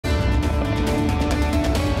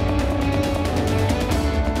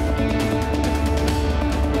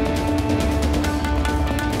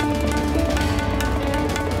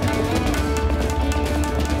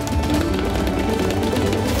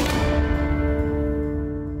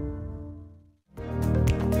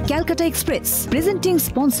Calcutta Express, presenting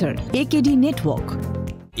sponsor AKD Network.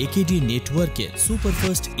 AKD নেটওয়ার্কের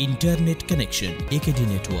superfast internet connection AKD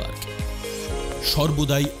network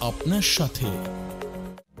সর্বদাই আপনার সাথে।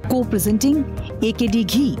 Co-presenting AKD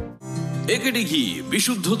ঘি। AKD ঘি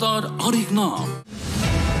বিশুদ্ধতার আরেক নাম।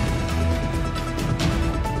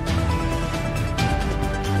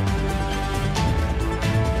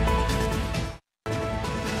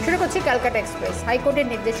 শুরু করছি ক্যালকাটা এক্সপ্রেস। হাইকোর্টের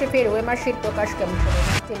নির্দেশে ফের ওএমআর শিট প্রকাশ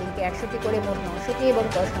কমিশনের লিঙ্কে 100টি করে মোট 900টি এবং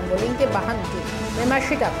 10 নম্বর লিঙ্কে 52টি ওএমআর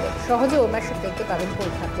শিট আপলোড। সহজে ওএমআর শিট দেখতে পাবেন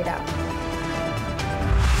পরীক্ষার্থীরা।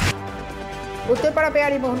 উত্তরপাড়া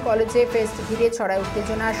পেয়ারি মোহন কলেজে ফেস্ট ঘিরে ছড়ায়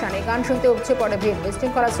উত্তেজনা, শানে গান শুনতে উপচে পড়ে ভিড়,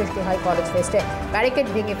 বিশৃঙ্খলা সৃষ্টি হয় কলেজ ফেস্টে। ব্যারিকেড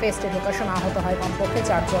ভেঙে ফেস্টে ঢোকার সময় আহত হয় কমপক্ষে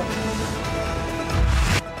 4 জন।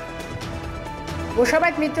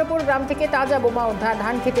 গোসাবাইট মিত্রপুর গ্রাম থেকে তাজা বোমা উদ্ধার,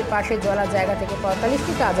 ধান ক্ষেতের পাশে জলা জায়গা থেকে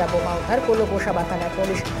 45টি তাজা বোমা উদ্ধার করল গোসাবা থানার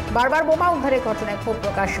পুলিশ। বারবার বোমা উদ্ধারের ঘটনায় ক্ষোভ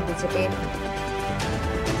প্রকাশ বিজেপির।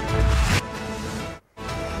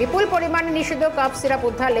 বিপুল পরিমাণে নিষিদ্ধ কাপ সিরাপ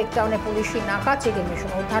উদ্ধার, লেকটাউনে পুলিশি নাকা চেকিং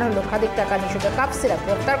মিশন উদ্ধার হল লক্ষাধিক টাকা নিষিদ্ধ কাপ সিরাপ,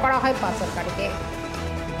 গ্রেপ্তার করা হয় পাচারকারীকে।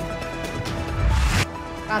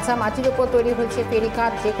 কাঁচা মাটির উপর তৈরি হয়েছে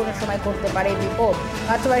ফেরিঘাট, যে কোনো সময় ঘটতে পারে বিপদ।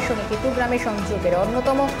 কাটোয়ার সঙ্গে কিতু গ্রামে সংযোগের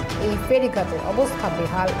অন্যতম এই ফেরিঘাটের অবস্থা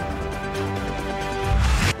বেহাল।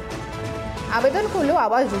 আবেদন করলেও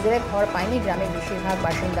আবাস যোজনায় ঘর পায়নি গ্রামের বেশিরভাগ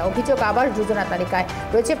বাসিন্দা। অভিযোগ, আবাস যোজনা তালিকায়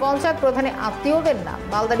রয়েছে পঞ্চায়েত প্রধানের আত্মীয়দের নাম।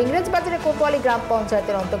 মালদার ইংরেজবাজারে কোতোয়ালি গ্রাম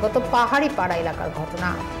পঞ্চায়েতের অন্তর্গত পাহাড়ি পাড়া এলাকার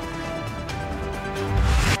ঘটনা।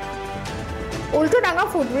 উল্টোডাঙ্গা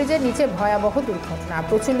ফুটব্রিজের নিচে ভয়াবহ দুর্ঘটনা,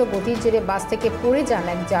 প্রচণ্ড গতির জেরে বাস থেকে পড়ে যান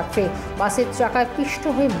এক যাত্রী, বাসের চাকায় পিষ্ট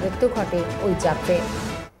হয়ে মৃত্যু ঘটে ওই যাত্রী।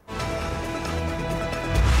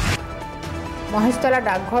 মহেশতলা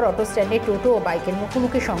ডাকঘর অটো স্ট্যান্ডে টোটো ও বাইকের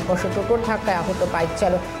মুখোমুখি সংঘর্ষ, টোটোর ধাক্কায় আহত বাইক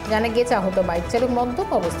চালক। জানা গিয়েছে আহত বাইক চালক মদ্যপ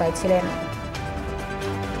অবস্থায় ছিলেন।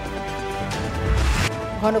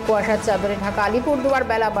 ঘন কুয়াশার চাদরে ঢাকা আলিপুরদুয়ার,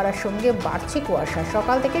 বেলা বাড়ার সঙ্গে বাড়ছে কুয়াশা।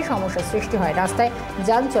 সকাল থেকে সমস্যার সৃষ্টি হয়, রাস্তায়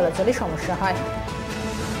যান চলাচলে সমস্যা হয়।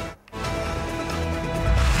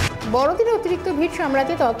 বড়দিনে অতিরিক্ত ভিড়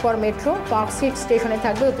সামলাতে তৎপর মেট্রো, পার্কস্ট্রিট স্টেশনে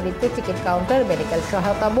থাকবে অতিরিক্ত টিকিট কাউন্টার, মেডিকেল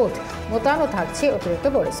সহায়তা বোট, মোতায়েনও থাকছে অতিরিক্ত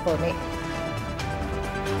পুলিশ কর্মী।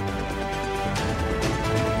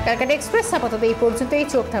 ক্যালকাটা এক্সপ্রেস আপাতত এই পর্যন্তই।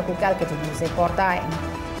 চোখ থাকুক ক্যালকাটা নিউজের পর্দায়।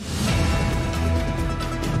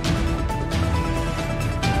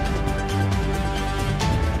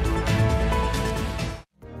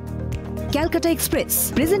 Calcutta Express,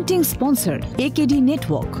 presenting sponsor AKD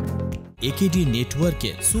Network. AKD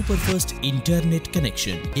নেটওয়ার্কের superfast internet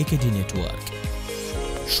connection AKD network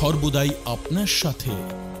সর্বদাই আপনার সাথে।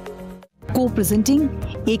 Co-presenting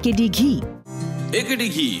AKD ঘি। AKD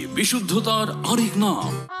ঘি বিশুদ্ধতার আরেক নাম।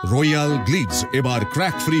 রয়্যাল গ্লিডস এবার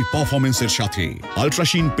ক্র্যাক ফ্রি পারফরম্যান্সের সাথে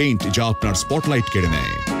আল্ট্রাশিন পেইন্ট, যা আপনার স্পটলাইট কেড়ে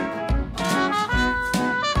নেয়।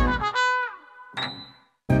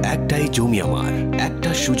 একটাই জমি আমার,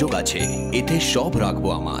 একটা সুযোগ আছে, এতে সব রাখবো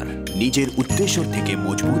আমার। নিজের উদ্দেশ্যের থেকে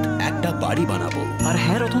মজবুত একটা বাড়ি বানাবো। আর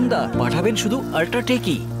হ্যাঁ রতনদা, পাঠাবেন শুধু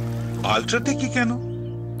আল্ট্রাটেকই। আল্ট্রাটেকই কেন?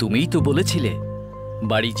 তুমিই তো বলেছিলে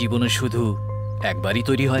বাড়ি জীবনে শুধু একবারই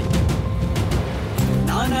তৈরি হয়।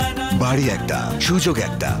 বাড়ি একটা, সুযোগ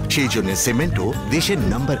একটা, সেই জন্য সিমেন্টও দেশের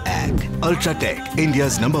number 1। UltraTech,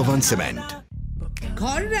 India's number 1 cement.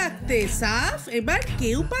 ঘর রাখতে সাফ, এবার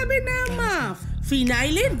কেউ পাবে না মাফ।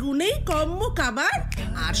 ফিনাইলের গুণেই কম্ম কাবার,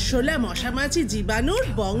 আরশোলা মশামাছি জীবাণুর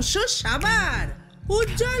বংশ সাবার।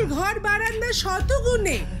 উজ্জ্বল ঘর বারান্দা শত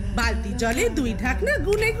গুণে, বালতি জলে 2 ঢাকনা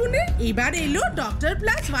গুনে গুনে। এবার এলো ডক্টর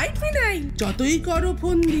প্লাস হোয়াইট ফিনাইল, যতই করো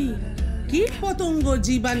ফন্দি, কীট পতঙ্গ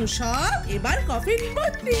জীবাণু সব এবার কফিন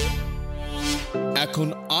বন্দি। এখন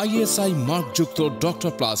ISI মার্কযুক্ত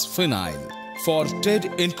doctor plus phenyl. For Ted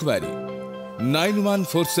inquiry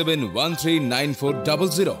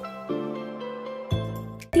 9147139400।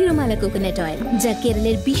 Tirumala coconut oil, যা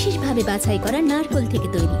কেরলের বিশেষভাবে বাছাই করা নারকেল থেকে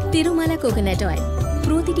তৈরি। তিরুমালা কোকোনাট অয়েল,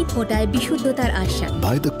 প্রতিটি ফোঁটায় বিশুদ্ধতার আশ্বাস।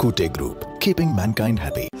 By the cot A group, keeping mankind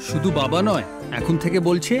happy. শুধু বাবা নয়, এখন থেকে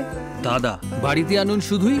বলছে দাদা। বাড়িতে আনুন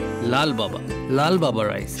শুধুই লাল বাবা। লাল বাবা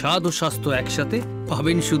রাইস, স্বাদ ও স্বাস্থ্য একসাথে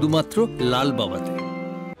পাবেন শুধুমাত্র লাল বাবাতে।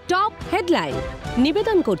 টপ হেডলাইন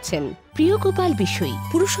নিবেদন করছেন প্রিয় গোপাল বিষয়ী,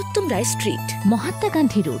 পুরুষোত্তম রায় স্ট্রিট, মহাত্মা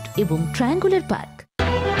গান্ধী রোড এবং ট্রায়াঙ্গুলার পার্ক।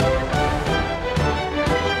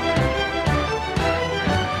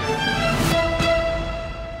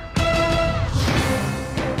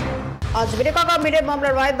 আজ বিরেকাকা মিরের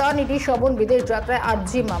মামলার রায়দান, ইডি শোভন বিদেশ যাত্রায়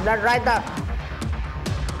আরজি মামলার রায়দান।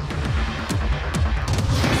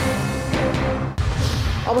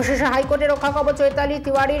 অবশেষে হাইকোর্টে রক্ষা কবচ চৈতালি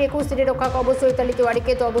তিওয়ারির 21 দিনের রক্ষা কবচ চৈতালি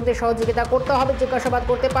তিওয়ারিকে তদন্তে সহযোগিতা করতে হবে, জিজ্ঞাসাবাদ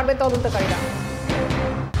করতে পারবে তদন্তকারীরা।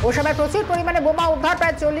 ও সময় প্রচুর পরিমাণে বোমা উদ্ধার,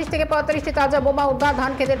 প্রায় 40 থেকে 45টি তাজা বোমা উদ্ধার।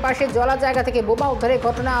 ধান ক্ষেতের পাশে জলা জায়গা থেকে বোমা উদ্ধারের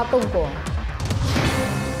ঘটনা, আতঙ্ক।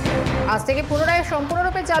 আজ থেকে পুনরায়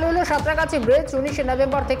সম্পূর্ণরূপে চালু হলো সাঁতরাগাছি ব্রিজ। 19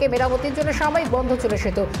 নভেম্বর থেকে মেরামতির জন্য সাময়িক বন্ধ ছিল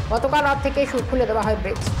সেতু। গতকাল রাত থেকে খুলে দেওয়া হয়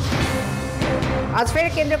ব্রিজ। আজ ফের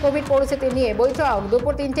কেন্দ্রে কোভিড পরিস্থিতি নিয়ে বৈঠক।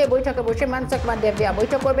 দুপুর 3টে বৈঠকে বসে মনসুখ মান্ডাভিয়া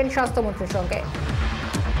বৈঠক করবেন স্বাস্থ্যমন্ত্রীর সঙ্গে।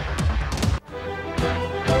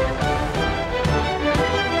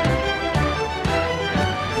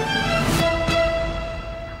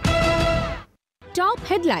 টপ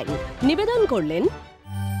হেডলাইন নিবেদন করলেন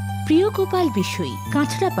প্রিয় গোপাল বিষয়,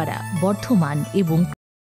 কাঁচরাপাড়া, বর্ধমান এবং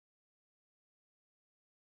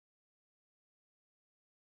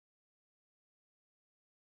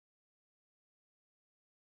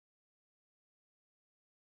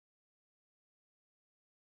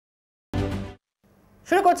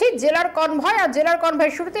শুরু করছি জেলার কনভয়। আর জেলার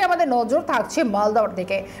কনভয় শুরুতে আমাদের নজর থাকছে মালদার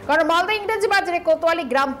দিকে, কারণ মালদা ইংরেজি বাজারে কোতোয়ালি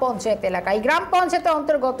গ্রাম পঞ্চায়েত এলাকা। এই গ্রাম পঞ্চায়েতের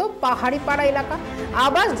অন্তর্গত পাহাড়িপাড়া এলাকা।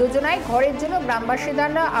 আবাস যোজনায় ঘরের জন্য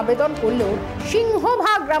গ্রামবাসীরা আবেদন করলেও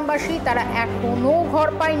সিংহভাগ গ্রামবাসী তারা এখনো ঘর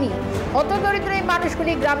পায়নি। হতদরিদ্র এই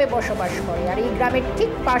মানুষগুলি গ্রামে বসবাস করে। আর এই গ্রামের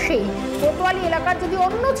ঠিক পাশেই কোতোয়ালি এলাকার যদি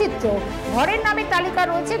অন্য চিত্র, ঘরের নামে তালিকা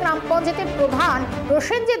রয়েছে গ্রাম পঞ্চায়েতের প্রধান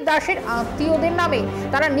প্রসেনজিৎ দাসের আত্মীয়দের নামে।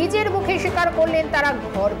 তারা নিজের মুখে স্বীকার করলেন তারা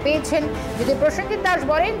ঘর পেয়েছেন। যদি প্রসেনজিৎ দাস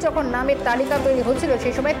বলেন যখন নামের তালিকা তৈরি হচ্ছিল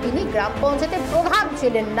সেই সময় তিনি গ্রাম পঞ্চায়েতের প্রধান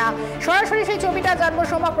ছিলেন না। সরাসরি সেই ছবিটা জানবো,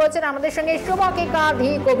 সোমক রয়েছেন আমাদের সঙ্গে। সোমক,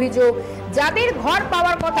 একাধিক অভিযোগ, যাদের ঘর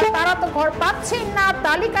পাওয়ার কথা তারা তো ঘর পাচ্ছেন না,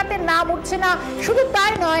 তালিকাতে নাম উঠছে না। শুধু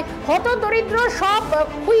তাই নয়, হতদরিদ্র সব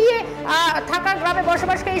খুইয়ে থাকা গ্রামে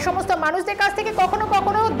বসবাসকারী এই সমস্ত মানুষদের কাছ থেকে কখনো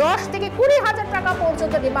কখনো 10 থেকে 20 হাজার টাকা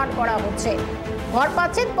পর্যন্ত ডিমান্ড করা হচ্ছে। ঘর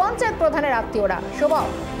পাচ্ছেন পঞ্চায়েত প্রধানের আত্মীয়রা। সোমক,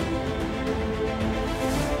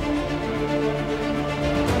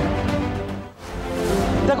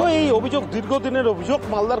 দেখো, এই অভিযোগ দীর্ঘদিনের অভিযোগ।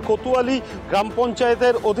 মালদার কোতোয়ালি গ্রাম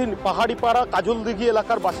পঞ্চায়েতের অধীন পাহাড়িপাড়া কাজলদিঘি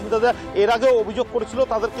এলাকার বাসিন্দাদের এর আগেও অভিযোগ করেছিল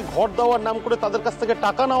তাদেরকে ঘর দেওয়ার নাম করে তাদের কাছ থেকে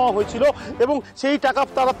টাকা নেওয়া হয়েছিল এবং সেই টাকা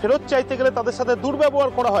তারা ফেরত চাইতে গেলে তাদের সাথে দুর্ব্যবহার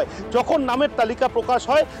করা হয়। যখন নামের তালিকা প্রকাশ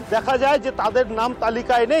হয় দেখা যায় যে তাদের নাম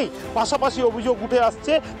তালিকায় নেই। পাশাপাশি অভিযোগ উঠে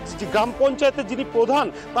আসছে যে গ্রাম পঞ্চায়েতের যিনি প্রধান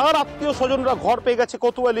তার আত্মীয় স্বজনরা ঘর পেয়ে গেছে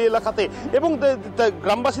কোতোয়ালি এলাকাতে এবং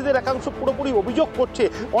গ্রামবাসীদের একাংশ পুরোপুরি অভিযোগ করছে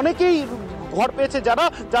অনেকেই ঘর পেয়েছে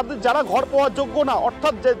যারা ঘর পাওয়ার যোগ্য না,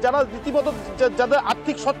 অর্থাৎ যারা রীতিমতো যাদের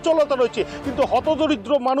আর্থিক সচ্ছলতা রয়েছে কিন্তু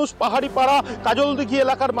হতদরিদ্র মানুষ, পাহাড়িপাড়া কাজলদিঘি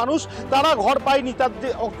এলাকার মানুষ, তারা ঘর পায়নি।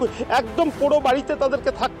 তাদের একদম পোড়ো বাড়িতে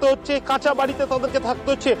তাদেরকে থাকতে হচ্ছে, কাঁচা বাড়িতে তাদেরকে থাকতে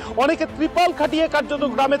হচ্ছে। অনেকে ত্রিপাল খাটিয়ে কার্যত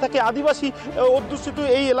গ্রামে থাকে। আদিবাসী অধ্যুষিত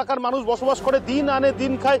এই এলাকার মানুষ বসবাস করে, দিন আনে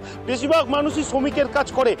দিন খায়। বেশিরভাগ মানুষই শ্রমিকের কাজ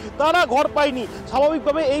করে, তারা ঘর পায়নি।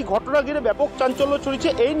 স্বাভাবিকভাবে এই ঘটনা ঘিরে ব্যাপক চাঞ্চল্য ছড়িয়েছে।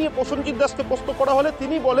 এই নিয়ে প্রসেনজিৎ দাসকে প্রশ্ন করা হলে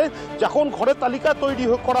তিনি বলেন যখন ঘরের তালিকা তৈরি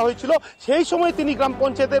করা হয়েছিল সেই সময় তিনি গ্রাম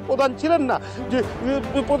পঞ্চায়েতের প্রধান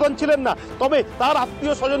ছিলেন না, তবে তার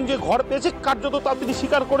আত্মীয় স্বজন যে ঘর পেয়েছে কার্যত তা তিনি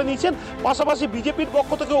স্বীকার করে নিয়েছেন। পাশাপাশি বিজেপির পক্ষ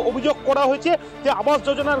থেকে অভিযোগ করা হয়েছে যে আবাস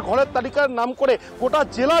যোজনার ঘরের তালিকার নাম করে গোটা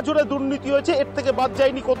জেলা জুড়ে দুর্নীতি হয়েছে, এর থেকে বাদ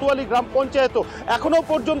যায়নি কোতোয়ালি গ্রাম পঞ্চায়েতও। এখনো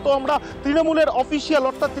পর্যন্ত আমরা তৃণমূলের অফিসিয়াল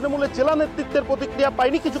অর্থাৎ তৃণমূলের জেলা নেতৃত্বের প্রতিক্রিয়া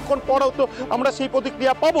পাইনি। কিছুক্ষণ পর হয়তো আমরা সেই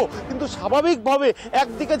প্রতিক্রিয়া পাবো। কিন্তু স্বাভাবিকভাবে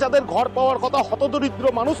একদিকে যাদের ঘর পাওয়ার কথা হতদরিদ্র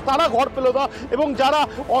মানুষ তারা ঘর পেল না এবং যারা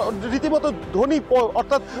রীতিমতো ধনী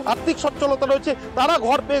অর্থাৎ আর্থিক সচ্ছলতা রয়েছে তারা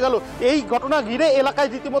ঘর পেয়ে গেল। এই ঘটনা ঘিরে এলাকায়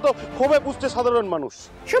রীতিমতো ক্ষোভে পুষছে সাধারণ মানুষ।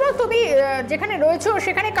 সুমন, তুমি যেখানে রয়েছো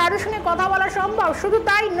সেখানে কারোর সঙ্গে কথা বলা সম্ভব? শুধু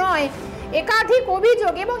তাই নয়, একাধিক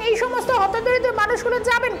অভিযোগ এবং এই সমস্ত হতদরিদ্র মানুষগুলো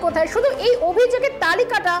যাবেন কোথায়? শুধু এই অভিযোগের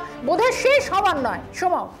তালিকাটা বোধহয় শেষ হওয়ার নয়।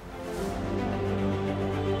 সোমক,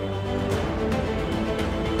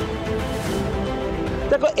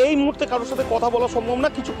 দেখো, এই মুহূর্তে কারোর সাথে কথা বলা সম্ভব না।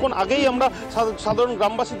 কিছুক্ষণ আগেই আমরা সাধারণ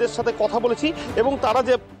গ্রামবাসীদের সাথে কথা বলেছি এবং তারা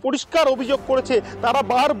যে পরিষ্কার অভিযোগ করেছে, তারা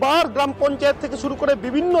বারবার গ্রাম পঞ্চায়েত থেকে শুরু করে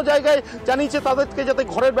বিভিন্ন জায়গায় জানিয়েছে তাদেরকে যাতে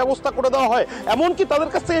ঘরের ব্যবস্থা করে দেওয়া হয়। এমনকি তাদের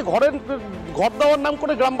কাছ থেকে ঘর দেওয়ার নাম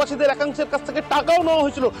করে গ্রামবাসীদের একাংশের কাছ থেকে টাকাও নেওয়া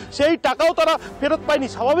হয়েছিল, সেই টাকাও তারা ফেরত পায়নি।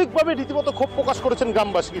 স্বাভাবিকভাবে রীতিমতো ক্ষোভ প্রকাশ করেছেন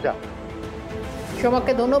গ্রামবাসীরা।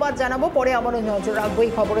 সোমককে ধন্যবাদ জানাবো। পরে আমরা নজর রাখবো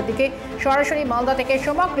এই খবরের দিকে। সরাসরি মালদা থেকে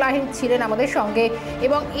সোমক লাহিড়ী ছিলেন আমাদের সঙ্গে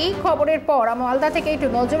এবং এই খবরের পর আমরা মালদা থেকে একটু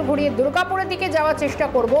নজর ঘুরিয়ে দুর্গাপুরের দিকে যাওয়ার চেষ্টা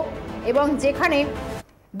করব এবং যেখানে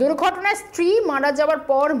দুর্ঘটনায় স্ত্রী মারা যাওয়ার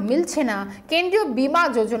পর মিলছে না কেন্দ্রীয় বীমা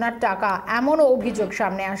যোজনার টাকা, এমনও অভিযোগ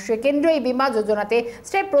সামনে আসছে। কেন্দ্রীয় এই বীমা যোজনাতে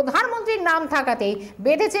স্টেট প্রধানমন্ত্রীর নাম থাকাতেই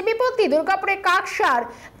বেঁধেছে বিপত্তি। দুর্গাপুরে কাকসার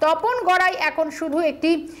তপন গড়াই এখন শুধু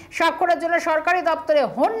একটি স্বাক্ষরের জন্য সরকারি দপ্তরে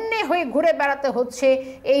হন্যে হয়ে ঘুরে বেড়াতে হচ্ছে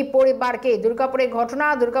এই পরিবারকে। দুর্গাপুরের ঘটনা,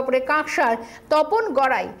 দুর্গাপুরে কাকসার তপন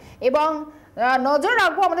গড়াই এবং নজর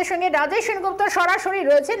রাখবো। আমাদের সঙ্গে রাজেশ সেনগুপ্ত সরাসরি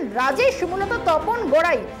রয়েছেন। রাজেশ, মূলত তপন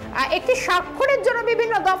গোড়াই একটি স্বাক্ষরের জন্য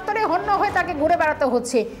বিভিন্ন দপ্তরে হন্য হয়ে তাকে ঘুরে বেড়াতে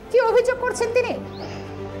হচ্ছে, কি অভিযোগ করছেন তিনি?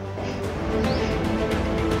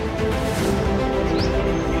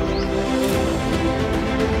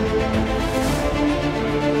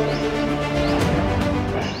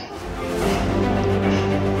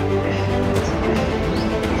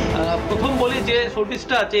 প্রথম বলি যে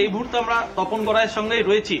শোটিসটা আছে, এই মুহূর্তে আমরা তপন গড়াইয়ের সঙ্গেই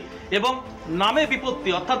রয়েছি এবং নামে বিপত্তি,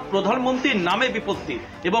 অর্থাৎ প্রধানমন্ত্রীর নামে বিপত্তি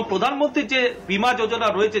এবং প্রধানমন্ত্রীর যে বিমা যোজনা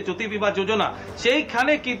রয়েছে, জ্যোতি বিমা যোজনা,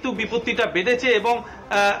 সেইখানে কিন্তু বিপত্তিটা বেড়েছে এবং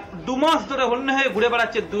 2 মাস ধরে হন্য হয়ে ঘুরে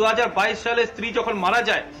বেড়াচ্ছে। 2022 সালে স্ত্রী যখন মারা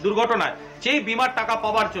যায় দুর্ঘটনায়, সেই বিমার টাকা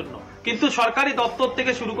পাওয়ার জন্য কিন্তু সরকারি দপ্তর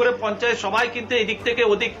থেকে শুরু করে পঞ্চায়েত সবাই কিন্তু এদিক থেকে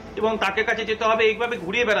ওদিক এবং তাকে কাছে যেতে হবে, এইভাবে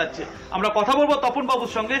ঘুরিয়ে বেড়াচ্ছে। আমরা কথা বলবো তপন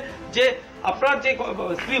বাবুর সঙ্গে যে আপনার যে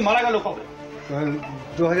স্ত্রী মারা গেল কবে?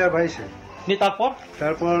 2022-এ।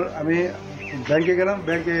 তারপর আমি ব্যাংকে গেলাম,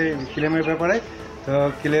 ব্যাংকে ক্লেমের ব্যাপারে। তো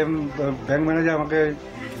ক্লেম ব্যাংক ম্যানেজার আমাকে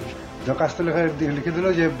দরখাস্ত লিখে দিল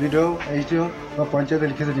যে বিডিও, এইচও বা পঞ্চায়েতে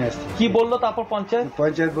লিখে নিয়ে আসছে। কি বললো তারপর?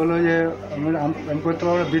 পঞ্চায়েত বললো যে আমি করতে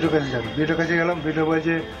পারবো, বিডিও কাছে যাবো। বিডিও কাছে গেলাম, বিডিও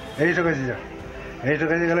বলছে এইটার কাছে যা। এইটার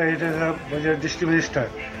কাছে গেলাম, এইটা বলছে ডিস্ট্রিক্ট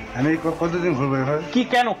ম্যাজিস্ট্রেট। আমি কতদিন ঘুরবো এভাবে? কি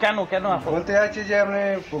কেন কেন কেন বলতে চাইছি যে আপনি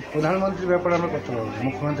প্রধানমন্ত্রীর ব্যাপারে আমরা করতে পারবো,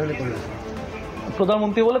 মুখ্যমন্ত্রী হলে করে দেবো।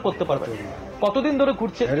 প্রধানমন্ত্রী বলে করতে পারবে? কতদিন ধরে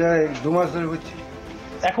ঘুরছে? 2 মাস ধরে ঘুরছি।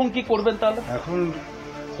 এখন কি করবেন তাহলে? এখন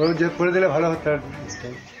যে করে দিলে ভালো হতো।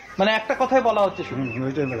 মানে একটা কথাই বলা হচ্ছে,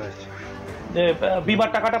 ওইটাই বলা হচ্ছে যে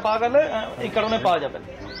বিমার টাকাটা পাওয়া গেলে এই কারণে পাওয়া যাবে।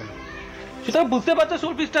 সুতরাং বুঝতে পারছো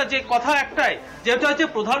সুরপিসটা যে কথা একটাই, যেটা হচ্ছে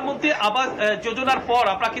প্রধানমন্ত্রী আবাস যোজনার পর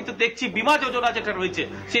আমরা কিন্তু দেখছি বিমা যোজনা যেটা রয়েছে,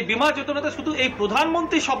 সেই বিমা যোজনাতে শুধু এই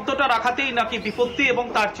প্রধানমন্ত্রী শব্দটা রাখাতেই নাকি বিপত্তি এবং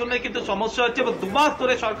তার জন্য কিন্তু সমস্যা হচ্ছে এবং 2 মাস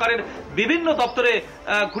ধরে সরকারের বিভিন্ন দপ্তরে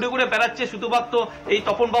ঘুরে ঘুরে বেড়াচ্ছে শুধুমাত্র এই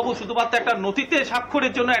তপনবাবু, শুধুমাত্র একটা নথিতে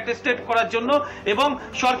স্বাক্ষরের জন্য, অ্যাটেস্টেড করার জন্য। এবং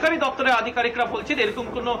সরকারি দপ্তরের আধিকারিকরা বলছেন এরকম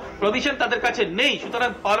কোনো প্রভিশন তাদের কাছে নেই। সুতরাং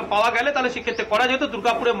পাওয়া গেলে তাহলে সেক্ষেত্রে করা যেত।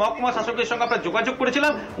 দুর্গাপুরে মহকুমা শাসকের সঙ্গে আমরা যোগাযোগ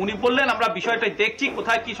করেছিলাম, উনি বললেন আমরা বিষয়টা দেখছি,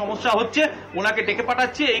 কোথায় কি সমস্যা হচ্ছে, ওনাকে ডেকে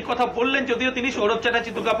পাঠাচ্ছে, এই কথা বললেন। যদিও তিনি সৌরভ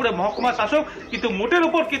চ্যাটার্জি দুর্গাপুরের মহকুমা শাসক, কিন্তু মোটের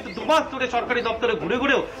উপর কিন্তু 2 মাস ধরে সরকারি দপ্তরে ঘুরে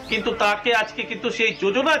ঘুরেও কিন্তু তাকে আজকে কিন্তু সেই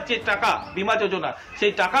যোজনার যে টাকা, বিমা যোজনা,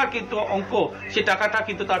 সেই টাকার কিন্তু অঙ্ক, সেই টাকাটা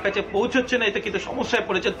কিন্তু তার কাছে পৌঁছচ্ছে না। এতে কিন্তু সমস্যায়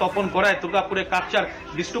পড়েছেন তপন গড়াই দুর্গাপুরের কাপচার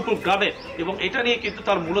বিষ্ণুপুর গ্রামে। এবং এটা নিয়ে কিন্তু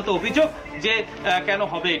তার মূলত অভিযোগ যে কেন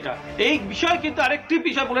হবে এটা। এই বিষয়ে কিন্তু আরেকটি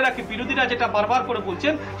বিষয় বলে রাখি, বিরোধীরা যেটা বারবার করে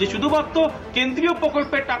বলছেন যে শুধুমাত্র কেন্দ্রীয়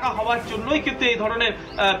প্রকল্পের টাকা হওয়ার জন্যই কিন্তু এই ধরনের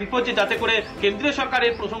বিপর্যয়, যাতে করে কেন্দ্রীয়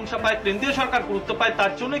সরকারের প্রশংসা পায়, কেন্দ্রীয় সরকার গুরুত্ব পায়,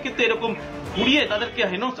 তার জন্যই কিন্তু এরকম ঘুরিয়ে তাদেরকে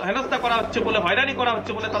হেনস্থা করা হচ্ছে বলে, হয়রানি করা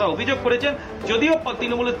হচ্ছে বলে তারা অভিযোগ করেছেন। যদিও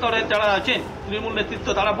তৃণমূলের স্তরে যারা আছেন, তৃণমূল নেতৃত্ব,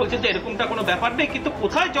 তারা বলছেন যে এরকমটা কোনো ব্যাপার নেই, কিন্তু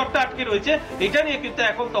কোথায় জটটা আটকে রয়েছে এটা নিয়ে কিন্তু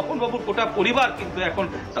এখন তপনবাবুর গোটা পরিবার কিন্তু এখন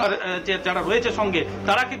তার যে যারা রয়েছে সঙ্গে,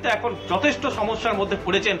 তারা কিন্তু এখন যথেষ্ট সমস্যার মধ্যে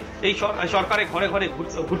পড়েছেন এই সরকারের ঘরে ঘরে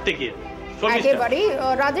ঘুরতে গিয়ে। একেবারেই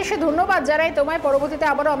রাজেশ, ধন্যবাদ জানাই তোমায়। পরবর্তীতে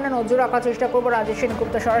আবারও আমরা নজর রাখার চেষ্টা করবো। রাজেশ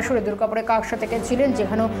সেনগুপ্ত সরাসরি দুর্গাপুরের কাকসা থেকে ছিলেন,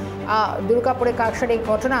 যেখানে দুর্গাপুরের কাকসার এই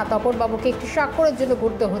ঘটনা, তপনবাবুকে একটি স্বাক্ষরের জন্য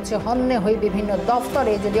ঘুরতে হচ্ছে হন্যে হয়ে বিভিন্ন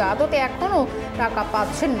দফতরে, যদিও আদতে এখনও টাকা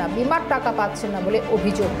পাচ্ছেন না, বিমার টাকা পাচ্ছেন না বলে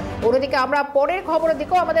অভিযোগ। অন্যদিকে আমরা পরের খবরের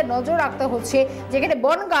দিকেও আমাদের নজর রাখতে হচ্ছে, যেখানে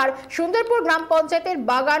বনগাঁর সুন্দরপুর গ্রাম পঞ্চায়েতের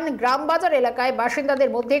বাগান গ্রামবাজার এলাকায়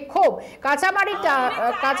বাসিন্দাদের মধ্যে ক্ষোভ।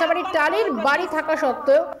 কাঁচাবাড়ির টালির বাড়ি থাকা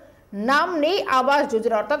সত্ত্বেও নাম নেই আবাস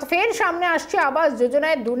যোজনা, অর্থাৎ ফের সামনে আসছে আবাস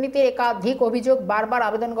যোজনায় দুর্নীতির একাধিক অভিযোগ। বারবার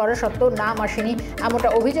আবেদন করা সত্ত্বেও নাম আসেনি, এমনটা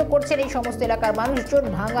অভিযোগ করছেন এই সমস্ত এলাকার মানুষজন।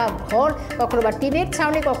 ভাঙা ঘর, কখনো বা টিনের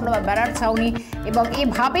ছাউনি, কখনো বা বেড়ার ছাউনি, এবং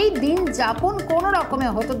এভাবেই দিন যাপন কোনো রকমে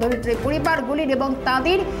হতদরিদ্র পরিবারগুলির, এবং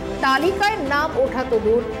তাদের তালিকায় নাম ওঠা তো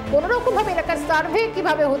দূর, কোনো রকমভাবে এলাকার সার্ভে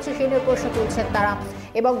কিভাবে হচ্ছে সেই নিয়ে প্রশ্ন তুলছেন তারা।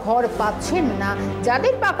 এবং ঘর পাচ্ছেন না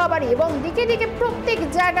যাদের পাকা বাড়ি, এবং দিকে দিকে প্রত্যেক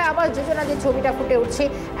জায়গায় আবাস যোজনা যে ছবিটা ফুটে উঠছে,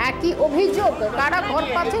 একই অভিযোগ। কারা ঘর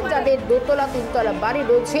পাচ্ছেন? যাদের দোতলা তিনতলা বাড়ি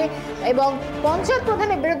রয়েছে, এবং পঞ্চায়েত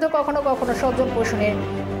প্রধানের বিরুদ্ধে কখনো কখনো স্বজন পোষণের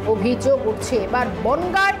অভিযোগ উঠছে। এবার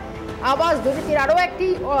বনগাঁর আবাস দুর্নীতির আরও একটি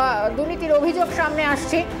দুর্নীতির অভিযোগ সামনে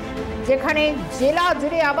আসছে, যেখানে জেলা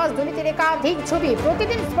জুড়ে আবাস দুর্নীতির একাধিক ছবি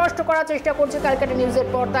প্রতিদিন স্পষ্ট করার চেষ্টা করছে ক্যালকাটা নিউজের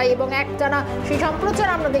পর্দায়, এবং একটানা সেই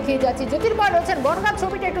সম্প্রচার আমরা দেখিয়ে যাচ্ছি। জ্যোতির্ময় রয়েছেন বনগাঁর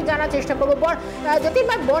ছবিটা একটু জানার চেষ্টা করবো।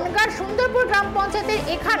 জ্যোতির্ময়, বনগাঁর সুন্দরপুর গ্রাম পঞ্চায়েতের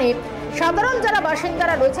এখানে সাধারণ যারা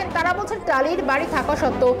বাসিন্দারা রয়েছেন, তারা বলছেন টালির বাড়ি থাকা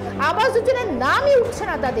সত্ত্বেও আবাস যোজনার নামই উঠছে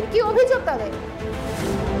না তাদের, কি অভিযোগ তাদের?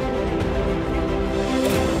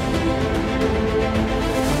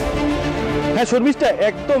 হ্যাঁ শর্মিষ্ঠা,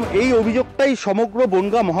 একদম এই অভিযোগটাই সমগ্র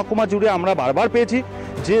বনগাঁ মহকুমা জুড়ে আমরা বারবার পেয়েছি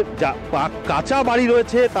যে কাঁচা বাড়ি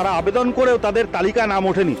রয়েছে তারা আবেদন করেও তাদের তালিকায় নাম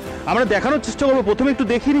ওঠেনি। আমরা দেখানোর চেষ্টা করবো, প্রথমে একটু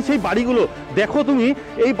দেখিনি সেই বাড়িগুলো। দেখো তুমি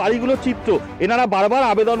এই বাড়িগুলোর চিত্র, এনারা বারবার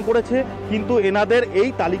আবেদন করেছে কিন্তু এনাদের এই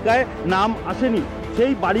তালিকায় নাম আসেনি।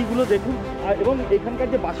 সেই বাড়িগুলো দেখুন, এবং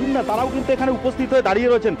এখানকার যে বাসিন্দা তারাও কিন্তু এখানে উপস্থিত হয়ে দাঁড়িয়ে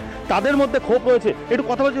রয়েছেন, তাদের মধ্যে ক্ষোভ রয়েছে। একটু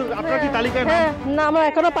কথা বলছি, আপনারা কি তালিকায় না? আমরা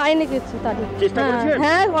এখনো পাইনি কিছু তালিকা। চেষ্টা করেছেন?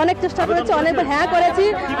 হ্যাঁ, অনেক চেষ্টা করেছি, অনেকবার হ্যাঁ করেছি,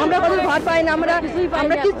 আমরা কোনো ঘর পাই না,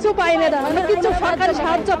 আমরা কিচ্ছু পাই না, আমরা কিচ্ছু সরকারি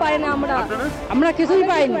সাহায্য পাই না, আমরা কিছুই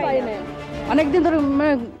পাইনি। অনেকদিন ধরে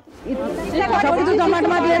সবকিছু জমা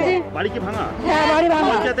টমা দিয়েছি। বাড়ি কি ভাঙা? হ্যাঁ, বাড়ি ভাঙা।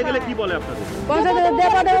 পঞ্চায়েতে গেলে কি বলে আপনাদের? পঞ্চায়েতে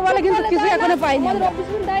দেবো বলে কিন্তু কিছু এখনো পাইনি।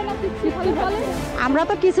 আমরা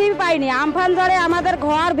তো কিছুই পাইনি। আমফান ঝড়ে আমাদের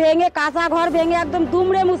ঘর ভেঙে, কাঁচা ঘর ভেঙে একদম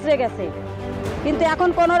দুমড়ে মুচড়ে গেছে, কিন্তু এখন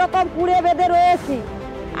কোন রকম পুড়ে বেঁধে রয়েছি।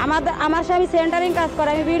 আমার স্বামী সেন্টারিং কাজ করে,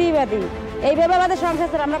 আমি বিড়ি বাঁধি, এইভাবে আমাদের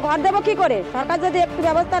সংসার। আমরা ঘর দেবো কি করে? সরকার যদি একটু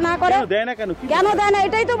ব্যবস্থা না করে। কেন দেয় না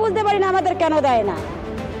এটাই তো বুঝতে পারি না, আমাদের কেন দেয় না,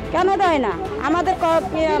 কেন দেয় না আমাদের?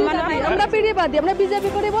 আমরা বিড়িবাদী, আমরা বিজেপি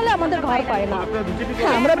করি বলে আমাদের ঘর পায় না।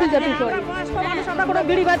 আমরা বিজেপি করি, আমরা কোনো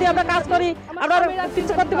বিড়িবাদী, আমরা কাজ করি, আমরা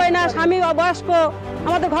কিছু করতে পারি না। স্বামী বয়স্ক,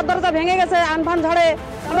 আমাদের ঘর দরজা ভেঙে গেছে আমফান ঝড়ে,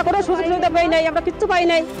 আমরা কোনো সুযোগ সুবিধা পাই নাই, আমরা কিচ্ছু পাই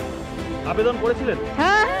নাই। আবেদন করেছিলেন?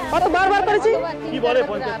 হ্যাঁ, কত বারবার করেছি। কি বলে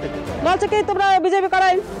পঞ্চায়েত থেকে? বলছে কি তোমরা বিজেপি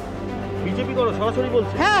করাই। বিজেপি করো সরাসরি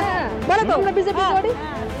বলছে? হ্যাঁ, বলে তো আমরা বিজেপি করি,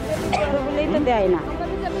 বলেই তো দেয় না।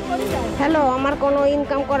 হ্যালো, আমার কোনো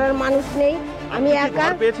ইনকাম করার মানুষ নেই, আমি একা।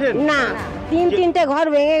 না, তিনটে ঘর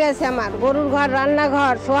ভেঙে গেছে আমার, গরুর ঘর,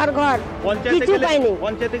 রান্নাঘর, শোয়ার ঘর, কিছু পাইনি।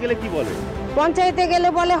 পঞ্চায়েতে গেলে কি বলে? পঞ্চায়েতে গেলে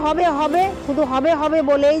বলে হবে হবে, শুধু হবে হবে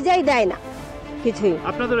বলেই যাই, দেয় না কিছুই।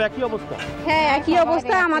 আপনাদের একই অবস্থা? হ্যাঁ, একই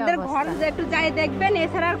অবস্থা। আমাদের ঘর একটু যাই দেখবেন,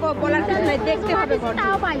 এছাড়া বলার কিছু নাই, দেখতে হবে ঘর।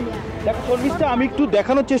 দেখো শর্মিষ্ঠা, আমি একটু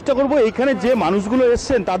দেখানোর চেষ্টা করব এইখানে যে মানুষগুলো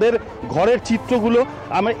এসছেন তাদের ঘরের চিত্রগুলো।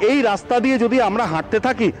 আমরা এই রাস্তা দিয়ে যদি আমরা হাঁটতে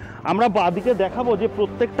থাকি, আমরা বাঁদিকে দেখাবো যে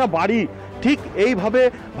প্রত্যেকটা বাড়ি ঠিক এইভাবে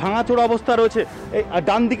ভাঙাচোরা অবস্থা রয়েছে। এই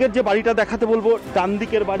ডান দিকের যে বাড়িটা দেখাতে বলবো, ডান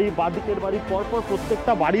দিকের বাড়ি, বাঁদিকের বাড়ি, পরপর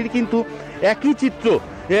প্রত্যেকটা বাড়ির কিন্তু একই চিত্র।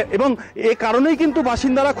 এবং এ কারণেই কিন্তু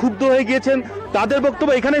বাসিন্দারা ক্ষুব্ধ হয়ে গিয়েছেন। তাদের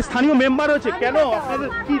বক্তব্য, এখানে স্থানীয় মেম্বার রয়েছে, কেন আপনাদের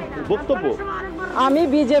কি বক্তব্য? আমি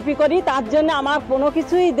বিজেপি করি, তার জন্য আমার কোনো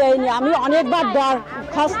কিছুই দেয়নি। আমি অনেকবার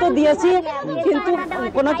দরখাস্ত দিয়েছি কিন্তু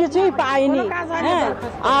কোনো কিছুই পাইনি। হ্যাঁ,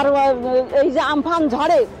 আর এই যে আমফান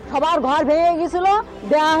ঝড়ে সবার ঘর ভেঙে গেছিল,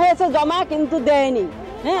 দেওয়া হয়েছে জমা, কিন্তু দেয়নি।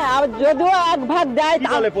 হ্যাঁ, আর যদিও এক ভাগ দেয়।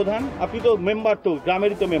 তাহলে প্রধান, আপনি তো মেম্বার, তো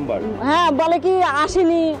গ্রামেরই তো মেম্বার। হ্যাঁ, বলে কি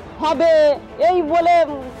আসেনি, হবে এই বলে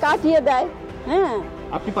কাটিয়ে দেয়। হ্যাঁ,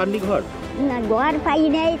 আপনি পাননি ঘর? না, ঘর পাই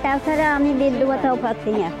নাই, তাছাড়া আমি বিদ্যুৎ কথাও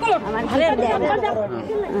পাচ্ছি না, আমার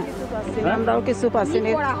আমরাও কিছু পাচ্ছি না,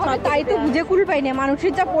 তাই তো বুঝে কুল পাই না।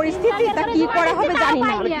 মানুষের যা পরিস্থিতি, তা কি করা হবে জানি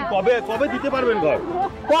না। কবে কবে দিতে পারবেন ঘর?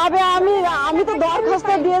 কবে? আমি তো দরখাস্ত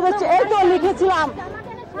দিয়ে যাচ্ছি, এই তো লিখেছিলাম।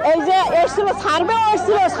 এই যে এসছিল, সার্ভে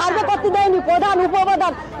এসছিল, সার্ভে করতে দেয়নি প্রধান,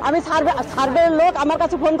 উপপ্রধান। আমি সার্ভের লোক আমার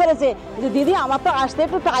কাছে ফোন করেছে যে দিদি আমার তো আসতে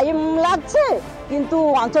একটু টাইম লাগছে, কিন্তু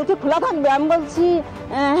অঞ্চল কি খোলা থাকবে? আমি বলছি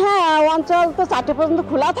হ্যাঁ, অঞ্চল তো 4টে পর্যন্ত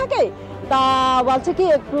খোলা থাকে। তা বলছে কি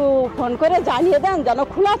একটু ফোন করে জানিয়ে দেন যেন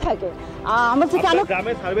খোলা থাকে। আমি বলছি কেন?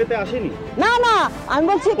 গ্রামে সার্ভেতে আসেনি? না না, আমি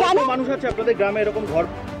বলছি কেন? মানুষ আছে আপনাদের গ্রামে এরকম ঘর?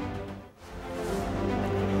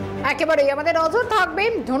 একেবারেই আমাদের নজর থাকবে।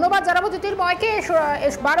 ধন্যবাদ জানাবো জ্যোতির্ময়কে।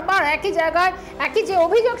 বারবার একই জায়গায় একই যে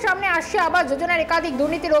অভিযোগ সামনে আসছে, আবাস যোজনার একাধিক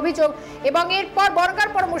দুর্নীতির অভিযোগ, এবং এরপর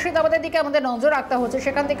বনগাঁর পর মুর্শিদাবাদের দিকে আমাদের নজর রাখতে হচ্ছে,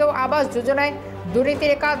 সেখান থেকেও আবাস যোজনায়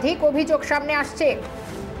দুর্নীতির একাধিক অভিযোগ সামনে আসছে।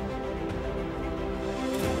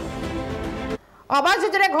 আবাস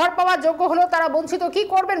যোজনায় ঘর পাওয়ার যোগ্য হলো তারা বঞ্চিত, কি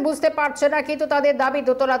করবেন বুঝতে পারছে না, কিন্তু তাদের দাবি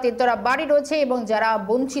দোতলা তিনতলা বাড়ি রয়েছে, এবং যারা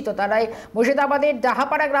বঞ্চিত তারাই মুর্শিদাবাদের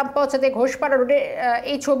ডাহাপাড়া গ্রাম পঞ্চায়েতে ঘোষপাড়া রোডে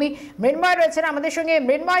এই ছবি। মৃন্ময় রয়েছেন আমাদের সঙ্গে।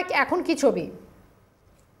 মৃন্ময়, এখন কি ছবি?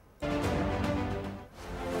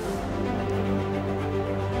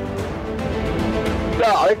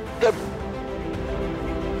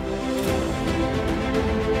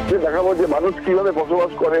 দেখাবো যে মানুষ কিভাবে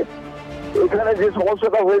বসবাস করে। এখানে যে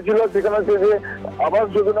সমস্যাটা হয়েছিল সেখানে হচ্ছে যে আবাস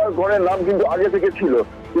যোজনার ঘরের নাম কিন্তু আগে থেকে ছিল,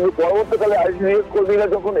 কিন্তু পরবর্তীকালে আইসিডিএস কর্মীরা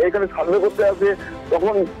যখন এখানে সার্ভে করতে আসে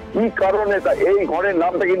তখন কি কারণে এই ঘরের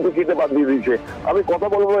নামটা কিন্তু কেটে বাদ দিয়ে দিয়েছে। আমি কথা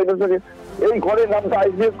বলবো এদের সঙ্গে, এই ঘরের নামটা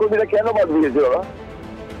আইসিডিএস কর্মীরা কেন বাদ দিয়েছে ওরা?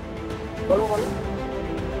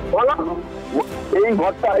 এই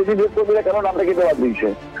ঘরটা আইসিডিএস কর্মীরা কেন নামটা কেটে বাদ দিয়েছে?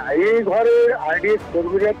 এই ঘরের আইডিএস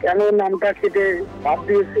কর্মীরা কেন নামটা কেটে বাদ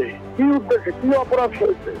দিয়েছে, কি উদ্দেশ্যে, কি অপরাধ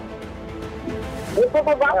করেছে?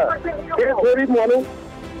 গরিব মানুষ,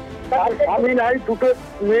 তার স্বামী নাই, দুটো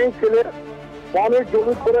মেয়ে ছেলে, পানের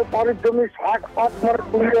জমি করে, পানের জমি 60-5 মাস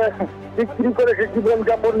তুলে বিক্রি করে সে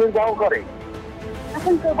জীবনযাপন নির্বাহ করে।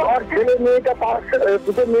 আমার ছেলে মেয়েটা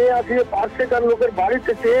দুটো মেয়ে আছে, পাশে তার লোকের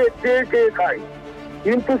বাড়িতে চেয়ে খায়,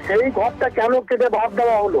 কিন্তু সেই ঘরটা কেন কেটে বাদ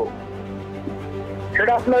দেওয়া হলো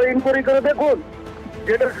সেটা আপনারা ইনকোয়ারি করে দেখুন।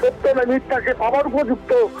 যেটা সত্য না মিথ্যা সে পাবার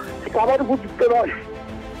উপযুক্ত নয়।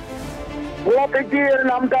 গোড়া থেকে এর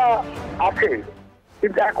নামটা আছে,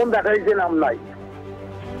 কিন্তু এখন দেখা যাচ্ছে নাম নাই।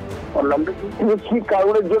 কি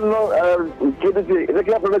কারণের জন্য কেটেছে এটা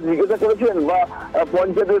কি আপনারা জিজ্ঞাসা করেছিলেন বা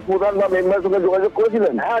পঞ্চায়েতের প্রধান বা মেম্বারের সঙ্গে যোগাযোগ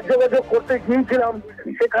করেছিলেন? হ্যাঁ, যোগাযোগ করতে গিয়েছিলাম,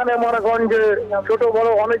 সেখানে মনে করেন যে ছোট বড়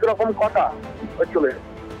অনেক রকম কথা চলে।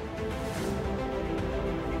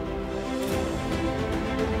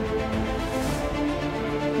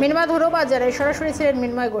 মিনময় ধন্যবাদ। যারা সরাসরি ছিলেন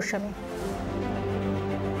মিনময় গোস্বামী।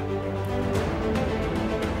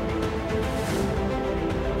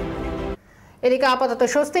 এদিকে আপাতত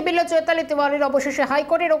স্বস্তি পেল চৈতালি তিওয়ারির। অবশেষে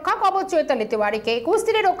হাইকোর্টে রক্ষা কবচ চৈতালি তিওয়ারিকে। 21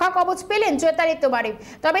 দিনে রক্ষা কবচ পেলেন চৈতালি তিওয়ারি।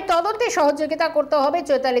 তবে তদন্তে সহযোগিতা করতে হবে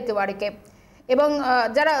চৈতালি তিওয়ারিকে, এবং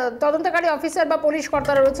যারা তদন্তকারী অফিসার বা পুলিশ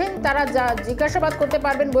কর্তারা রয়েছেন তারা জিজ্ঞাসাবাদ করতে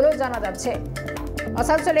পারবেন বলেও জানা যাচ্ছে।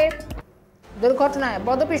 আসানসোলে দুর্ঘটনায়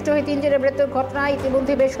পদপিষ্ট হয়ে 3 জনের মৃত্যুর ঘটনায়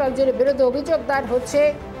ইতিমধ্যে বেশ কয়েকজনের বিরুদ্ধে অভিযোগ দায়ের হচ্ছে,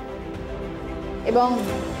 এবং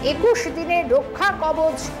 21 দিনে রক্ষা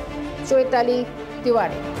কবচ চৈতালি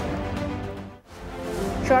তিওয়ারি।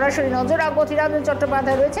 সরাসরি নজর রাখবো। ত্রিনাঞ্জন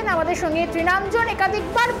চট্টোপাধ্যায় রয়েছেন আমাদের সঙ্গে। ত্রিনাঞ্জন,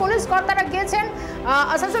 একাধিকবার পুলিশ কর্তারা গিয়েছেন,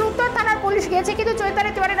 আসানসোল উত্তর থানার পুলিশ গিয়েছে, কিন্তু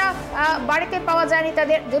চৈতালি তিওয়ারিরা বাড়িতে পাওয়া যায়নি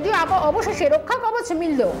তাদের, যদিও অবশেষে রক্ষা কবচ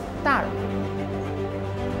মিলল তার।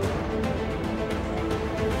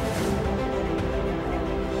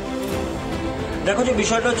 দেখো, যে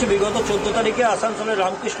বিষয়টা হচ্ছে বিগত 14 তারিখে আসানসোলের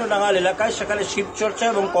রামকৃষ্ণ ডাঙ্গাল এলাকায় সেখানে শিবচর্চা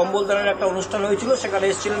এবং কম্বল দানের একটা অনুষ্ঠান হয়েছিল। সেখানে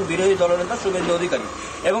এসেছিলেন বিরোধী দলনেতা শুভেন্দু অধিকারী,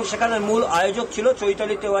 এবং সেখানে মূল আয়োজক ছিল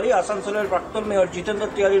চৈতালি তিওয়ারি, আসানসোলের প্রাক্তন মেয়র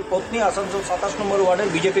জিতেন্দ্র তিওয়ারির পত্নী, আসানসোল 27 নম্বর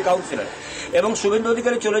ওয়ার্ডের বিজেপি কাউন্সিলর। এবং শুভেন্দু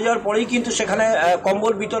অধিকারী চলে যাওয়ার পরেই কিন্তু সেখানে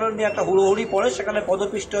কম্বল বিতরণ নিয়ে একটা হুড়োহুড়ি পড়ে। সেখানে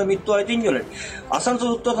পদপিষ্ট হয়ে মৃত্যু হয় 3 জনের।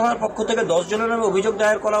 আসানসোল উত্তর থানার পক্ষ থেকে 10 জনের নামে অভিযোগ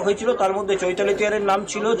দায়ের করা হয়েছিল। তার মধ্যে চৈতালি তিওয়ারির নাম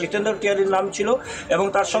ছিল, জিতেন্দ্র তিওয়ারির নাম ছিল, এবং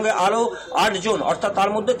তার সঙ্গে আরও 8 জন, অর্থাৎ তার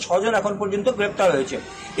মধ্যে 6 জন এখন পর্যন্ত গ্রেপ্তার হয়েছে।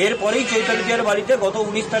 এরপরেই চৈতালি তিওয়ারির বাড়িতে গত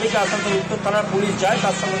 19 তারিখে আসানসোল উত্তর থানার পুলিশ যায়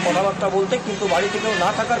তার সঙ্গে কথাবার্তা বলতে, কিন্তু বাড়িতে কেউ না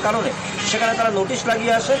থাকার কারণে সেখানে তারা নোটিশ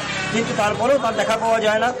লাগিয়ে আসে, কিন্তু তারপরেও তার দেখা পাওয়া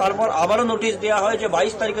যায় না। তারপর আবারও নোটিশ দেওয়া হয় যে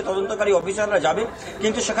 22 তারিখে তদন্তকারী অফিসাররা যাবে,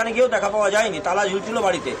 কিন্তু সেখানে গিয়েও দেখা পাওয়া যায়নি, তালা ঝুলছিল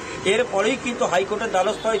বাড়িতে। এরপরেই কিন্তু হাইকোর্টের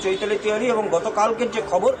দ্বারস্থ হয় চৈতালি তিওয়ারি, এবং গতকালকের যে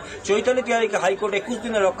খবর, চৈতালি তিওয়ারিকে হাইকোর্ট 21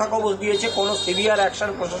 দিনের রক্ষা কবচ দিয়েছে। কোনো সিভিয়ার অ্যাকশন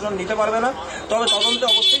প্রশাসন নিতে পারবে না, তবে তদন্তে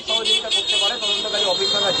অবশ্যই সহযোগিতা করতে পারে, তদন্তকারী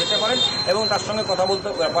অফিসাররা যেতে পারেন এবং তার সঙ্গে কথা বলতে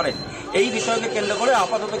পারেন। এই বিষয়কে কেন্দ্র করে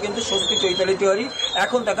আপাতত কিন্তু স্বস্তি চৈতালি তিওয়ারি।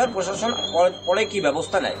 এখন দেখার প্রশাসন পরে কি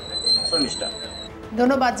ব্যবস্থা নেয়। শর্মিষ্ঠা,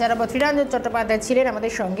 ধন্যবাদ। যারা ত্রিনাঞ্জন চট্টোপাধ্যায় ছিলেন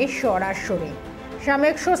আমাদের সঙ্গে সরাসরি।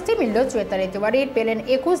 সাময়িক স্বস্তি মিলল চৈতালি তিওয়ারির, পেলেন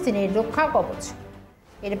 21 দিনের রক্ষা কবচ।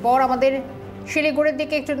 এরপর আমাদের শিলিগুড়ির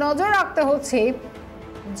দিকে একটু নজর রাখতে হচ্ছে,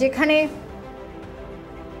 যেখানে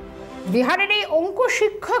বিহারের এই অঙ্ক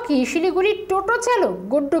শিক্ষকই শিলিগুড়ির টোটো চালক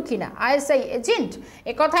গুড্ডু কিনা আইএসআই এজেন্ট,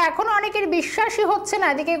 একথা এখনো অনেকের বিশ্বাসই হচ্ছে না।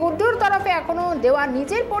 এদিকে গুড্ডুর তরফে এখনো দেওয়া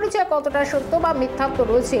নিজের পরিচয় কতটা সত্য বা মিথ্যাত্ব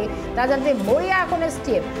রয়েছে তা জানতে মরিয়া এখন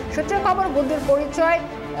এসটিএফ। সূত্রের খবর, গুড্ডুর পরিচয়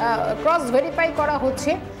ক্রস ভেরিফাই করা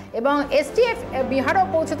হচ্ছে, এবং এসটিএফ বিহারও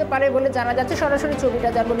পৌঁছতে পারে বলে জানা যাচ্ছে। সরাসরি ছবিটা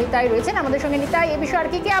জানবো, নিতাই রয়েছেন আমাদের সঙ্গে। নিতাই, এ বিষয়ে আর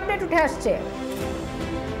কি আপডেট উঠে আসছে?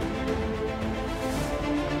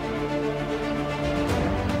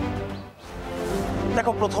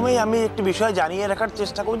 দেখো, প্রথমেই আমি একটি বিষয় জানিয়ে রাখার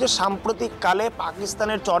চেষ্টা করব যে সাম্প্রতিককালে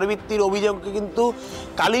পাকিস্তানের চরবৃত্তির অভিযোগে কিন্তু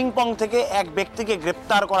কালিম্পং থেকে এক ব্যক্তিকে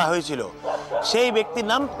গ্রেপ্তার করা হয়েছিল। সেই ব্যক্তির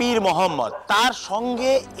নাম পীর মোহাম্মদ। তার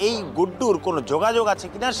সঙ্গে এই গুড্ডুর কোনো যোগাযোগ আছে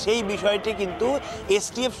কিনা সেই বিষয়টি কিন্তু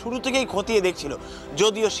এসটিএফ শুরু থেকেই খতিয়ে দেখছিল,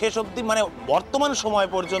 যদিও শেষ অবধি মানে বর্তমান সময়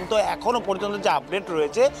পর্যন্ত এখনও পর্যন্ত যে আপডেট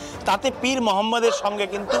রয়েছে তাতে পীর মোহাম্মদের সঙ্গে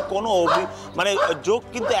কিন্তু কোনো যোগ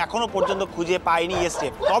কিন্তু এখনও পর্যন্ত খুঁজে পায়নি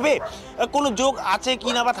এসটিএফ। তবে কোনো যোগ আছে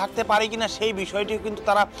কিনা বা থাকতে পারে কিনা সেই বিষয়টি কিন্তু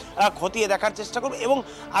তারা খতিয়ে দেখার চেষ্টা করবে। এবং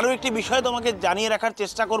আরও একটি বিষয় তোমাকে জানিয়ে রাখার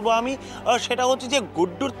চেষ্টা করব আমি, সেটা হচ্ছে যে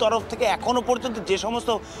গুড্ডুর তরফ থেকে এখনও পর্যন্ত যে সমস্ত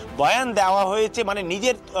বয়ান দেওয়া হয়েছে, মানে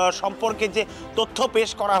নিজের সম্পর্কে যে তথ্য পেশ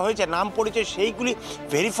করা হয়েছে, নাম পরিচয়, সেইগুলি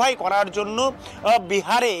ভেরিফাই করার জন্য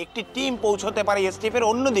বিহারে একটি টিম পৌঁছতে পারে এসটিএফের।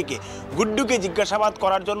 অন্যদিকে গুড্ডুকে জিজ্ঞাসাবাদ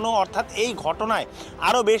করার জন্য, অর্থাৎ এই ঘটনায়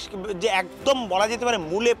আরও বেশ যে একদম বলা যেতে পারে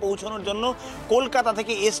মূলে পৌঁছানোর জন্য কলকাতা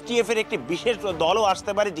থেকে এসটিএফের একটি বিশেষ দল টহলও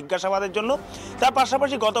আসতে পারে জিজ্ঞাসাবাদের জন্য। তার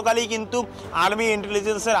পাশাপাশি গতকালই কিন্তু আর্মি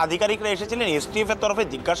ইন্টেলিজেন্সের আধিকারিকরা এসেছিলেন, এসটিএফের তরফে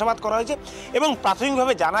জিজ্ঞাসাবাদ করা হয়েছে এবং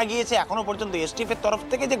প্রাথমিকভাবে জানা গিয়েছে এখনও পর্যন্ত এসটিএফের তরফ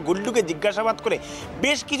থেকে যে গুড্ডুকে জিজ্ঞাসাবাদ করে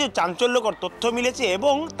বেশ কিছু চাঞ্চল্যকর তথ্য মিলেছে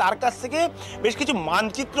এবং তার কাছ থেকে বেশ কিছু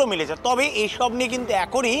মানচিত্র মিলেছে। তবে এইসব নিয়ে কিন্তু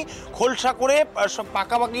এখনই খোলসা করে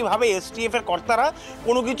পাকাপাকিভাবে এসটিএফের কর্তারা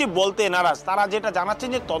কোনো কিছু বলতে নারাজ। তারা যেটা জানাচ্ছেন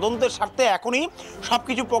যে তদন্তের স্বার্থে এখনই সব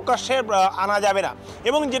কিছু প্রকাশ্যে আনা যাবে না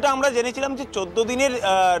এবং যেটা আমরা জেনেছিলাম যে 14 দিনের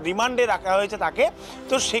রিমান্ডে রাখা হয়েছে তাকে।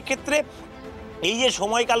 তো সেক্ষেত্রে এই যে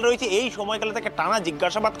সময়কাল রয়েছে এই সময়কালে তাকে টানা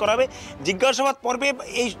জিজ্ঞাসাবাদ করা হবে। জিজ্ঞাসাবাদ পর্বে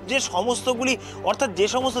এই যে সমস্তগুলি অর্থাৎ যে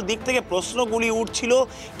সমস্ত দিক থেকে প্রশ্নগুলি উঠছিল,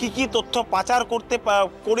 কি তথ্য পাচার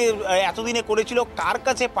করে এতদিনে করেছিল, কার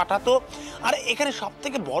কাছে পাঠাতো, আর এখানে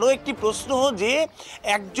সবথেকে বড় একটি প্রশ্ন যে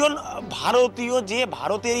একজন ভারতীয় যে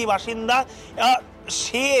ভারতেরই বাসিন্দা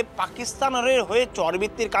সে পাকিস্তানের হয়ে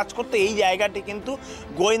চরবৃত্তির কাজ করতে, এই জায়গাটি কিন্তু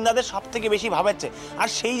গোয়েন্দাদের সব থেকে বেশি ভাবাচ্ছে। আর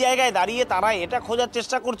সেই জায়গায় দাঁড়িয়ে তারা এটা খোঁজার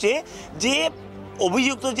চেষ্টা করছে যে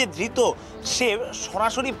অভিযুক্ত যে ধৃত সে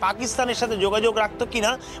সরাসরি পাকিস্তানের সাথে যোগাযোগ রাখতো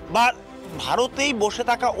কিনা বা ভারতেই বসে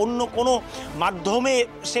থাকা অন্য কোনো মাধ্যমে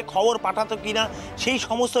সে খবর পাঠাতো কিনা, সেই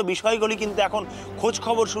সমস্ত বিষয়গুলি কিন্তু এখন খোঁজ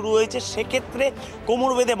খবর শুরু হয়েছে। সেক্ষেত্রে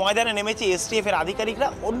কোমর বেঁধে ময়দানে নেমেছে এসটিএফের আধিকারিকরা।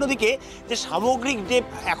 অন্যদিকে যে সামগ্রিক যে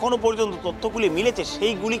এখনও পর্যন্ত তথ্যগুলি মিলেছে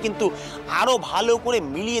সেইগুলি কিন্তু আরও ভালো করে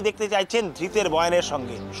মিলিয়ে দেখতে চাইছেন ধৃতের বয়ানের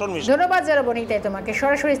সঙ্গে। ধন্যবাদ যারা বনিতাই তোমাকে।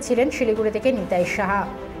 সরাসরি ছিলেন শিলিগুড়ি থেকে নিতাই সাহা।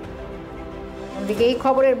 অন্যদিকে এই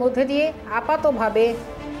খবরের মধ্যে দিয়ে আপাতভাবে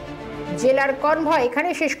জেলার কনভয় এখানে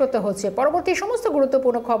শেষ করতে হচ্ছে। পরবর্তী সমস্ত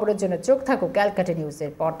গুরুত্বপূর্ণ খবরের জন্য চোখ থাকুক ক্যালকাটা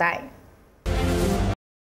নিউজের পর্দায়।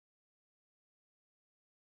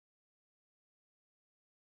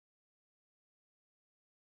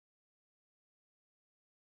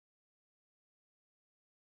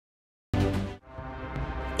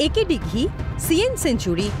 একেডি ঘি CN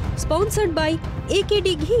century sponsored by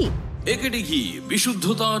AKD ঘি। একেডি ঘি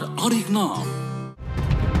বিশুদ্ধতার আরেক নাম।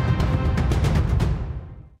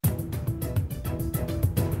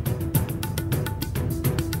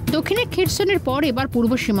 দক্ষিণের খেরসনের পর এবার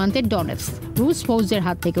পূর্ব সীমান্তের ডনেটস্ক রুশ ফৌজের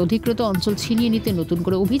হাত থেকে অধিকৃত অঞ্চল ছিনিয়ে নিতে নতুন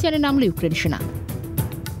করে অভিযানে নামল ইউক্রেন সেনা।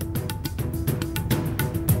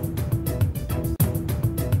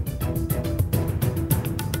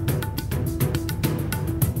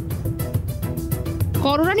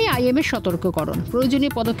 করোনা নিয়ে আইএমএর সতর্ককরণ,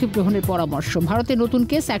 প্রয়োজনীয় পদক্ষেপ গ্রহণের পরামর্শ। ভারতে নতুন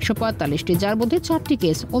কেস 145টি, যার মধ্যে 4টি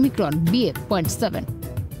কেস ওমিক্রন BA.7।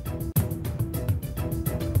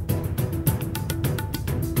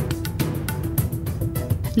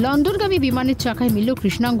 লন্ডনগামী বিমানের চাকায় মিলল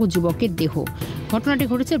কৃষ্ণাঙ্গ যুবকের দেহ। ঘটনাটি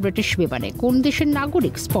ঘটেছে ব্রিটিশ বিমানে। কোন দেশের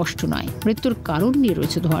নাগরিক স্পষ্ট নয়। মৃত্যুর কারণ নিয়ে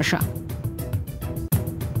রয়েছে ধোঁয়াশা।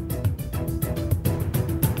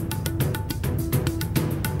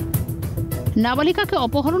 নাবালিকাকে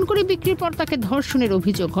অপহরণ করে বিক্রির পর তাকে ধর্ষণের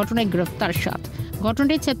অভিযোগ, ঘটনায় গ্রেফতার 7।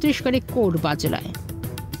 ঘটনাটি ছত্তিশগড়ের কোরবা জেলায়।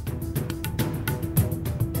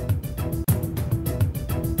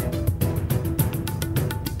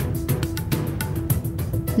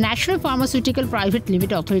 ন্যাশনাল ফার্মাসিউটিক্যাল প্রাইভেট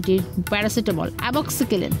লিমিটেড অথরিটির প্যারাসিটামল,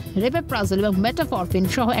 অ্যামক্সিসিলিন, রেপেপ্রাজল এবং মেটাফরফিন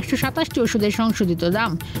সহ 127টি ওষুধের সংশোধিত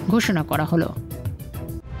দাম ঘোষণা করা হলো।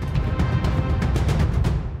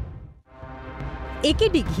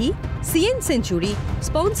 একেডি ঘি CN century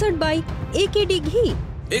sponsored by AKD ঘি।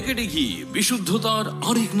 একেডি ঘি বিশুদ্ধতার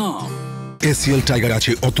আরেক নাম। এসিএল টাইগার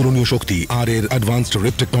আছে অতুলনীয় শক্তি আর এর অ্যাডভান্সড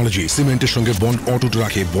রেপ টেকনোলজি সিমেন্টের সঙ্গে বন্ড অটুট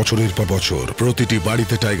রাখে বছরের পর বছর। প্রতিটি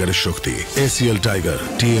বাড়িতে টাইগারের শক্তি। ACL tiger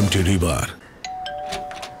TMT river.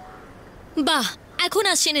 বাহ, এখন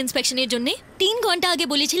আসছেন ইন্সপেকশনের জন্য? 3 ঘন্টা আগে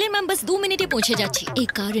বলেছিলেন ম্যাম, বাস 2 মিনিটে পৌঁছে যাচ্ছি। এই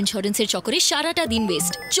কার ইন্স্যুরেন্সের চক্করে সারাটা দিন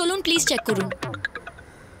ওয়েস্ট। চলুন প্লিজ চেক করুন।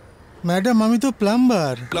 ম্যাডাম, আমি তো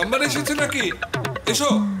প্লাম্বার এসেছে নাকি?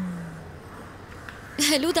 এসো।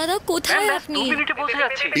 হ্যালো দাদা, কোথায় আপনি? 2 মিনিটে পৌঁছে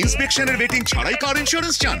যাচ্ছি। ইন্সপেকশনের রেটিং ছাড়াই কার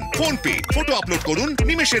ইন্স্যুরেন্স চান? ফোন পে, ফটো আপলোড করুন,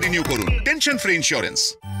 নিমেষে রিনিউ করুন। Tension free insurance.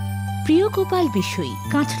 প্রিয় গোপাল বিষয়,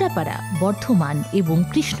 কাঁচরাপাড়া, বর্ধমান এবং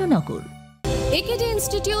Krishnanagar. Ekiti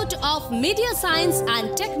Institute of Media Science and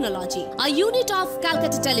Technology, a unit of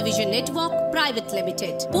Calcutta Television Network Private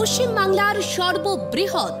Limited. পশ্চিম বাংলার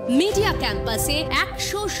সর্ববৃহৎ মিডিয়া ক্যাম্পাসে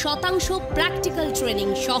 100% প্র্যাকটিক্যাল ট্রেনিং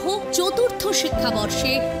সহ চতুর্থ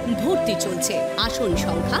শিক্ষাবর্ষে ভর্তি চলছে। আসন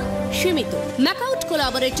সংখ্যা সীমিত। ম্যাকাউট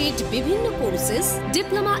কোলাবোরেটেড বিভিন্ন courses,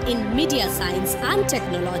 diploma in media science and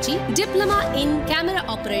technology, diploma in camera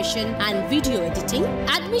operation and video editing.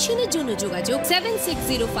 অ্যাডমিশনের জন্য যোগাযোগ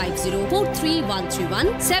 7605043131,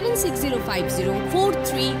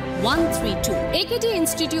 7605043132। AKD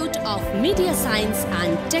institute of media science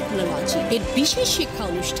and technology এর বিশেষ শিক্ষা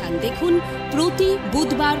অনুষ্ঠান দেখুন প্রতি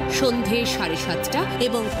বুধবার সন্ধে 7:30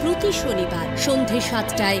 এবং প্রতি শনিবার সন্ধে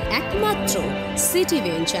 7টায় একমাত্র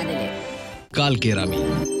সিটিভিএন চ্যানেলে। কালকের আমি,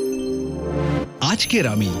 আজকের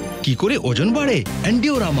আমি কি করে ওজন বাড়ে?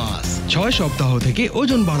 এন্ডিওরামাস 6 সপ্তাহ থেকে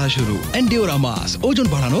ওজন বাড়া শুরু। এন্ডিওরামাস ওজন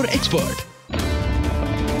বাড়ানোর expert.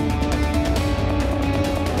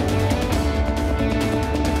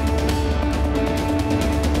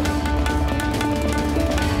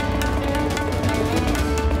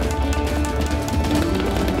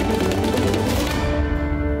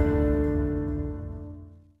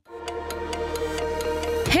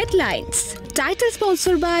 Headlines. Title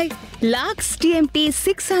sponsored by Lux TMT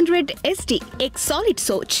 600 SD, एक solid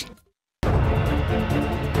सोच।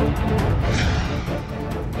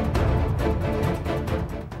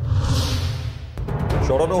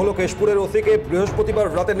 সরানো হলো কেশপুরের ওসিকে। বৃহস্পতিবার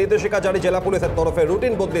রাতে নির্দেশিকা জারি জেলা পুলিশের তরফে।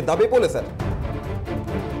 রুটিন বদলির দাবি পুলিশের।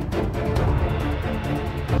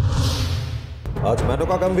 আজ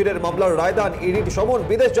মেনকা গম্ভীরের মামলার রায়দান। ইডির সমন,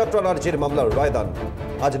 বিদেশ যাত্রার আর্জির মামলার রায়দান।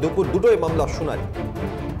 আজ দুপুর 2টোয় মামলার শুনানি।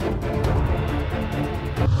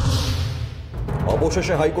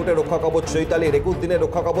 অবশেষে হাইকোর্টে রক্ষা কবচ চৈতালির। 21 দিনের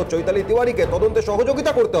রক্ষা কবচ চৈতালি তিওয়ারিকে। তদন্তে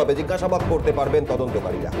সহযোগিতা করতে হবে, জিজ্ঞাসাবাদ করতে পারবেন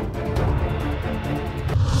তদন্তকারীরা।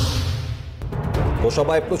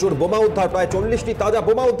 গোসাবায় প্রচুর বোমা উদ্ধার। প্রায় 40টি তাজা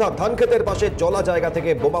বোমা উদ্ধার। ধান ক্ষেতের পাশে জলা জায়গা থেকে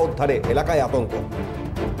বোমা উদ্ধারে এলাকায় আতঙ্ক।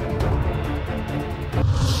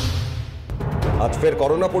 আজ ফের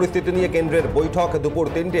করোনা পরিস্থিতি নিয়ে কেন্দ্রের বৈঠক দুপুর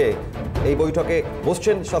 3টে। এই বৈঠকে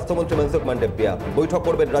বসছেন স্বাস্থ্যমন্ত্রী মনসুখ মান্ডভিয়া। বৈঠক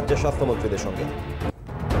করবেন রাজ্যের স্বাস্থ্যমন্ত্রীদের সঙ্গে।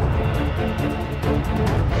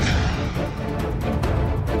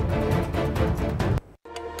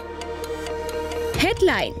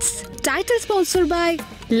 Headlines. Title sponsored by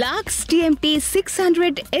Lux TMT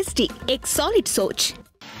 600 SD, एक solid सोच।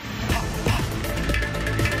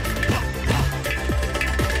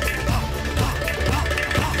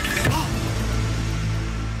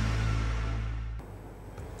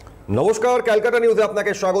 নমস্কার, ক্যালকাটা নিউজে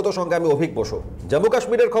আপনাকে স্বাগত। সঙ্গে আমি অভিক বসু। জম্মু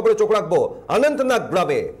কাশ্মীরের খবরে চোখ রাখবো। অনন্তনাগ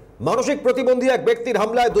গ্রামে মানসিক প্রতিবন্ধী এক ব্যক্তির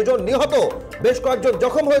হামলায় 2জন নিহত, বেশ কয়েকজন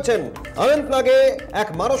জখম হয়েছেন। অনন্তনাগে এক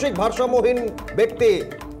মানসিক ভারসাম্যহীন ব্যক্তি,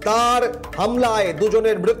 তার হামলায়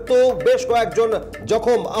 2জনের মৃত্যু, বেশ কয়েকজন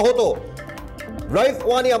জখম আহত। राइस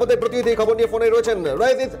वानी हमारे प्रतिनिधि खबर निये फोन रয়েছেন।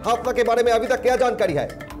 राइस, इस हादसा के बारे में अभी तक क्या जानकारी है?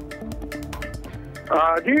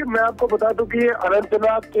 जी, मैं आपको बता दूं कि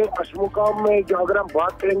अनंतनाग के अशमुकाम में जो अगर हम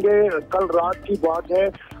बात करेंगे, कल रात की बात है,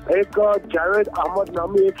 एक जावेद अहमद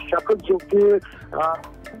नामी एक शख्स जो कि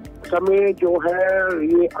समय जो है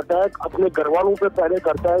ये अटैक अपने घर वालों पे पहले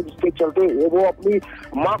करता है, जिसके चलते वो अपनी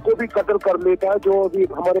माँ को भी कत्ल कर लेता है, जो अभी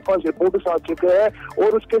हमारे पास रिपोर्ट आ चुके हैं। और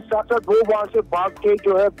उसके साथ साथ वो वहाँ से भाग के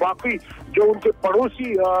जो है बाकी जो उनके पड़ोसी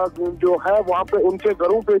जो है वहाँ पे उनके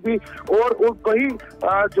घरों पे भी और कई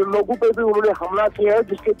जो लोगों पे भी उन्होंने हमला किया है,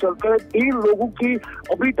 जिसके चलते 3 लोगों की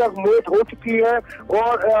अभी तक मौत हो चुकी है।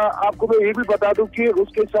 और आपको मैं ये भी बता दूं कि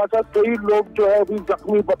उसके साथ साथ कई लोग जो है अभी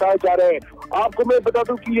जख्मी बताए जा रहे हैं। आपको मैं बता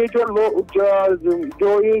दूं कि ये जो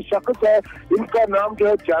ये शख्स है, इनका नाम जो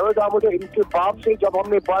है जावेद अहमद है। इनके बाप से जब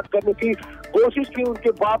हमने बात करने की कोशिश की,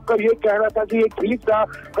 उनके बाप का ये कहना था कि ये ठीक था,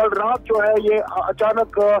 कल रात जो है ये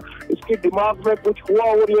अचानक इसके दिमाग में कुछ हुआ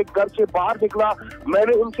और ये घर से बाहर निकला।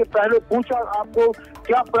 मैंने उनसे पहले पूछा आपको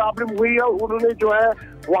क्या प्रॉब्लम हुई है, उन्होंने जो है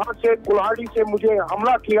वहां से कुल्हाड़ी से मुझे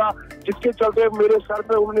हमला किया, जिसके चलते मेरे सर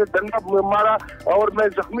पे उन्होंने डंडा मारा और मैं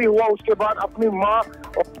जख्मी हुआ। उसके बाद अपनी माँ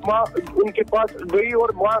उनके पास गई और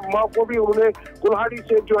माँ को भी उन्होंने कुल्हाड़ी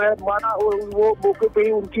से जो है मारा और वो मौके पे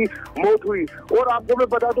ही उनकी मौत हुई। और आपको मैं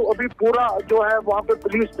बता दूं अभी पूरा जो है वहाँ पे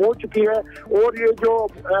पुलिस पहुंच चुकी है और ये जो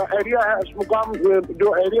एरिया है अशमुकाम जो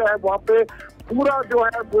एरिया है वहाँ पे पूरा जो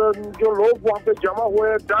है जो लोग वहाँ पे जमा हुए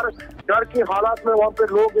हैं, डर के हालात में वहाँ पे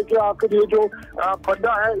लोग कि आखिर ये जो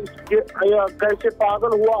बंदा है इसके कैसे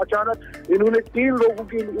पागल हुआ, अचानक इन्होंने 3 लोगों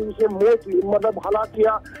की इनसे मौत मतलब हलाक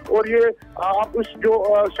किया। और ये आप उस जो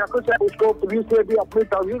शख्स है उसको पुलिस ने भी अपनी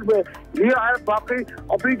तहवील में लिया है। बाकी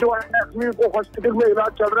अभी जो है जख्मी को हॉस्पिटल में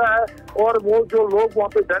इलाज चल रहा है और वो जो लोग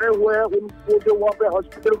वहाँ पे डरे हुए हैं उनको जो वहाँ पे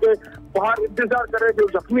हॉस्पिटल के बाहर इंतजार कर रहे जो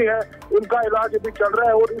जख्मी है उनका इलाज अभी चल रहा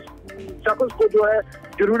है। और इस शख्स को जो है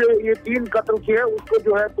जिन्होंने ये 3 कत्ल किए उसको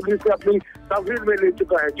जो है पुलिस ने अपनी तहवील में ले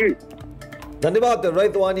चुका है। जी ধন্যবাদ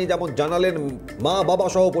রৈতওয়ানি। যেমন জানালেন, মা বাবা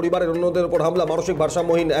সহ পরিবারের অন্যদের উপর হামলা, মানসিক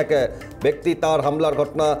ভারসাম্যহীন এক ব্যক্তি, তার হামলার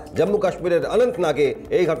ঘটনা জম্মু কাশ্মীরের অনন্তনাগে।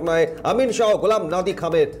 এই ঘটনায় আমিন শাহ, গোলাম নাদি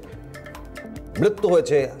খামের মৃত্যু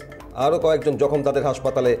হয়েছে, আরও কয়েকজন জখম, তাদের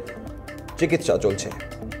হাসপাতালে চিকিৎসা চলছে।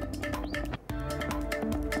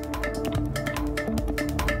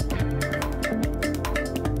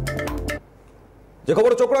 যে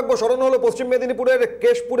খবর চোখ রাখবো, সরানো হলো পশ্চিম মেদিনীপুরের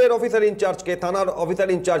কেশপুরের অফিসার ইনচার্জকে। থানার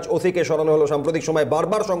অফিসার ইনচার্জ ওসিকে সরানো হলো। সাম্প্রতিক সময়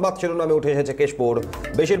বারবার সংবাদ শিরোনামে উঠে এসেছে কেশপুর।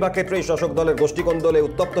 বেশিরভাগ ক্ষেত্রেই শাসক দলের গোষ্ঠীকন্দলে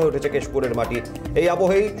উত্তপ্ত হয়ে উঠেছে কেশপুরের মাটি। এই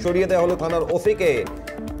আবহেই সরিয়ে দেওয়া হলো থানার ওসিকে।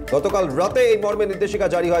 গতকাল রাতে এই মর্মে নির্দেশিকা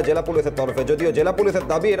জারি হয় জেলা পুলিশের তরফে। যদিও জেলা পুলিশের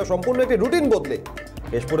দাবি এটা সম্পূর্ণ একটি রুটিন বদলে।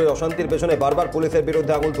 কেশপুরের অশান্তির পেছনে বারবার পুলিশের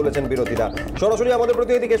বিরুদ্ধে আঙুল তুলেছেন বিরোধীরা। সরাসরি আমাদের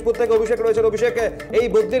প্রতিনিধি কেশপুর থেকে অভিষেক রয়েছেন। অভিষেক, এই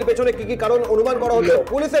বদলির পেছনে কি কি কারণ অনুমান করা হচ্ছে?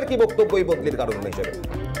 পুলিশের কি বক্তব্য এই বদলির কারণ হিসেবে?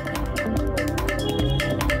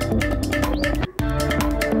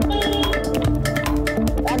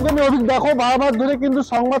 একদমই অভিক, দেখো বারবার ধরে কিন্তু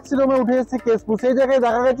সংবাদ শিরোনামে উঠে এসেছে কেশপুর। সেই জায়গায়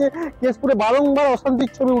দেখা গেছে কেশপুরে বারংবার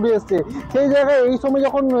অশান্তির ছবি উঠে এসছে। সেই জায়গায় এই সময়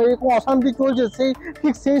যখন এরকম অশান্তি চলছে,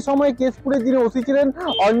 ঠিক সেই সময় কেশপুরে যিনি ওসি ছিলেন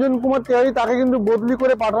অঞ্জন কুমার তেওয়ারি, তাকে কিন্তু বদলি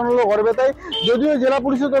করে পাঠানো হলো গড়বেতায়। যদিও জেলা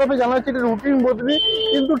পুলিশের তরফে জানা হচ্ছে এটা রুটিন বদলি,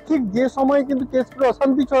 কিন্তু ঠিক যে সময় কিন্তু কেশপুরে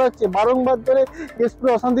অশান্তি ছড়াচ্ছে, বারংবার ধরে কেশপুরে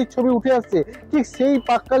অশান্তির ছবি উঠে আসছে, ঠিক সেই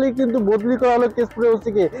পাককালেই কিন্তু বদলি করা হলো কেশপুরের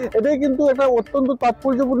ওসিকে। এটাই কিন্তু একটা অত্যন্ত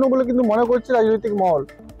তাৎপর্যপূর্ণ বলে কিন্তু মনে করছে রাজনৈতিক মহল।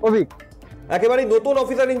 অভিক, একেবারে নতুন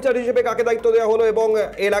অফিসার ইনচার্জ হিসেবে কাকে দায়িত্ব দেওয়া হলো এবং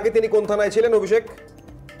এর আগে তিনি কোন থানায় ছিলেন? অভিষেক,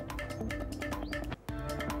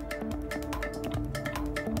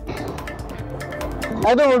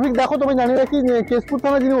 একদম অভিক, দেখো তুমি জানিয়ে রাখি কেশপুর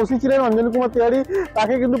থানা যিনি ওসি ছিলেন অঞ্জন কুমার তেওয়ারি,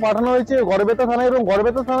 তাকে কিন্তু পাঠানো হয়েছে গড়বেতা থানায়, এবং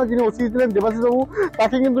গড়বেতা থানা যিনি ওসি ছিলেন দেবাশিস বাবু,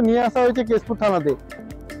 তাকে কিন্তু নিয়ে আসা হয়েছে কেশপুর থানাতে।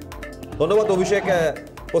 ধন্যবাদ অভিষেক।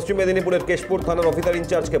 পশ্চিম মেদিনীপুরের কেশপুর থানার অফিসার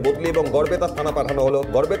ইনচার্জকে বদলি এবং গড়বেতার থানা পাঠানো হলো।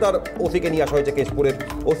 গড়বেতার ওসিকে নিয়ে আসা হয়েছে কেশপুরের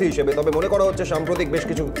ওসি হিসেবে। তবে মনে করা হচ্ছে সাম্প্রতিক বেশ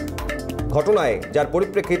কিছু ঘটনায় যার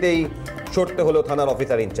পরিপ্রেক্ষিতেই সরতে হলো থানার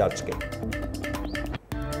অফিসার ইনচার্জকে।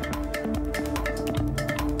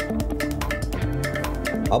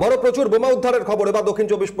 আবারও প্রচুর বোমা উদ্ধারের খবর। এবার দক্ষিণ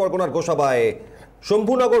 24 পরগনার গোসাবায়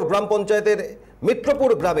শম্ভুনগর গ্রাম পঞ্চায়েতের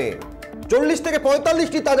মিত্রপুর গ্রামে 40 থেকে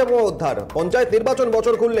 45টি তাজা বোমা উদ্ধার। পঞ্চায়েত নির্বাচন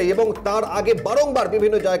বছর খুললেই এবং তার আগে বারংবার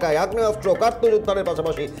বিভিন্ন জায়গায় আগ্নেয়াস্ত্র, কার্তুজ উদ্ধারের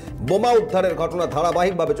পাশাপাশি বোমা উদ্ধারের ঘটনা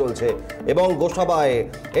ধারাবাহিকভাবে চলছে। এবং গোসাবায়,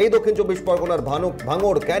 এই দক্ষিণ 24 পরগনার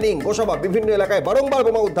ভাঙড়, ক্যানিং, গোসাবা বিভিন্ন এলাকায় বারংবার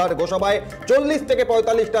বোমা উদ্ধার। গোসাবায় 40 থেকে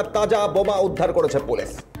 45টা তাজা বোমা উদ্ধার করেছে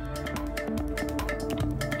পুলিশ।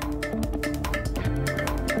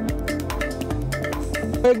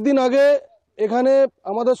 একদিন আগে এখানে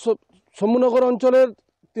আমাদের শম্ভুনগর অঞ্চলের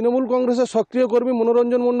তৃণমূল কংগ্রেসের সক্রিয় কর্মী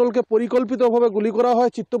মনোরঞ্জন মণ্ডলকে পরিকল্পিতভাবে গুলি করা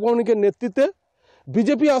হয় চিত্তপৌর্ণিকের নেতৃত্বে।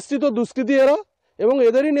 বিজেপি আশ্রিত দুষ্কৃতী এরা, এবং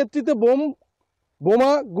এদেরই নেতৃত্বে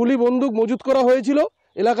বোমা, গুলি, বন্দুক মজুত করা হয়েছিল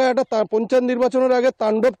এলাকায় একটা পঞ্চায়েত নির্বাচনের আগে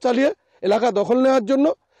তাণ্ডব চালিয়ে এলাকা দখল নেওয়ার জন্য।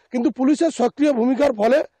 কিন্তু পুলিশের সক্রিয় ভূমিকার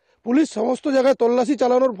ফলে, পুলিশ সমস্ত জায়গায় তল্লাশি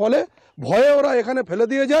চালানোর ফলে ভয়ে ওরা এখানে ফেলে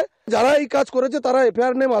দিয়ে যায়। যারা এই কাজ করেছে তারা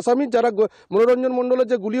এফআইআর নেম আসামি। যারা মনোরঞ্জন মণ্ডলের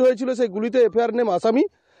যে গুলি হয়েছিল সেই গুলিতে এফআইআর নেম আসামি,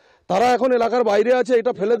 তারা এখন এলাকার বাইরে আছে,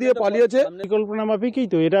 এটা ফেলে দিয়ে পালিয়েছে। পরিকল্পনা মাফিকই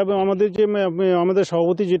তো এটা। আমাদের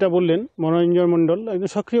সভাপতি যেটা বললেন, মনোরঞ্জন মণ্ডল একজন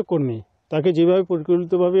সক্রিয় কর্মী, তাকে যেভাবে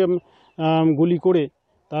পরিকল্পিতভাবে গুলি করে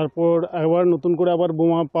তারপর আবার নতুন করে আবার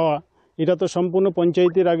বোমা পাওয়া, এটা তো সম্পূর্ণ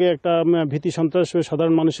পঞ্চায়েতের আগে একটা ভীতি সন্ত্রাস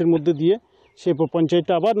সাধারণ মানুষের মধ্যে দিয়ে সে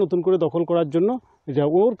পঞ্চায়েতটা আবার নতুন করে দখল করার জন্য। এটা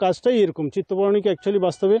ওর কাজটাই এরকম। চিত্তপৌর্ণিকে অ্যাকচুয়ালি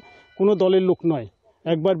বাস্তবে কোনো দলের লোক নয়,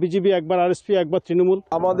 একবার বিজেপি, একবার আরএসপি, একবার তৃণমূল।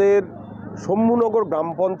 আমাদের শম্ভুনগর গ্রাম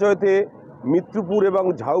পঞ্চায়েতে মিত্রপুর এবং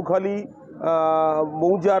ঝাউখালী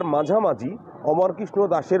মৌজার মাঝামাঝি অমরকৃষ্ণ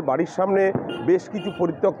দাসের বাড়ির সামনে বেশ কিছু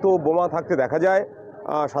পরিত্যক্ত বোমা থাকতে দেখা যায়।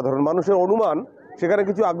 সাধারণ মানুষের অনুমান সেখানে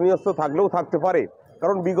কিছু আগ্নেয়াস্ত্র থাকলেও থাকতে পারে,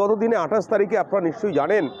 কারণ বিগত দিনে 28 তারিখে আপনারা নিশ্চয়ই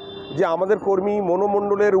জানেন যে আমাদের কর্মী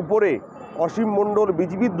মনোমণ্ডলের উপরে অসীম মণ্ডল,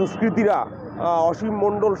 বিজেপির দুষ্কৃতীরা, অসীম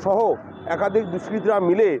মণ্ডল সহ একাধিক দুষ্কৃতীরা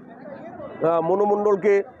মিলে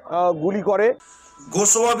মনোমণ্ডলকে গুলি করে।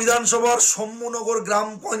 গোসাবা বিধানসভার শম্ভুনগর গ্রাম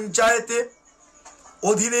পঞ্চায়েতে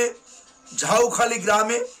অধীনে ঝাউখালী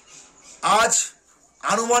গ্রামে আজ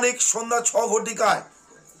আনুমানিক সন্ধ্যা 6 ঘটিকায়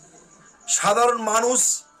সাধারণ মানুষ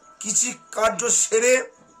কৃষি কার্য সেরে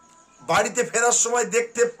বাড়িতে ফেরার সময়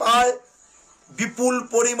দেখতে পায় বিপুল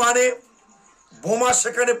পরিমাণে বোমা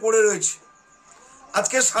সেখানে পড়ে রয়েছে।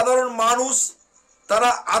 আজকে সাধারণ মানুষ তারা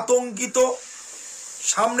আতঙ্কিত।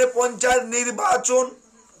 সামনে পঞ্চায়েত নির্বাচন।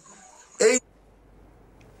 এই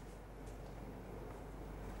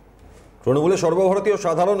তৃণমূলের সর্বভারতীয়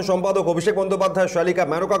সাধারণ সম্পাদক অভিষেক বন্দ্যোপাধ্যায় শালিকা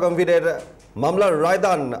মেনকা গম্ভীরের মামলার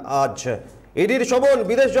রায়দান আজ ইডির সমন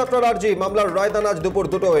বিদেশ যাত্রার আর্জি, মামলার রায়দান আজ দুপুর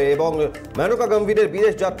 2টায় এবং মেনকা গম্ভীরের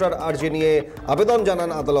বিদেশ যাত্রার আর্জি নিয়ে আবেদন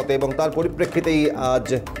জানান আদালতে এবং তার পরিপ্রেক্ষিতেই আজ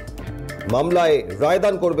মামলায়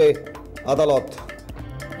রায়দান করবে আদালত।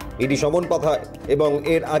 ইডি সমন পাঠায় এবং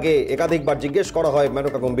এর আগে একাধিকবার জিজ্ঞেস করা হয়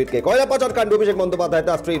মেনকা গম্ভীরকে। কয়লা পাচার কাণ্ডে অভিষেক বন্দ্যোপাধ্যায়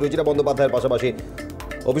তার স্ত্রী রুচিরা বন্দ্যোপাধ্যায়ের পাশাপাশি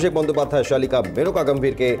অভিষেক বন্দ্যোপাধ্যায়ের শালিকা মেনকা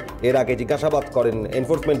গম্ভীরকে এর আগে জিজ্ঞাসাবাদ করেন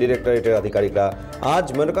এনফোর্সমেন্ট ডিরেক্টরেটের আধিকারিকরা। আজ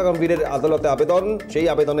মেনকা গম্ভীরের আদালতে আবেদন, সেই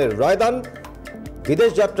আবেদনের রায়দান,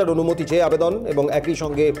 বিদেশ যাত্রার অনুমতি চেয়ে আবেদন এবং একই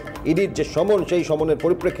সঙ্গে ইডির যে সমন, সেই সমনের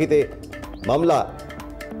পরিপ্রেক্ষিতে মামলা।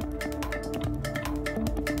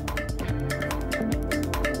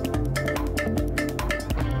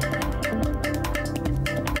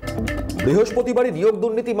 বৃহস্পতিবারই নিয়োগ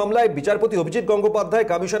দুর্নীতি মামলায় বিচারপতি অভিজিৎ গঙ্গোপাধ্যায়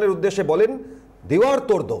কমিশনের উদ্দেশ্যে বলেন, দেওয়ার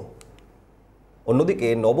তোড় দো। অন্যদিকে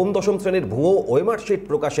নবম দশম শ্রেণীর ভুয়ো ওএমআর শিট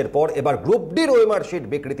প্রকাশের পর এবার গ্রুপ ডির ওএমআর শিট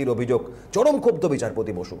বিকৃতির অভিযোগ। চরম ক্ষুব্ধ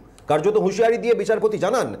বিচারপতি বসু। কার্যত হুঁশিয়ারি দিয়ে বিচারপতি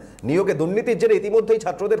জানান, নিয়োগে দুর্নীতির জেরে ইতিমধ্যেই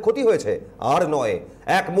ছাত্রদের ক্ষতি হয়েছে। আর নয়,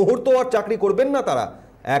 এক মুহূর্ত আর চাকরি করবেন না তারা,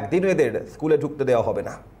 একদিন এদের স্কুলে ঢুকতে দেওয়া হবে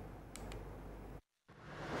না।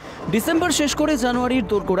 ডিসেম্বর শেষ করে জানুয়ারির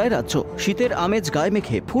দোরগোড়ায় রাজ্য। শীতের আমেজ গায়ে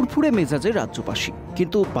মেখে ফুরফুরে মেজাজের রাজ্যবাসী,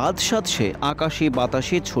 কিন্তু বাদ সাধছে আকাশে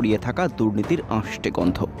বাতাসে ছড়িয়ে থাকা দুর্নীতির আঁশটে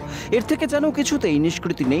গন্ধ। এর থেকে যেন কিছুতেই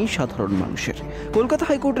নিষ্কৃতি নেই সাধারণ মানুষের। কলকাতা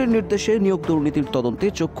হাইকোর্টের নির্দেশে নিয়োগ দুর্নীতির তদন্তে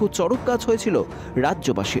চক্ষু চড়ক গাছ হয়েছিল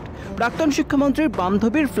রাজ্যবাসীর। প্রাক্তন শিক্ষামন্ত্রীর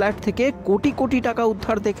বান্ধবীর ফ্ল্যাট থেকে কোটি কোটি টাকা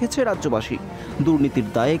উদ্ধার দেখেছে রাজ্যবাসী। দুর্নীতির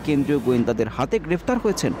দায়ে কেন্দ্রীয় গোয়েন্দাদের হাতে গ্রেফতার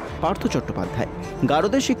হয়েছেন পার্থ চট্টোপাধ্যায়,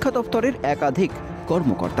 গারদের শিক্ষা দপ্তরের একাধিক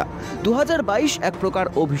কর্মকর্তা। 2022 এক প্রকার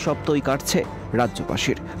অভিশপ্তই কাটছে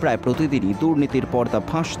রাজ্যবাসীর। প্রায় প্রতিদিনই দুর্নীতির পর্দা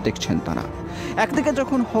ফাঁস দেখছেন তারা। একদিকে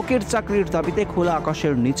যখন হকের চাকরির দাবিতে খোলা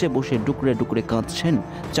আকাশের নিচে বসে ডুকরে ডুকরে কাঁদছেন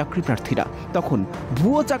চাকরি প্রার্থীরা, তখন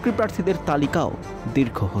ভুয়ো চাকরি প্রার্থীদের তালিকাও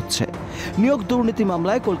দীর্ঘ হচ্ছে। নিয়োগ দুর্নীতি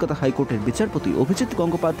মামলায় কলকাতা হাইকোর্টের বিচারপতি অভিজিৎ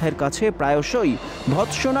গঙ্গোপাধ্যায়ের কাছে প্রায়শই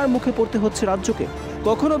ভৎসনার মুখে পড়তে হচ্ছে রাজ্যকে।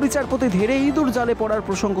 কখনো বিচারপতি ধীরে ইঁদুর জালে পড়ার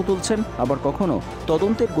প্রসঙ্গ তুলছেন, আবার কখনো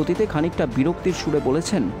তদন্তের গতিতে খানিকটা বিরক্তির সুরে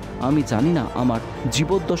বলেছেন, আমি জানি না আমার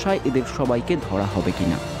জীবদ্দশায় এদের সবাইকে ধরা হবে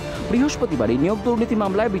কিনা। বৃহস্পতিবারই নিয়োগ দুর্নীতি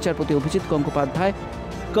মামলায় বিচারপতি অভিজিৎ গঙ্গোপাধ্যায়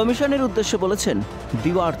কমিশনের উদ্দেশ্যে বলেছেন,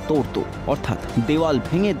 দেওয়ার তোড় দো, অর্থাৎ দেওয়াল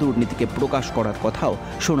ভেঙে দুর্নীতিকে প্রকাশ করার কথাও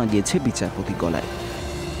শোনা গিয়েছে বিচারপতি গলায়।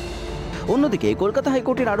 অন্যদিকে কলকাতা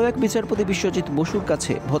হাইকোর্টের আরও এক বিচারপতি বিশ্বজিৎ বসুর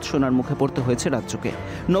কাছে ভৎসনার মুখে পড়তে হয়েছে রাজ্যকে।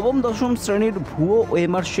 নবম দশম শ্রেণীর ভুয়ো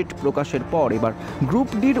ওএমআর শিট প্রকাশের পর এবার গ্রুপ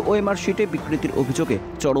ডির ওএমআর শিটে বিকৃতির অভিযোগে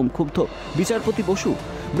চরম ক্ষুব্ধ বিচারপতি বসু।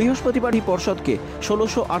 বৃহস্পতিবারই পর্ষদকে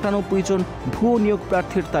 1698 জন ভুয়ো নিয়োগ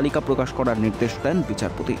প্রার্থীর তালিকা প্রকাশ করার নির্দেশ দেন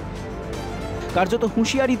বিচারপতি। কার্যত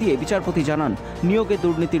হুঁশিয়ারি দিয়ে বিচারপতি জানান, নিয়োগে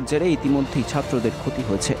দুর্নীতির জেরে ইতিমধ্যেই ছাত্রদের ক্ষতি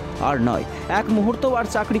হয়েছে। আর নয়, এক মুহূর্তও আর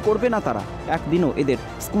চাকরি করবে না তারা, একদিনও এদের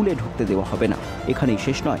স্কুলে ঢুকতে দেওয়া হবে না। এখানেই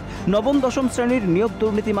শেষ নয়, নবম দশম শ্রেণীর নিয়োগ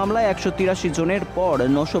দুর্নীতি মামলায় 183 জনের পর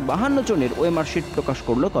 952 জনের ওএমআর শিট প্রকাশ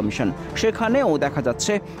করল কমিশন। সেখানেও দেখা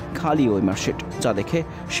যাচ্ছে খালি ওএমআর শিট, যা দেখে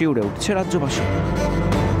শিউরে উঠছে রাজ্যবাসী।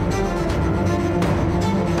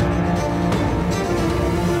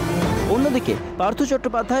 অন্যদিকে পার্থ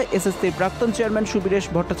চট্টোপাধ্যায়, এসএসসির প্রাক্তন চেয়ারম্যান সুবীরেশ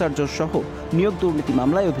ভট্টাচার্য সহ নিয়োগ দুর্নীতি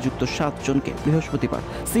মামলায় অভিযুক্ত 7 জনকে বৃহস্পতিবার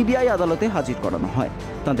সিবিআই আদালতে হাজির করানো হয়।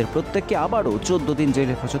 তাদের প্রত্যেককে আবারও 14 দিন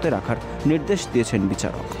জেলে হেফাজতে রাখার নির্দেশ দিয়েছেন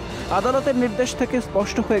বিচারক। আদালতের নির্দেশ থেকে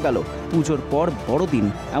স্পষ্ট হয়ে গেল, পুজোর পর বড়দিন,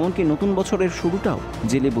 এমনকি নতুন বছরের শুরুটাও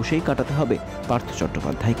জেলে বসেই কাটাতে হবে পার্থ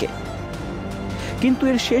চট্টোপাধ্যায়কে। কিন্তু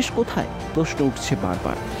এর শেষ কোথায় প্রশ্ন উঠছে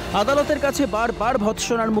বারবার। আদালতের কাছে বারবার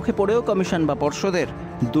ভৎসনার মুখে পড়েও কমিশন বা পর্ষদের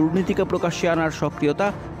দুর্নীতিকে প্রকাশ্যে আনার সক্রিয়তা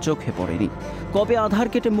চোখে পড়েনি। কবে আধার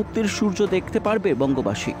কেটে মুক্তির সূর্য দেখতে পারবে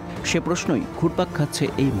বঙ্গবাসী, সে প্রশ্নই ঘুরপাক খাচ্ছে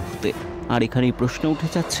এই মুহূর্তে। আর এখানেই প্রশ্ন উঠে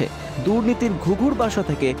যাচ্ছে, দুর্নীতির ঘুঘুর বাসা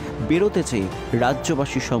থেকে বেরোতে চেয়ে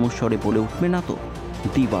রাজ্যবাসী সমস্বরে বলে উঠবে না তো,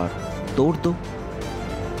 দিবার তোড় দো।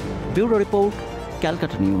 Bureau report,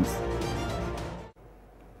 Calcutta news.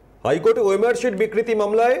 হাইকোর্টে ওএমআর শিট বিকৃতি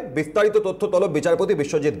মামলায় বিস্তারিত তথ্য তলব বিচারপতি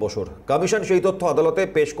বিশ্বজিৎ বসুর। কমিশন সেই তথ্য আদালতে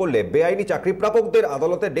পেশ করলে বেআইনি চাকরি প্রাপকদের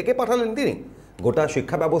আদালতে ডেকে পাঠালেন তিনি। গোটা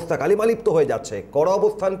শিক্ষা ব্যবস্থা কালিমালিপ্ত হয়ে যাচ্ছে, কড়া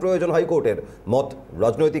অবস্থান প্রয়োজন হাইকোর্টের, মত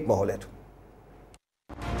রাজনৈতিক মহলের।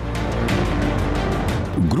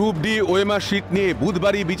 গ্রুপ ডি ওএমআর শিট নিয়ে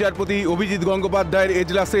বুধবারই বিচারপতি অভিজিৎ গঙ্গোপাধ্যায়ের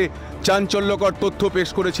এজলাসে চাঞ্চল্যকর তথ্য পেশ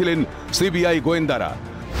করেছিলেন সিবিআই গোয়েন্দারা।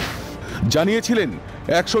 জানিয়েছিলেন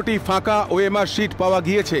 100টি ফাঁকা ওএমআর শিট পাওয়া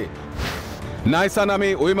গিয়েছে। নাইসা নামে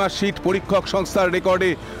ওএমআর শিট পরীক্ষক সংস্থার রেকর্ডে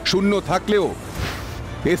শূন্য থাকলেও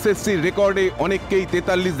এসএসসির রেকর্ডে অনেককেই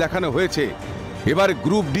 43 দেখানো হয়েছে। এবার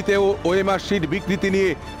গ্রুপ ডিতেও ওএমআর শিট বিকৃতি নিয়ে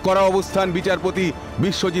কড়া অবস্থান বিচারপতি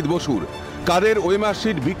বিশ্বজিৎ বসুর। কাদের ওএমআর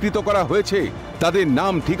শিট বিকৃত করা হয়েছে, তাদের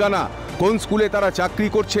নাম ঠিকানা, কোন স্কুলে তারা চাকরি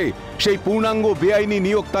করছে, সেই পূর্ণাঙ্গ বেআইনি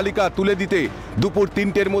নিয়োগ তালিকা তুলে দিতে দুপুর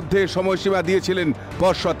 3টের মধ্যে সময়সীমা দিয়েছিলেন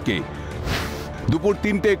পর্ষদকে। দুপুর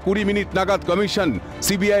 3:20 নাগাদ কমিশন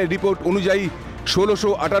সিবিআই রিপোর্ট অনুযায়ী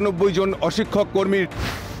 1698 জন অশিক্ষক কর্মীর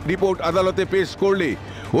রিপোর্ট আদালতে পেশ করলে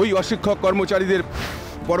ওই অশিক্ষক কর্মচারীদের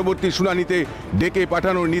পরবর্তী শুনানিতে ডেকে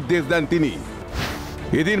পাঠানোর নির্দেশ দেন তিনি।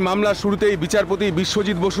 এদিন মামলা শুরুতেই বিচারপতি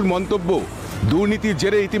বিশ্বজিৎ বসুর মন্তব্য, দুর্নীতির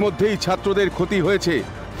জেরে ইতিমধ্যেই ছাত্রদের ক্ষতি হয়েছে,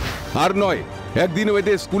 আর নয় একদিনও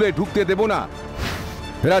এদের স্কুলে ঢুকতে দেব না।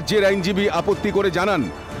 রাজ্যের আইনজীবী আপত্তি করে জানান,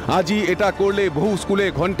 আজই এটা করলে বহু স্কুলে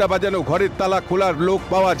ঘণ্টা বাজানো ঘরের তালা খোলার লোক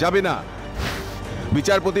পাওয়া যাবে না।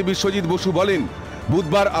 বিচারপতি বিশ্বজিৎ বসু বলেন,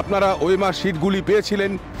 বুধবার আপনারা ওএমআর শিটগুলি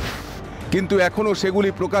পেয়েছিলেন, কিন্তু এখনও সেগুলি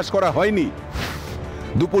প্রকাশ করা হয়নি।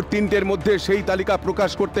 দুপুর 3টের মধ্যে সেই তালিকা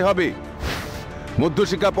প্রকাশ করতে হবে।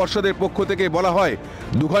 মধ্যশিক্ষা পর্ষদের পক্ষ থেকে বলা হয়,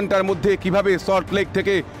 2 ঘন্টার মধ্যে কিভাবে সল্টলেক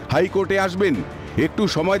থেকে হাইকোর্টে আসবেন, একটু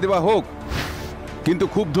সময় দেওয়া হোক। কিন্তু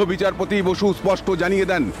ক্ষুব্ধ বিচারপতি বসু স্পষ্ট জানিয়ে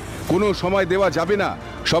দেন, কোনো সময় দেওয়া যাবে না,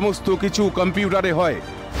 সমস্ত কিছু কম্পিউটারে হয়,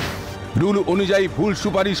 রুল অনুযায়ী ভুল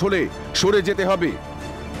সুপারিশ হলে সরে যেতে হবে।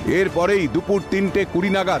 এরপরেই দুপুর 3:20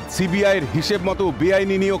 নাগাদ সিবিআইয়ের হিসেব মতো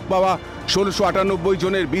বেআইনি নিয়োগ পাওয়া 1698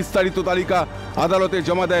 জনের বিস্তারিত তালিকা আদালতে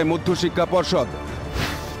জমা দেয় মধ্যশিক্ষা পর্ষদ।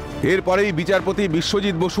 এরপরেই বিচারপতি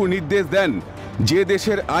বিশ্বজিৎ বসু নির্দেশ দেন, যে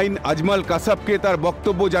দেশের আইন আজমাল কাসাবকে তার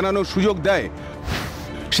বক্তব্য জানানোর সুযোগ দেয়,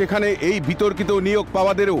 সেখানে এই বিতর্কিত নিয়োগ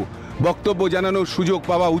পাওয়াদেরও বক্তব্য জানানোর সুযোগ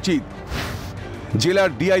পাওয়া উচিত।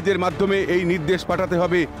 জেলার ডিআইদের মাধ্যমে এই নির্দেশ পাঠাতে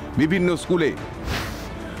হবে বিভিন্ন স্কুলে।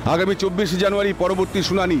 আগামী 24 জানুয়ারি পরবর্তী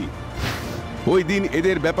শুনানি। ওই দিন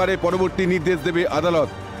এদের ব্যাপারে পরবর্তী নির্দেশ দেবে আদালত।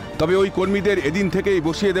 তবে ওই কর্মীদের এদিন থেকেই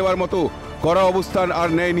বসিয়ে দেওয়ার মতো কড়া অবস্থান আর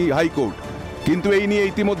নেয়নি হাইকোর্ট। কিন্তু এই নিয়ে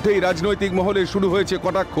ইতিমধ্যেই রাজনৈতিক মহলে শুরু হয়েছে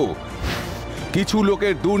কটাক্ষ। কিছু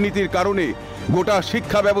লোকের দুর্নীতির কারণে গোটা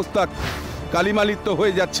শিক্ষা ব্যবস্থা কালিমালিপ্ত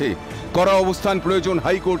হয়ে যাচ্ছে। কড়া অবস্থান প্রয়োজন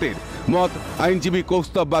হাইকোর্টের, মত আইনজীবী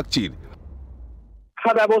কৌস্তব বাগচির।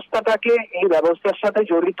 শিক্ষা ব্যবস্থাটাকে এই ব্যবস্থার সাথে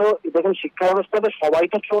জড়িত, দেখুন শিক্ষা ব্যবস্থাতে সবাই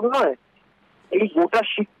তো চোর নয়। এই গোটা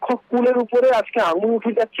শিক্ষক কুলের উপরে আজকে আঙুল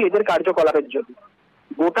উঠে যাচ্ছে এদের কার্যকলাপের জন্য।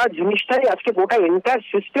 গোটা জিনিসটাই আজকে গোটা এন্টায়ার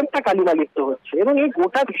সিস্টেমটা কালিমালিপ্ত হচ্ছে, এবং এই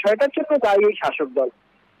গোটা বিষয়টার জন্য দায়ী এই শাসক দল।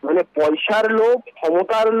 মানে পয়সার লোভ,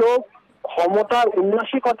 ক্ষমতার লোভ, ক্ষমতার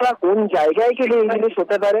উন্নাসিকতা কোন জায়গায় গেলে এই জিনিস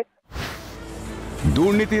হতে পারে।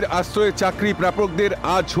 দুর্নীতির আশ্রয়ে চাকরি প্রাপকদের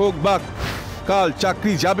আজ হোক বা কাল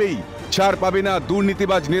চাকরি যাবেই, ছাড় পাবে না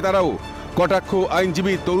দুর্নীতিবাজ নেতারাও, কটাক্ষ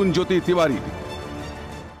আইনজীবী তরুণ জ্যোতি তিওয়ারির।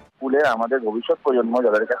 স্কুলে আমাদের ভবিষ্যৎ প্রজন্ম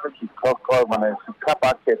যাদের কাছে শিক্ষক শিক্ষা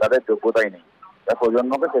পাচ্ছে তাদের যোগ্যতাই নেই, তার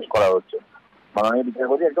প্রজন্মকে শেষ করা হচ্ছে। মাননীয়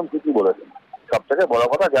বিচারপতি একদম ঠিকই বলেছেন। সব থেকে বড়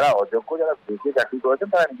কথা, যারা অযোগ্য, যারা বেশি চাকরি করেছেন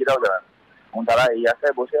তারা নিজেরাও জানেন, এবং তারা এই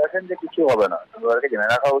আশায় বসে আছেন যে কিছু হবে না। তাদেরকে জেনে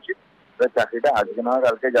রাখা উচিত চাকরিটা আজকে না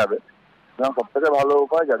কালকে যাবে। এবং সব থেকে ভালো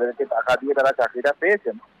উপায়, যাদেরকে টাকা দিয়ে তারা চাকরিটা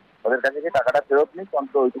পেয়েছেন তাদের কাছে টাকাটা ফেরত নিক,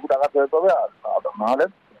 অন্তত ওইটুকু টাকা ফেরত হবে। আর নাহলে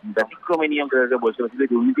ব্যতিক্রমী নিয়ম যাদেরকে বলছে,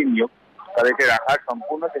 দুর্নীতির নিয়ম, তাদেরকে রাখার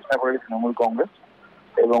সম্পূর্ণ চেষ্টা করেছে তৃণমূল কংগ্রেস।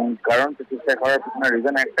 এবং কারণ চেষ্টা করার পিছনে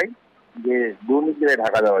রিজন একটাই, যে দুর্নীতিকে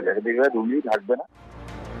ঢাকা দেওয়া যায়, দুর্নীতি থাকবে না।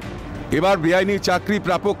 এবার বেআইনি চাকরি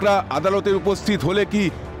প্রাপকরা আদালতের উপস্থিত হলে কি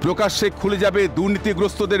প্রকাশ্যে খুলে যাবে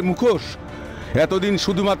দুর্নীতিগ্রস্তদের মুখোশ? এতদিন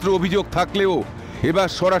শুধুমাত্র অভিযোগ থাকলেও এবার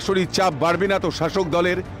সরাসরি চাপ বাড়বে না তো শাসক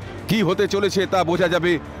দলের? কি হতে চলেছে তা বোঝা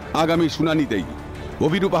যাবে আগামী শুনানিতেই।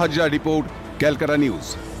 Abhirup হাজরার report, Calcutta news.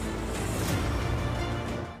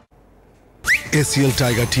 ACL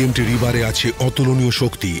tiger TMT রিবারে আছে অতুলনীয়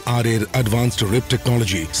শক্তি, আর এর অ্যাডভান্সড রেপ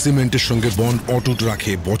টেকনোলজি সিমেন্টের সঙ্গে বন্ড অটুট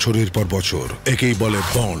রাখে বছরের পর বছর। একেই বলে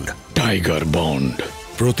বন্ড, টাইগার বন্ড।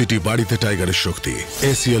 প্রতিটি বাড়িতে টাইগারের শক্তি।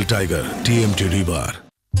 ACL tiger TMT রিবার।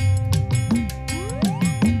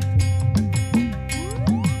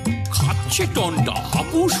 খাচ্ছে টনটা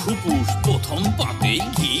হাপুস হুপুস, প্রথম পাতেই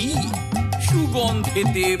ঘি,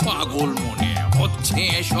 সুগন্ধেতে পাগল মনে হচ্ছে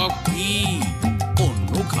সব কি।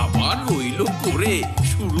 অন্য খাবার রইল করে,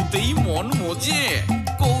 শুরুতেই মন মজে,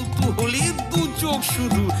 কৌতূহলী দু চোখ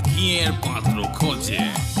শুধু ঘিয়ের পাত্র খোঁজে।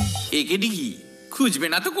 একেডি ঘি খুঁজবে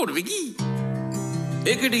না তো করবে কি?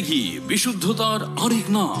 একেডি ঘি বিশুদ্ধতার আরেক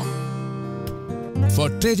নাম। For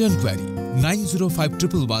trade enquiry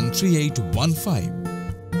 9051113815।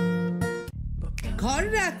 ঘর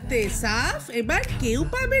রাখতে সাফ, এবার কেউ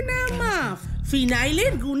পাবে না মাফ।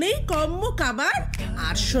 ফিনাইলের গুণেই কম্ম কাবার,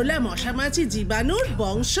 আরশোলা মশামাছি জীবাণুর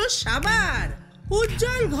বংশ সাবার।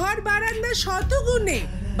 উজ্জ্বল ঘর বারান্দা শত গুণে,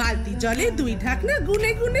 বালতি জলে 2 ঢাকনা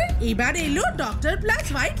গুনে গুনে। এবার এলো ডক্টর প্লাস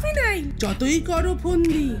হোয়াইট ফিনাইল। যতই করো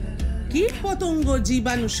ফন্দি, কীট পতঙ্গ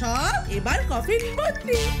জীবাণু সব এবার কফিন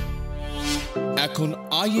বন্দি। এখন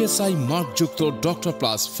ISI মার্কযুক্ত doctor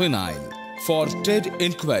plus phenyl For trade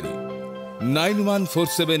inquiry,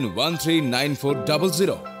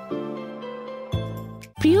 9147139400।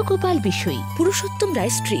 প্রিয় গোপাল বিষয়ী, পুরুষোত্তম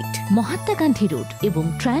রায় স্ট্রিট, মহাত্মা গান্ধী রোড এবং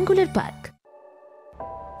ট্রায়াঙ্গুলার পার্ক।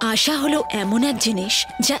 আশা হলো এমন এক জিনিস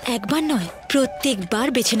যা একবার নয় প্রত্যেকবার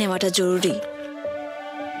বেছে নেওয়াটা জরুরি।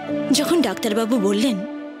 যখন ডাক্তারবাবু বললেন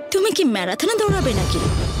তুমি কি ম্যারাথনে দৌড়াবে নাকি,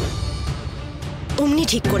 অমনি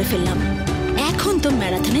ঠিক করে ফেললাম এখন তো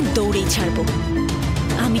ম্যারাথনে দৌড়েই ছাড়বো।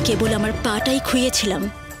 আমি কেবল আমার পাটাই খুইয়েছিলাম,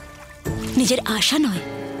 নিজের আশা নয়।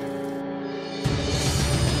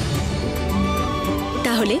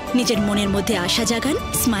 তাহলে নিজের মনের মধ্যে আশা জাগান,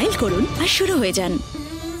 স্মাইল করুন আর শুরু হয়ে যান।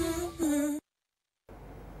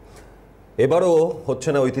 এবারও হচ্ছে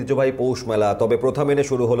না ঐতিহ্যবাহী পৌষ মেলা, তবে প্রথা মেনে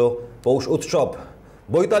শুরু হলো পৌষ উৎসব।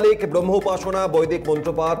 বৈতালিক, ব্রহ্ম উপাসনা, বৈদিক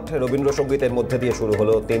মন্ত্রপাঠ, রবীন্দ্রসঙ্গীতের মধ্যে দিয়ে শুরু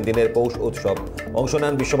হলো 3 দিনের পৌষ উৎসব। অংশ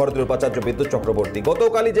নেন বিশ্বভারতীর উপাচার্য বিদ্যুৎ চক্রবর্তী।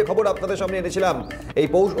 গতকালই যে খবর আপনাদের সামনে এনেছিলাম, এই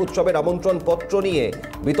পৌষ উৎসবের আমন্ত্রণ পত্র নিয়ে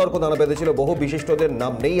বিতর্ক দানা বেঁধেছিল। বহু বিশিষ্টদের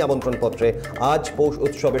নাম নেই আমন্ত্রণ পত্রে। আজ পৌষ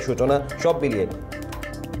উৎসবের সূচনা। সব মিলিয়ে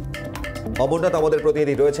অমরনাথ আমাদের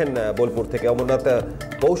প্রতিনিধি রয়েছেন বোলপুর থেকে। অমরনাথ,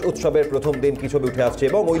 পৌষ উৎসবের প্রথম দিন কি ছবি উঠে আসছে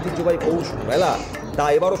এবং ঐতিহ্যবাহী পৌষ মেলা তা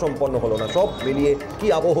এবারও সম্পন্ন হলো না, সব মিলিয়ে কি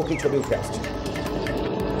আবহ, কি ছবি উঠে আসছে?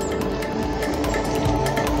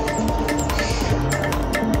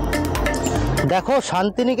 দেখো,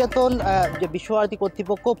 শান্তিনিকেতন যে বিশ্বভারতী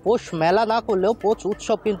কর্তৃপক্ষ পৌষ মেলা না করলেও পৌষ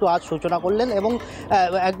উৎসব কিন্তু আজ সূচনা করলেন এবং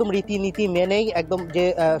একদম রীতিনীতি মেনেই একদম যে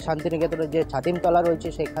শান্তিনিকেতনের যে ছাতিমতলা রয়েছে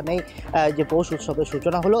সেখানেই যে পৌষ উৎসবের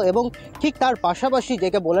সূচনা হলো। এবং ঠিক তার পাশাপাশি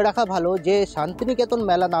যেটা বলে রাখা ভালো যে শান্তিনিকেতন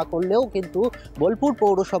মেলা না করলেও কিন্তু বোলপুর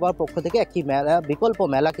পৌরসভার পক্ষ থেকে একটি মেলা, বিকল্প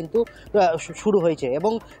মেলা কিন্তু শুরু হয়েছে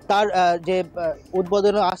এবং তার যে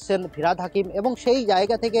উদ্বোধনে আসছেন ফিরাদ হাকিম। এবং সেই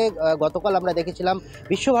জায়গা থেকে গতকাল আমরা দেখেছিলাম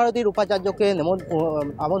বিশ্বভারতীর উপাচার্যকে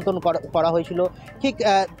আমন্ত্রণ করা হয়েছিল। ঠিক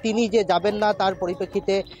তিনি যে যাবেন না তার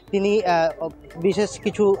পরিপ্রেক্ষিতে তিনি বিশেষ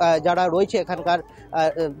কিছু যারা রয়েছে এখানকার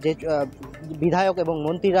যে বিধায়ক এবং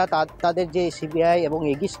মন্ত্রীরা তাদের যে সিবিআই এবং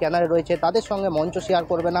এগি স্ক্যানারে রয়েছে তাদের সঙ্গে মঞ্চ শেয়ার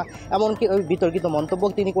করবে না, এমনকি ওই বিতর্কিত মন্তব্য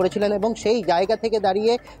তিনি করেছিলেন। এবং সেই জায়গা থেকে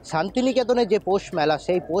দাঁড়িয়ে শান্তিনিকেতনের যে পৌষ মেলা,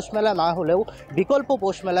 সেই পৌষ মেলা না হলেও বিকল্প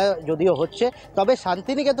পৌষ মেলা যদিও হচ্ছে, তবে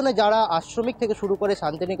শান্তিনিকেতনে যারা আশ্রমিক থেকে শুরু করে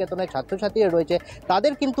শান্তিনিকেতনের ছাত্রছাত্রীরা রয়েছে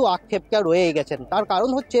তাদের কিন্তু আক্ষেপটা রয়েই গেছেন। তার কারণ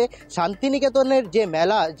হচ্ছে শান্তিনিকেতনের যে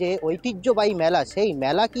মেলা, যে ঐতিহ্যবাহী মেলা, সেই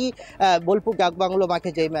মেলা কি বোলপুর ডাকবাংলো মাঠে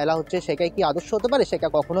যে মেলা হচ্ছে সেটাই কি আদর্শ হতে পারে? সেটা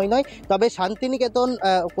কখনোই নয়। তবে শান্তিনিকেতন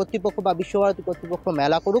কর্তৃপক্ষ বা বিশ্বভারতী কর্তৃপক্ষ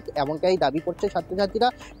মেলা করুক এমনটাই দাবি করছে ছাত্রছাত্রীরা।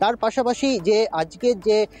 তার পাশাপাশি যে আজকের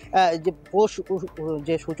যে পৌষ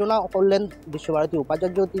যে সূচনা করলেন বিশ্বভারতী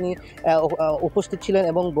উপাচার্য, তিনি উপস্থিত ছিলেন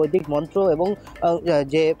এবং বৈদিক মন্ত্র এবং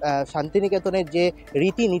যে শান্তিনিকেতনের যে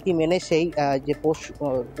রীতিনীতি মেনে সেই যে পৌষ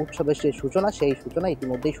উৎসবের যে সূচনা, সেই সূচনা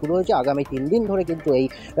ইতিমধ্যেই শুরু হয়েছে। আগামী 3 দিন ধরে কিন্তু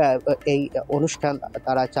এই অনুষ্ঠান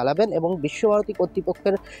তারা চালাবেন এবং বিশ্বভারতী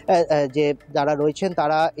কর্তৃপক্ষের যে যারা রয়েছেন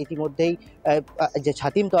তারা ইতিমধ্যেই যে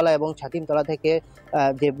ছাতিমতলা এবং ছাতিমতলা থেকে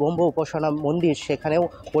যে ব্রহ্ম উপাসনা মন্দির সেখানেও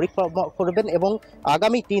পরিক্রমা করবেন এবং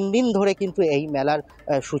আগামী 3 দিন ধরে কিন্তু এই মেলার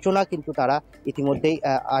সূচনা কিন্তু তারা ইতিমধ্যেই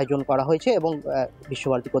আয়োজন করা হয়েছে এবং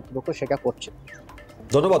বিশ্বভারতী কর্তৃপক্ষ সেটা করছে।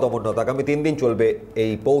 ধন্যবাদ অমরনাথ। আগামী 3 দিন চলবে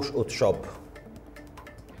এই পৌষ উৎসব।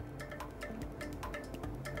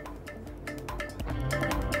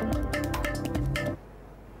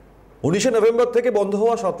 19 নভেম্বর থেকে বন্ধ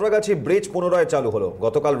হওয়া সাঁতরাগাছি ব্রিজ পুনরায় চালু হলো।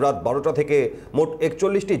 গতকাল রাত 12টা থেকে মোট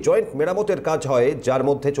 41টি জয়েন্ট মেরামতের কাজ হয়, যার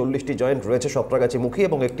মধ্যে 40টি জয়েন্ট রয়েছে সাঁতরাগাছিমুখী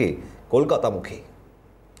এবং একটি কলকাতামুখী।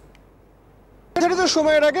 নির্ধারিত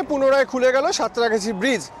সময়ের আগে পুনরায় খুলে গেল সাঁতরাগাছি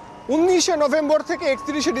ব্রিজ। 19 নভেম্বর থেকে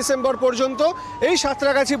 31 ডিসেম্বর পর্যন্ত এই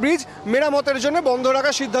সাঁতরাগাছি ব্রিজ মেরামতের জন্য বন্ধ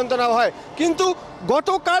রাখার সিদ্ধান্ত নেওয়া হয়, কিন্তু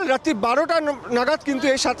গতকাল রাত্রি 12টা নাগাদ কিন্তু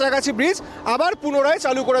এই সাঁতরাগাছি ব্রিজ আবার পুনরায়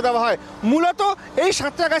চালু করে দেওয়া হয়। মূলত এই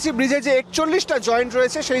সাঁতরাগাছি ব্রিজে যে 41টা জয়েন্ট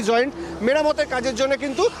রয়েছে সেই জয়েন্ট মেরামতের কাজের জন্য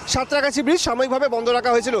কিন্তু সাঁতরাগাছি ব্রিজ সাময়িকভাবে বন্ধ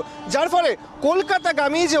রাখা হয়েছিল, যার ফলে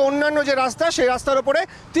কলকাতাগামী যে অন্যান্য যে রাস্তা সেই রাস্তার উপরে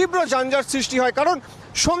তীব্র যানজট সৃষ্টি হয়। কারণ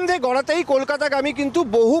সন্ধে গড়াতেই কলকাতাগামী কিন্তু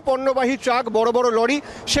বহু পণ্যবাহী ট্রাক, বড় বড় লরি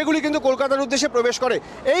সেগুলি কিন্তু কলকাতার উদ্দেশ্যে প্রবেশ করে।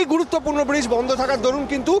 এই গুরুত্বপূর্ণ ব্রিজ বন্ধ থাকার দরুন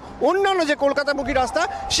কিন্তু অন্যান্য যে কলকাতামুখী রাস্তা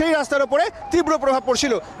সেই রাস্তার উপরে তীব্র প্রভাব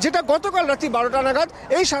পড়ছিল, যেটা গতকাল রাত্রি 12টা নাগাদ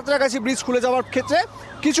এই সাঁতরাগাছি ব্রিজ খুলে যাওয়ার ক্ষেত্রে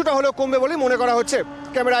কিছুটা হলেও কমবে বলে মনে করা হচ্ছে।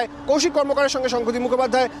 ক্যামেরায় কৌশিক কর্মকারের সঙ্গে শঙ্কদী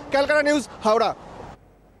মুখোপাধ্যায়, ক্যালকাটা নিউজ, হাওড়া।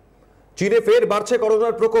 চীনে ফের বাড়ছে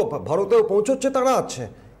করোনার প্রকোপ, ভারতেও পৌঁছচ্ছে তারা আছে।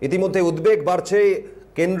 ইতিমধ্যে উদ্বেগ বাড়ছে,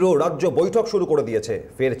 কেন্দ্র রাজ্য বৈঠক শুরু করে দিয়েছে।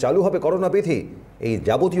 ফের চালু হবে করোনা বিধি, এই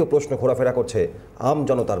যাবতীয় প্রশ্ন ঘোরাফেরা করছে আম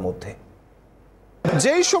জনতার মধ্যে।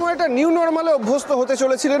 যেই সময়টা নিউ নর্মালে অভ্যস্ত হতে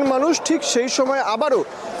চলেছিলেন মানুষ, ঠিক সেই সময় আবারও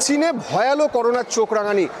চীনে ভয়ালো করোনার চোখ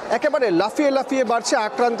রাঙানি। একেবারে লাফিয়ে লাফিয়ে বাড়ছে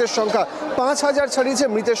আক্রান্তের সংখ্যা, 5,000 ছাড়িয়েছে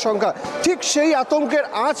মৃতের সংখ্যা। ঠিক সেই আতঙ্কের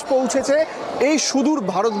আঁচ পৌঁছেছে এই সুদূর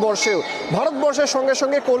ভারতবর্ষেও। ভারতবর্ষের সঙ্গে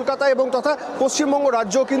সঙ্গে কলকাতা এবং তথা পশ্চিমবঙ্গ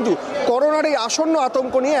রাজ্যও কিন্তু করোনার এই আসন্ন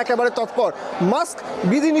আতঙ্ক নিয়ে একেবারে তৎপর। মাস্ক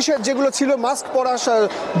বিধিনিষেধ যেগুলো ছিল, মাস্ক পরা,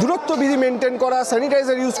 দূরত্ব বিধি মেনটেন করা,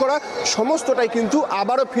 স্যানিটাইজার ইউজ করা, সমস্তটাই কিন্তু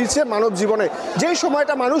আবারও ফিরছে মানব জীবনে। যেই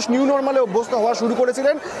সময়টা মানুষ নিউ নর্মালে অভ্যস্ত হওয়া শুরু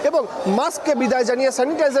করেছিলেন এবং মাস্ককে বিদায় জানিয়ে,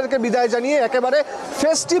 স্যানিটাইজারকে বিদায় জানিয়ে একেবারে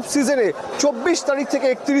ফেস্টিভ সিজনে 24 তারিখ থেকে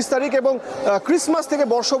 31 তারিখ এবং ক্রিসমাস থেকে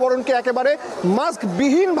বর্ষবরণকে একেবারে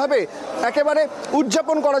মাস্কবিহীনভাবে একেবারে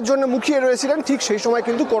উদযাপন করার জন্য মুখিয়ে রয়েছিলেন, ঠিক সেই সময়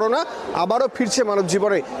কিন্তু করোনা আবারও ফিরছে মানব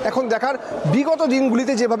জীবনে। এখন দেখার বিগত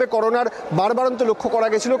দিনগুলিতে যেভাবে করোনার বারবারন্ত লক্ষ্য করা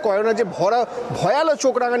গেছিল, করোনার যে ভয়ালো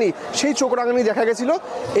চোখ রাঙানি, সেই চোখ রাঙানি দেখা গেছিল,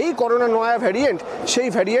 এই করোনা নয়া ভ্যারিয়েন্ট, সেই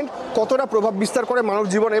ভ্যারিয়েন্ট কতটা প্রভাব বিস্তার করে মানব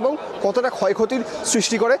জীবন এবং কতটা ক্ষয়ক্ষতির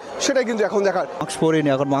সৃষ্টি করে, সেটাই কিন্তু এখন দেখার। মাস্ক পরিনি,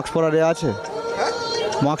 এখন মাস্ক পরার আছে,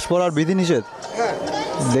 মাস্ক পরার বিধিনিষেধ।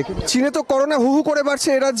 দেখি চীনে তো করোনা হু হু করে বাড়ছে,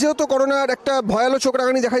 এ রাজ্যেও তো করোনার একটা ভয়ালো চোখ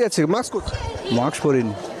রাঙানি দেখা যাচ্ছে। মাস্ক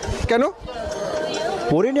পরিনি। কেন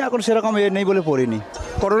পরিনি? এখন সেরকম নেই বলে পরিনি।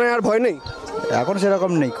 করোনায় আর ভয় নেই? এখন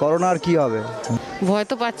সেরকম নেই। করোনা আর কি হবে? ভয়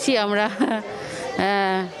তো পাচ্ছি আমরা,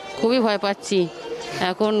 খুবই ভয় পাচ্ছি।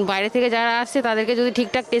 এখন বাইরে থেকে যারা আসছে তাদেরকে যদি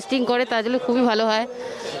ঠিকঠাক টেস্টিং করে তাহলে খুবই ভালো হয়।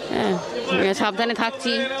 সাবধানে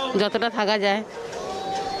থাকছি যতটা থাকা যায়।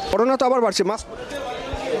 করোনা তো আবার বাড়ছে,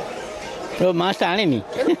 মাস্কটা আনিনি,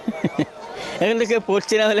 এখন তো কেউ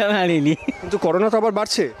পড়ছে না হলে আমি আনিনি, কিন্তু করোনা তো আবার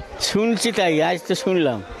বাড়ছে শুনছি, তাই আজ তো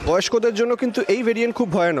শুনলাম। বয়স্কদের জন্য কিন্তু এই ভেরিয়েন্ট খুব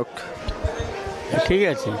ভয়ানক। ঠিক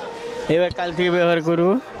আছে, এবার কাল থেকে ব্যবহার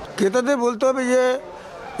করবো। ক্রেতাদের বলতে হবে যে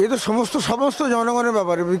এ তো সমস্ত জনগণের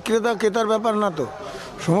ব্যাপার, বিক্রেতা ক্রেতার ব্যাপার না, তো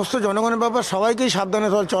সমস্ত জনগণের ব্যাপার। সবাইকেই সাবধানে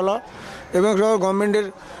চলা এবং গভর্নমেন্টের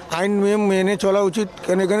আইন নিয়ম মেনে চলা উচিত।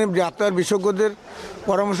 কেন এখানে ডাক্তার বিশেষজ্ঞদের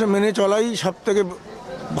পরামর্শ মেনে চলাই সব থেকে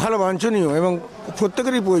ভালো, বাঞ্ছনীয় এবং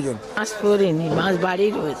প্রত্যেকেরই প্রয়োজন। মাস্ক পরিনি, মাস্ক বাড়ি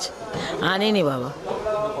রয়েছে, আনিনি বাবা।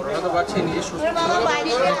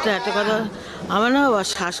 একটা কথা, আমার না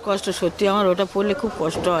শ্বাসকষ্ট, সত্যি আমার ওটা পড়লে খুব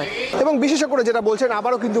কষ্ট হয়। এবং বিশেষ করে যেটা বলছেন,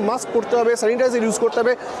 আবারও কিন্তু মাস্ক পরতে হবে, স্যানিটাইজার ইউজ করতে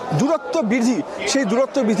হবে, দূরত্ব বিধি, সেই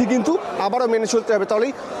দূরত্ব বিধি কিন্তু আবারও মেনে চলতে হবে,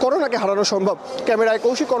 তাহলেই করোনাকে হারানো সম্ভব। ক্যামেরায়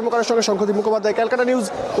কৌশিক কর্মকারের সঙ্গে শঙ্খদীপ মুখোপাধ্যায়, ক্যালকাটা নিউজ,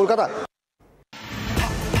 কলকাতা।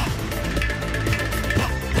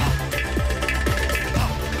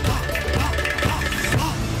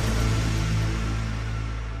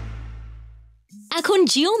 এখন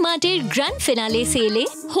জিও মার্টের গ্র্যান্ড ফিনালে সেলে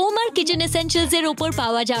হোম আর কিচেন এসেনশিয়ালস এর উপর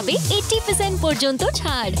পাওয়া যাবে 80% পর্যন্ত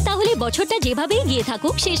ছাড়। তাহলে বছরটা যেভাবে এগিয়ে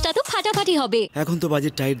থাকুক, শেষটা তো ফাটাফাটি হবে। এখন তো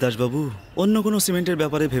বাজেট টাইট দাসবাবু, অন্য কোনো সিমেন্টের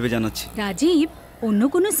ব্যাপারে ভেবে জানাচ্ছি। রাজীব, অন্য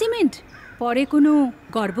কোনো সিমেন্ট? পরে কোনো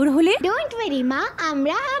গড়বড় হলে? ডোন্ট ওয়ারি মা,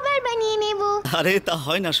 আমরা আবার বানিয়ে নেব। আরে তা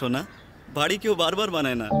হয় না সোনা, বাড়ি কেউ বারবার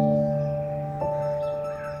বানায় না।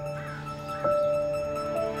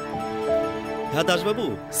 হ্যাঁ দাসবাবু,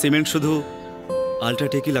 সিমেন্ট শুধু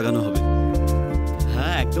আল্ট্রাটেকই লাগানো হবে।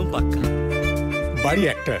 হ্যাঁ একদম পাক্কা। বাড়ি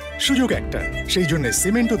একটা, সুযোগ একটা, সেই জন্য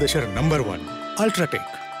সিমেন্টও দেশের নাম্বার 1 আল্ট্রাটেক।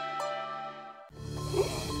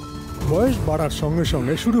 বয়স বাড়ার সঙ্গে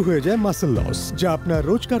সঙ্গে শুরু হয়ে যায় মাসল লস, যা আপনার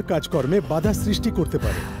রোজকার কাজকর্মে বাধা সৃষ্টি করতে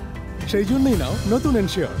পারে। সেই জন্যই নাও নতুন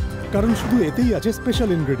এনশিওর, কারণ শুধু এতেই আছে স্পেশাল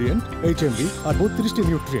ইনগ্রেডিয়েন্ট, HMB আর 32টি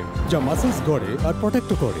নিউট্রিয়েন্ট, যা মাসলস গড়ে আর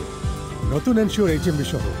প্রোটেক্ট করে। নতুন এনশিওর HMB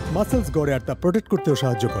সহ মাসলস গড়ে আর তা প্রোটেক্ট করতেও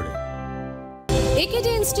সাহায্য করে। AKD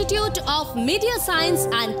Institute of Media Science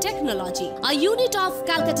and Technology, a unit of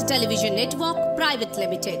Calcutta Television Network Private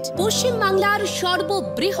Limited, পশ্চিম বাংলার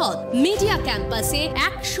সর্ববৃহৎ মিডিয়া ক্যাম্পাসে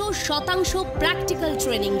 100% প্র্যাকটিক্যাল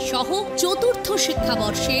ট্রেনিং সহ চতুর্থ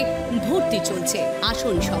শিক্ষাবর্ষে ভর্তি চলছে।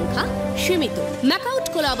 আসন সংখ্যা সীমিত। ম্যাকআউট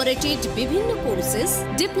কোলাবোরেটেড বিভিন্ন courses,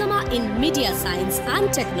 diploma in media science and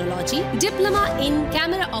technology, diploma in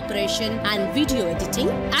camera operation and video editing.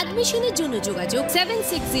 অ্যাডমিশনের জন্য যোগাযোগ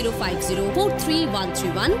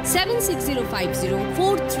 7605043131,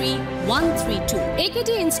 7605043132। AKD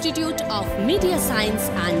Institute of Media Science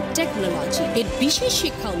and Technology এর বিশেষ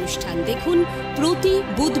শিক্ষা অনুষ্ঠান দেখুন প্রতি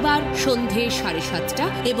বুধবার সন্ধে 7:30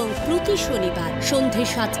 এবং প্রতি শনিবার সন্ধে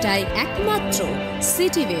 7টায় একমাত্র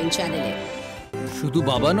সিটিভিএন চ্যানেলে। শুধু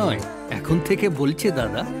বাবা নয়, এখন থেকে বলছে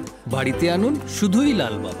দাদা, বাড়িতে আনুন শুধুই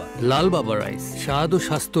লাল বাবা। লাল বাবা রাইস, স্বাদ ও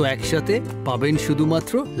স্বাস্থ্য একসাথে পাবেন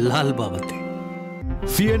শুধুমাত্র লাল বাবাতে।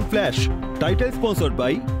 CN flash, title sponsored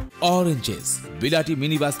by oranges, বিলাটি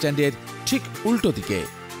mini bus স্ট্যান্ডের ঠিক উল্টো দিকে।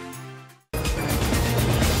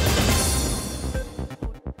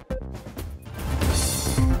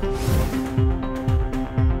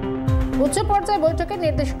 উচ্চ পর্যায়ে বৈঠকে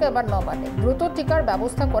নির্দেশিকা এবার নবান্নে। দ্রুত টিকার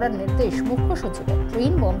ব্যবস্থা করার নির্দেশ মুখ্য সচিবের।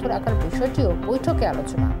 ট্রেন বন্ধ রাখার বিষয়টিও বৈঠকে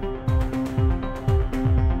আলোচনা।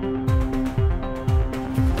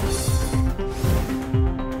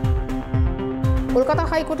 কলকাতা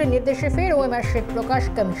হাইকোর্টের নির্দেশে ফের ওএমআর শিট প্রকাশ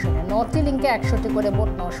কমিশনের। 9টি লিঙ্কে 100টি করে মোট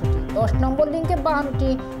 900টি, 10 নম্বর লিঙ্কে 52টি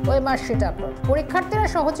ওএমআর শিট আপলোড। পরীক্ষার্থীরা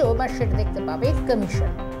সহজে ওএমআর শিট দেখতে পাবে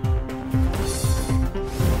কমিশন।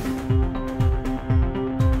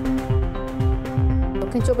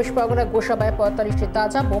 দক্ষিণ 24 পরগনা গোসাবায় 45টি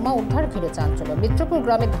তাজা বোমা উদ্ধার ঘিরে চাঞ্চল্য। মিত্রপুর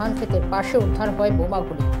গ্রামের ধান ক্ষেতের পাশে উদ্ধার হয়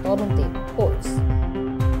বোমাগুলি, তদন্তে পুলিশ।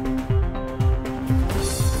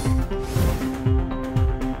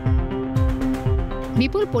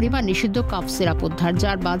 বিপুল পরিমাণ নিষিদ্ধ কাফ সিরাপ উদ্ধার,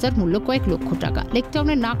 যার বাজার মূল্য কয়েক লক্ষ টাকা।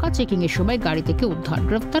 লেকটাউনের নাকা চেকিং এর সময় গাড়ি থেকে উদ্ধার,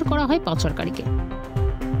 গ্রেফতার করা হয় পাচারকারীকে।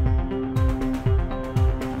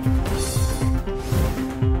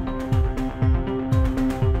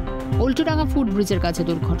 উল্টোডাঙ্গা ফুট ব্রিজের কাছে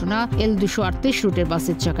দুর্ঘটনা। L238 রুটের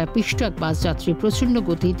বাসের চাকায় পিষ্ট এক বাস যাত্রী, প্রচন্ড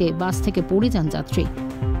গতিতে বাস থেকে পড়ে যান যাত্রী।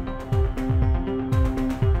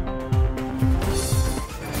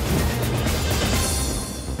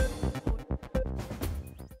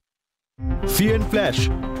 CN flash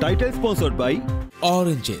title sponsored by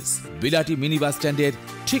oranges, বিলাটি mini bus স্ট্যান্ডের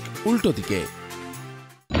ঠিক উল্টো দিকে।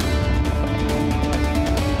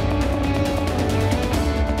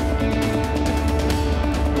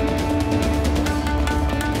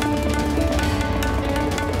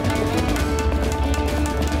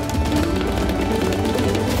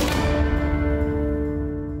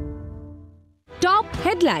 টপ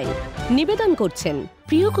হেডলাইন নিবেদন করছেন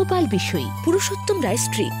প্রিয় গোপাল বিষয়ী, পুরুষোত্তম রায়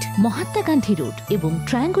স্ট্রিট, মহাত্মা গান্ধী রোড এবং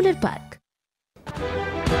ট্রায়াঙ্গুলার পার্ক।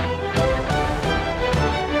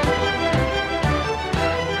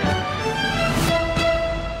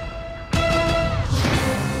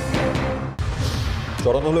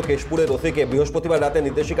 চরণ হলো কেশপুরের ওসিকে বৃহস্পতিবার রাতে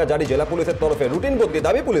নির্দেশিকা জারি জেলা পুলিশের তরফে, রুটিন বদলি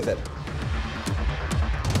দাবি পুলিশের।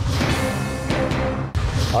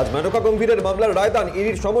 আজ মেনকা গম্ভীরের মামলার রায়দান,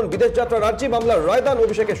 ইডির সমন, বিদেশ যাত্রা রাজ্যে মামলার রায়দান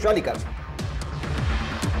অভিষেকের শালিকার।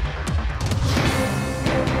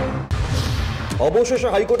 অবশেষে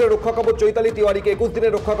হাইকোর্টের রক্ষা কবচ চৈতালি তিওয়ারিকে 21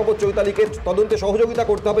 দিনের রক্ষা কবচ চৈতালিকে তদন্তে সহযোগিতা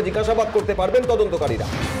করতে হবে, জিজ্ঞাসাবাদ করতে পারবেন তদন্তকারীরা।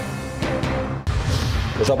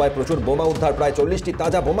 সবাই প্রচুর বোমা উদ্ধার, প্রায় 40টি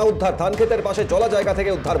তাজা বোমা উদ্ধার। ধান ক্ষেতের পাশে চলা জায়গা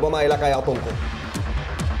থেকে উদ্ধার বোমা, এলাকায় আতঙ্ক।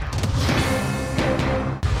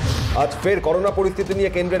 আজ ফের করোনা পরিস্থিতি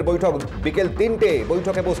নিয়ে কেন্দ্রের বৈঠক, বিকেল 3টে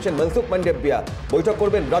বৈঠকে বসছেন মনসুখ মান্ডভিয়া। বৈঠক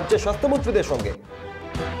করবেন রাজ্যের স্বাস্থ্যমন্ত্রীদের সঙ্গে।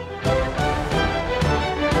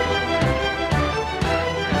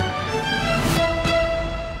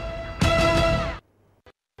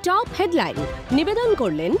 টপ হেডলাইন নিবেদন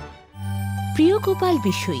করলেন প্রিয় গোপাল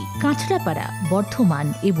বিষয়ী, কাঁচরাপাড়া, বর্ধমান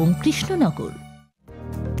এবং Krishnanagar.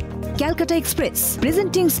 Calcutta express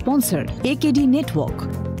presenting sponsor AKD network.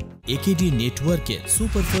 AKD নেটওয়ার্কের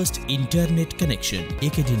superfast internet connection.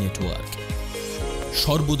 AKD network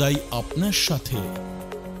সর্বদাই আপনার সাথে।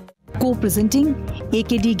 কো প্রেজেন্টিং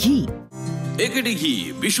একেডি ঘি। একেডি ঘি,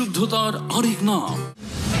 বিশুদ্ধতার আরেক নাম।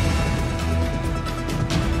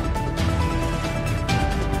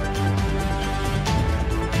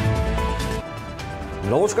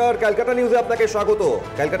 নমস্কার, ক্যালকাটা নিউজে আপনাকে স্বাগত।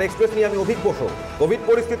 ক্যালকাটা এক্সপ্রেস নিয়ে আমি অভিক বসু। কোভিড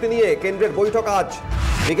পরিস্থিতি নিয়ে কেন্দ্রের বৈঠক আজ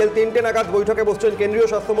বিকেল 3টে নাগাদ বৈঠকে বসছেন কেন্দ্রীয়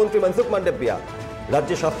স্বাস্থ্যমন্ত্রী মনসুখ মান্ডভিয়া।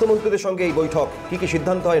 রাজ্যের স্বাস্থ্যমন্ত্রীদের সঙ্গে এই বৈঠক, কি কি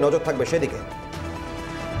সিদ্ধান্ত হয় নজর থাকবে সেদিকে।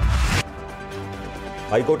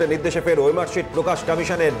 হাইকোর্টের নির্দেশে ফের ওএমআর শিট প্রকাশ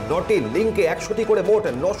কমিশনের। 9টি লিঙ্কে 100টি করে মোট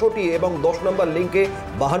 900টি এবং 10 নম্বর লিঙ্কে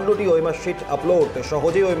 52টি ওএমআর শিট আপলোড।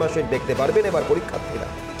 সহজেই ওএমআর শিট দেখতে পারবেন এবার পরীক্ষার্থীরা।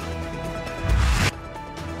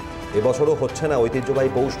 এবছরও হচ্ছে না ঐতিহ্যবাহী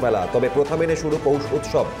পৌষ মেলা, তবে প্রথা মেনে শুরু পৌষ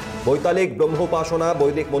উৎসব। বৈতালিক, ব্রহ্মোপাসনা,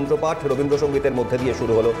 বৈদিক মন্ত্রপাঠ, রবীন্দ্রসঙ্গীতের মধ্যে দিয়ে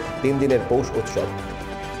শুরু হলো 3 দিনের পৌষ উৎসব।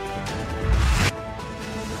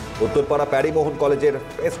 উত্তরপাড়া প্যারিমোহন কলেজের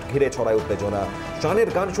ফেস্ট ঘিরে ছড়ায় উত্তেজনা। শানের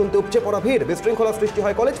গান শুনতে উপচে পড়া ভিড়, বিশৃঙ্খলা সৃষ্টি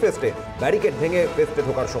হয় কলেজ ফেস্টে। ব্যারিকেড ভেঙে ফেস্টে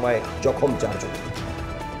ঢোকার সময় জখম 4 জন।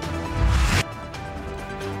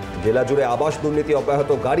 জেলা জুড়ে আবাস দুর্নীতি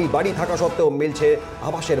অব্যাহত, গাড়ি বাড়ি থাকা সত্ত্বেও মিলছে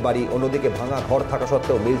আবাসের বাড়ি, অন্যদিকে ভাঙা ঘর থাকা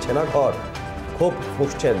সত্ত্বেও মিলছে না ঘর। ক্ষোভ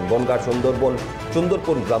ফুঁসছেন বনগাঁর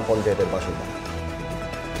সুন্দরপুর গ্রাম পঞ্চায়েতের বাসিন্দা।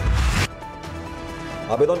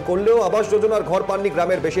 আবেদন করলেও আবাস যোজনার ঘর পাননি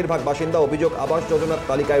গ্রামের বেশিরভাগ বাসিন্দা। অভিযোগ, আবাস যোজনার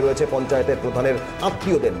তালিকায় রয়েছে পঞ্চায়েতের প্রধানের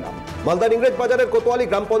আত্মীয়দের নাম। মালদার ইংরেজ বাজারের কোতোয়ালি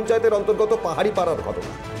গ্রাম পঞ্চায়েতের অন্তর্গত পাহাড়ি পাড়ার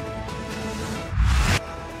ঘটনা।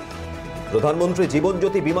 প্রধানমন্ত্রী জীবন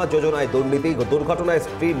জ্যোতি বীমা যোজনায় দুর্নীতি, দুর্ঘটনায়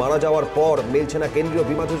স্ত্রী মারা যাওয়ার পর মিলছে না কেন্দ্রীয়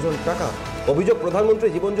বীমা যোজনার টাকা। অভিযোগ, প্রধানমন্ত্রী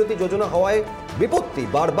জীবন জ্যোতি যোজনা হওয়ায় বিপত্তি,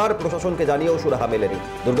 বারবার প্রশাসনকে জানিয়েও সুরাহা মেলেনি।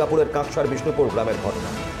 দুর্গাপুরের কাকসার বিষ্ণুপুর গ্রামের ঘটনা।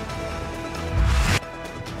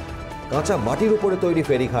 কাঁচা মাটির উপরে তৈরি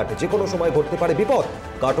ফেরিঘাট, যে কোনো সময় ঘটতে পারে বিপদ।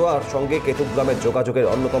 কাটোয়ার সঙ্গে কেতুগ্রামের যোগাযোগের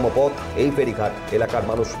অন্যতম পথ এই ফেরিঘাট, এলাকার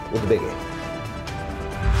মানুষ উদ্বেগে।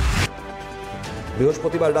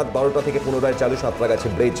 বৃহস্পতিবার রাত 12টা থেকে পুনরায় চালু সাঁতরাগাছি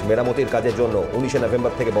ব্রিজ মেরামতির কাজের জন্য 19শে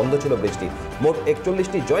নভেম্বর থেকে বন্ধ ছিল ব্রিজটি। মোট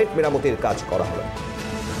 41টি জয়েন্ট মেরামতির কাজ করা হলো।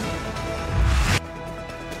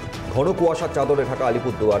 ঘন কুয়াশার চাদরে ঢাকা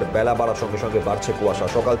আলিপুরদুয়ার, বেলা বাড়ার সঙ্গে সঙ্গে বাড়ছে কুয়াশা।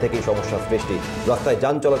 সকাল থেকেই সমস্যার সৃষ্টি, রাস্তায়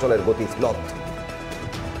যান চলাচলের গতি স্লথ।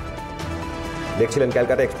 দেখছিলেন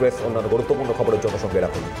ক্যালকাটা এক্সপ্রেস। অন্যান্য গুরুত্বপূর্ণ খবরের জন্য সঙ্গে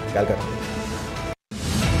রাখুন Calcutta.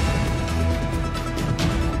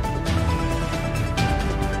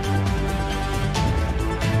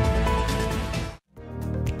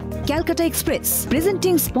 Calcutta Express,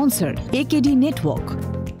 presenting sponsor AKD Network.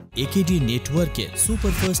 AKD নেটওয়ার্কের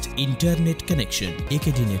superfast internet connection.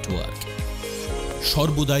 AKD network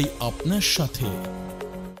সর্বদাই আপনার সাথে।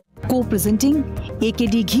 Co-presenting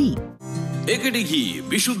AKD ঘি। AKD ঘি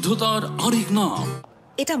বিশুদ্ধতার আরেক নাম।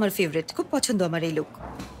 এটা আমার ফেভারিট, খুব পছন্দ আমার এই লুক।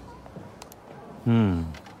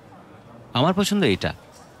 আমার পছন্দ এটা,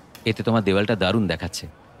 এতে তোমার দেওয়ালটা দারুণ দেখাচ্ছে।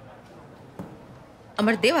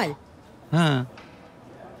 আমার দেওয়াল? হ্যাঁ।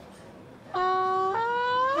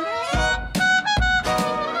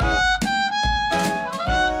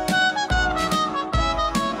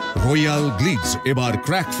 রয়্যাল গ্লিডস এবার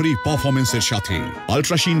ক্র্যাক ফ্রি পারফরমেন্সের সাথে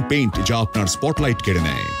আল্ট্রাশিন পেইন্ট, যা আপনার স্পটলাইট কেড়ে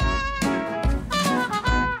নেয়।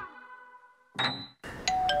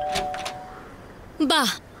 বাহ,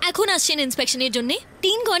 এখন আসছেন ইন্সপেকশনের জন্য?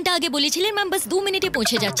 3 ঘন্টা আগে বলেছিলেন ম্যাম, বাস 2 মিনিটে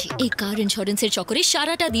পৌঁছে যাচ্ছি। এই কার ইন্স্যুরেন্সের চক্করে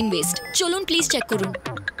সারাটা দিন ওয়েস্ট। চলুন প্লিজ চেক করুন।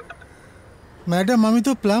 ম্যাডাম, আমি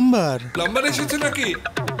তো প্লাম্বার। প্লাম্বার এসেছে নাকি?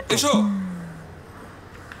 এসো।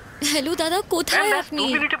 হ্যালো দাদা, কোথায় আপনি?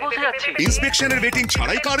 2 মিনিটে পৌঁছে যাচ্ছি। ইন্সপেকশনের ওয়েটিং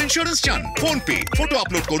ছাড়াই কার ইন্স্যুরেন্স চান? ফোন পে, ফটো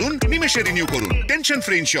আপলোড করুন, নিমেষে রিনিউ করুন। Tension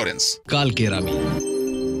free insurance. কালকের আমি,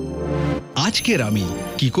 আজকের আমি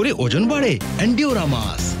কি করে ওজন বাড়ে?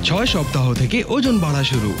 এন্ডিওরামাস। 6 সপ্তাহ থেকে ওজন বাড়া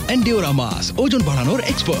শুরু। এন্ডিওরামাস, ওজন বাড়ানোর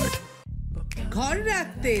এক্সপার্ট। ঘর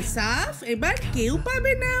রাখতে সাফ, এবার কেউ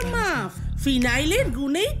পাবে না মাফ। ফিনাইলের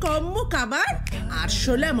গুণেই কম্ম কাবার,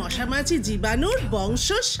 আরশোলা মশামাছি জীবাণুর বংশ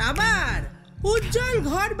সাবার। উজ্জ্বল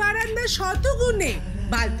ঘর বারান্দা শত গুণে,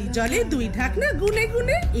 বালতি জলে 2 ঢাকনা গুনে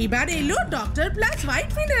গুনে। এবার এলো ডক্টর প্লাস হোয়াইট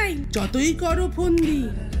ফিনাইল। যতই করো ফন্দি,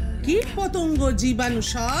 কীট পতঙ্গ জীবাণু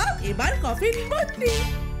সব এবার কফিন বদলি।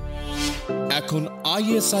 এখন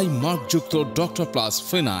ISI মার্কযুক্ত doctor plus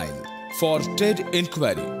phenyl. For trade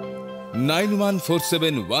inquiry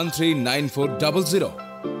 9147139400।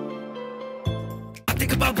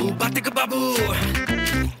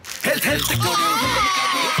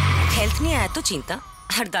 Health নিয়ে এত চিন্তা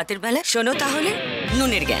আর দাঁতের বেলা? শোনো তাহলে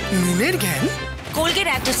নুনের জ্ঞান। নুনের জ্ঞান? কোলগেট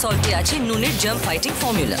অ্যাক্টিভ সল্টে আছে নুনের জার্ম ফাইটিং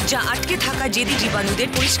ফর্মুলা, যা আটকে থাকা জেদি জীবাণুদের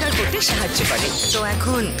পরিষ্কার করতে সাহায্য করে। তো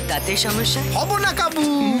এখন দাঁতের সমস্যা হব না কাবু।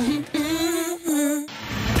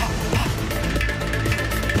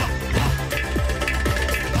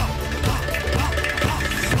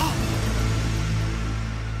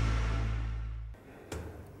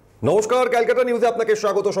 নমস্কার, ক্যালকাটা নিউজে আপনাকে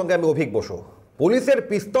স্বাগত। সঙ্গে আমি অভিক বসু। পুলিশের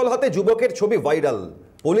পিস্তল হাতে যুবকের ছবি ভাইরাল।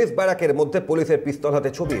 পুলিশ ব্যারাকের মধ্যে পুলিশের পিস্তল হাতে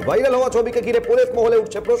ছবি ভাইরাল হওয়া ছবিকে ঘিরে পুলিশ মহলে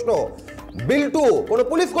উঠছে প্রশ্ন। বিল্টু কোনো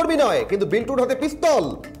পুলিশ কর্মী নয়, কিন্তু বিল্টুর হাতে পিস্তল।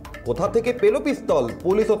 কোথা থেকে পেল পিস্তল?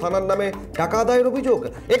 পুলিশ ও থানার নামে টাকা আদায়ের অভিযোগ।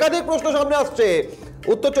 একাধিক প্রশ্ন সামনে আসছে।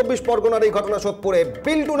 উত্তর 24 পরগনার এই ঘটনা সোদপুরে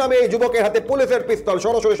বিল্টু নামে এই যুবকের হাতে পুলিশের পিস্তল।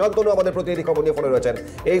 সরাসরি শান্তনু আমাদের প্রতিনিধি খবর নিয়ে ফোনে রয়েছেন।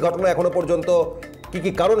 এই ঘটনা এখনো পর্যন্ত কি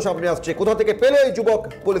কি কারণ সামনে আসছে, কোথা থেকে পেল এই যুবক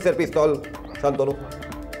পুলিশের পিস্তল? শান্তনু।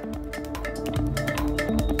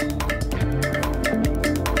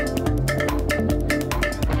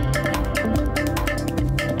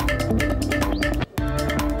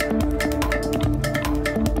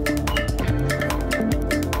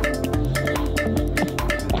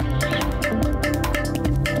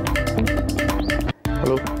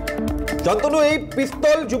 শান্তনু, এই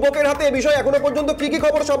পিস্তল যুবকের হাতে, এই বিষয়ে এখনো পর্যন্ত কি কি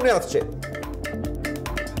খবর সামনে আসছে?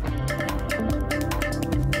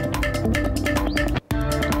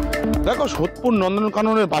 দেখো, সোদপুর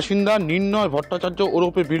নন্দনকাননের বাসিন্দা নির্ণয় ভট্টাচার্য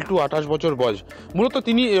ওরফে বিল্টু, 28 বছর বয়স। মূলত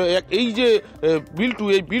তিনি এই যে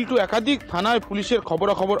বিল্টু একাধিক থানায় পুলিশের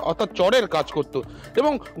খবরাখবর অর্থাৎ চরের কাজ করত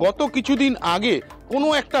এবং গত কিছুদিন আগে কোনো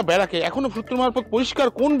একটা ব্যারাকে, এখনো সূত্র মারফত পরিষ্কার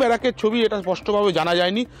কোন ব্যারাকের ছবি এটা স্পষ্টভাবে জানা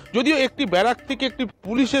যায়নি, যদিও একটি ব্যারাক থেকে একটি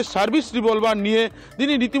পুলিশের সার্ভিস রিভলভার নিয়ে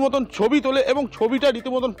তিনি রীতিমতন ছবি তোলে এবং ছবিটা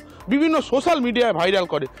রীতিমতন বিভিন্ন সোশ্যাল মিডিয়ায় ভাইরাল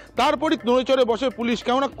করে। তারপরই নড়েচড়ে বসে পুলিশ,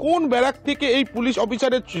 কেননা কোন ব্যারাক থেকে এই পুলিশ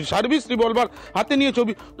অফিসারের সার্ভিস সার্ভিস রিভলভার হাতে নিয়ে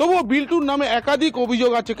ছবি। তবুও বিল্টুর নামে একাধিক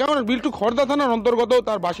অভিযোগ আছে, কেননা বিল্টু খড়দা থানার অন্তর্গত,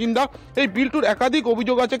 তার বাসিন্দা। এই বিল্টুর একাধিক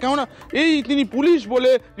অভিযোগ আছে, কেননা তিনি পুলিশ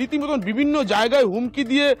বলে রীতিমতন বিভিন্ন জায়গায় হুমকি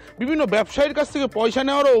দিয়ে বিভিন্ন ব্যবসায়ীর কাছ থেকে পয়সা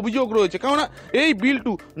নেওয়ারও অভিযোগ রয়েছে। কেননা এই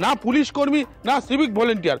বিল্টু না পুলিশ কর্মী না সিভিক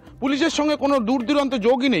ভলেন্টিয়ার, পুলিশের সঙ্গে কোনো দূর দূরান্ত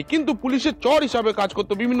যোগই নেই, কিন্তু পুলিশের চর হিসাবে কাজ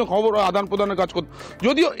করতো, বিভিন্ন খবর আদান প্রদানের কাজ করতো।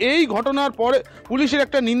 যদিও এই ঘটনার পরে পুলিশের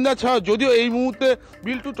একটা নিন্দা ছাড়া, যদিও এই মুহূর্তে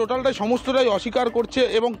বিল্টু টোটালটাই সমস্তটাই অস্বীকার করছে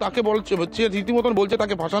এবং তাকে বলছে রীতিমতন বলছে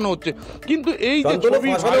তাকে ফাঁসানো হচ্ছে। কিন্তু এই যে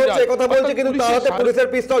কথা বলছে, কিন্তু তার হাতে পুলিশের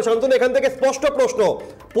পিস্তল। শান্তনু, এখান থেকে স্পষ্ট প্রশ্ন,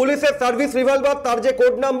 পুলিশের সার্ভিস রিভলভার, তার যে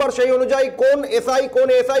কোড নাম্বার সেই অনুযায়ী কোন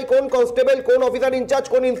এসআই, কোন কনস্টেবল, কোন অফিসার ইনচার্জ,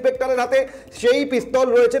 কোন ইন্সপেক্টরের হাতে সেই পিস্তল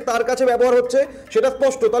রয়েছে, তার কাছে ব্যবহার হচ্ছে, সেটা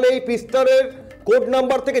স্পষ্ট। তাহলে এই পিস্তলের কোড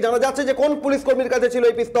নাম্বার থেকে জানা যাচ্ছে যে কোন পুলিশ কর্মীর কাছে ছিল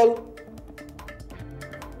এই পিস্তল।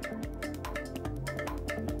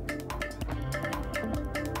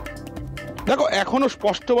 দেখো, এখনো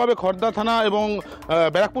স্পষ্টভাবে খড়দা থানা এবং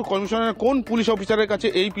ব্যারাকপুর কমিশনারের কোন পুলিশ অফিসারের কাছে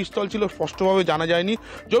এই পিস্তল ছিল স্পষ্টভাবে জানা যায়নি।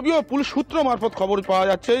 যদিও পুলিশ সূত্র মারফত খবর পাওয়া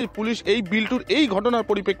যাচ্ছে পুলিশ এই বিল্টুর এই ঘটনার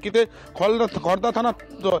পরিপ্রেক্ষিতে খড়দা থানা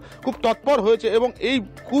খুব তৎপর হয়েছে এবং এই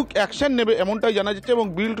কুইক অ্যাকশন নেবে এমনটাই জানা যাচ্ছে এবং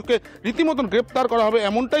বিল্টুকে রীতিমতন গ্রেপ্তার করা হবে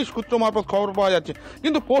এমনটাই সূত্র মারফত খবর পাওয়া যাচ্ছে।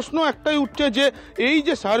 কিন্তু প্রশ্ন একটাই উঠছে যে এই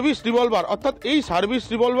যে সার্ভিস রিভলভার, অর্থাৎ এই সার্ভিস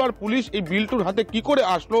রিভলভার পুলিশ এই বিল্টুর হাতে কি করে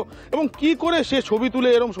আসলো এবং কি করে সে ছবি তুলে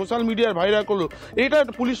এরকম সোশ্যাল মিডিয়ায় ভাইরাল করলো, এটা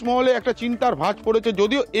পুলিশ মহলে একটা চিন্তার ভাঁজ পড়েছে।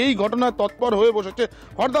 যদিও এই ঘটনায় তৎপর হয়ে বসেছে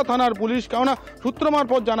খড়দা থানার পুলিশ, কেননা সূত্র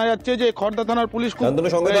মারফত জানা যাচ্ছে যে খড়দা থানার পুলিশ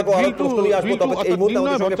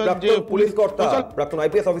প্রাক্তন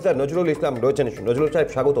আইপিএস অফিসার নজরুল ইসলাম রয়েছেন। নজরুল সাহেব,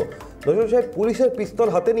 স্বাগত। নজরুল সাহেব, পুলিশের পিস্তল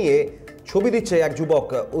হাতে নিয়ে ছবি দিচ্ছে এক যুবক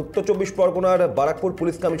উত্তর 24 পরগনার বারাকপুর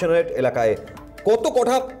পুলিশ কমিশনারেট এলাকায়। কত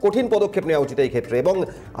কঠিন পদক্ষেপ নেওয়া উচিত এই ক্ষেত্রে এবং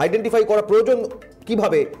আইডেন্টিফাই করা প্রয়োজন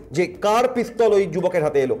কিভাবে যে কার পিস্তল ওই যুবকের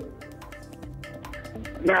হাতে এলো?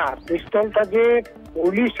 না, পিস্তলটা যে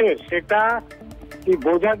পুলিশের সেটা কি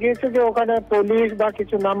বোঝা গিয়েছে যে ওখানে পুলিশ বা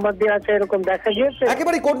কিছু নাম্বার দিয়ে আছে এরকম দেখা গিয়েছে?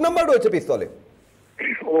 একেবারে কোড নাম্বার রয়েছে পিস্তলে।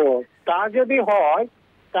 ও, তা যদি হয়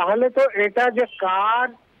তাহলে তো এটা যে কার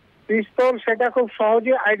পিস্তল সেটা খুব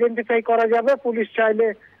সহজে আইডেন্টিফাই করা যাবে। পুলিশ চাইলে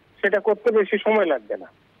সেটা করতে বেশি সময় লাগবে না।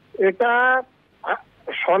 এটা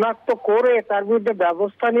শনাক্ত করে তার বিরুদ্ধে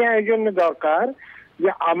ব্যবস্থা নেওয়া এই জন্য দরকার যে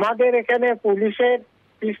আমাদের এখানে পুলিশের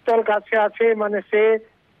পিস্তল কাছে আছে, মানে সে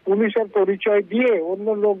পুলিশের পরিচয় দিয়ে অন্য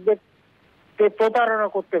লোকদেরকে প্রতারণা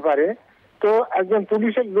করতে পারে। তো একজন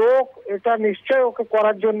পুলিশের লোক এটা নিশ্চয় ওকে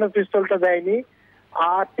করার জন্য পিস্তলটা দেয়নি।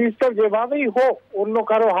 আর পিস্তল যেভাবেই হোক অন্য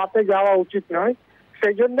কারো হাতে যাওয়া উচিত নয়।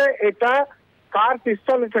 সেই জন্য এটা কার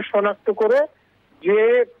পিস্তল এটা শনাক্ত করে যে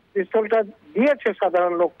পিস্তলটা দিয়েছে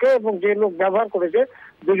সাধারণ লোককে এবং যে লোক ব্যবহার করেছে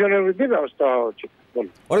দুজনের বিরুদ্ধে ব্যবস্থা হওয়া উচিত।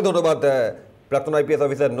 অনেক ধন্যবাদ। প্রাক্তন আইপিএস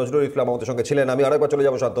অফিসার নজরুল ইসলাম আমাদের সঙ্গে ছিলেন। আমি আরেকবার চলে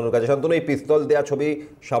যাবো শান্তনুর কাছে। শান্তনু, এই পিস্তল দেওয়া ছবি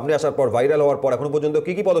সামনে আসার পর, ভাইরাল হওয়ার পর এখনো পর্যন্ত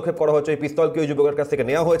কি কি পদক্ষেপ করা হচ্ছে? এই পিস্তল কি ওই যুবকের কাছ থেকে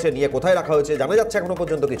নেওয়া হয়েছে, নিয়ে কোথায় রাখা হয়েছে, জানা যাচ্ছে এখনো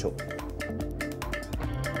পর্যন্ত কিছু?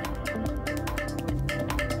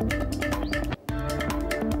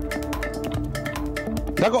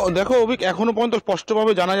 দেখো অভিক, এখনো পর্যন্ত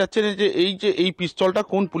স্পষ্টভাবে জানা যাচ্ছে না যে এই পিস্তলটা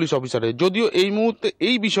কোন পুলিশ অফিসারের। যদিও এই মুহূর্তে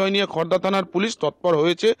এই বিষয় নিয়ে খড়দা থানার পুলিশ তৎপর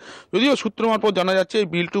হয়েছে, যদিও সূত্র মারফত জানা যাচ্ছে এই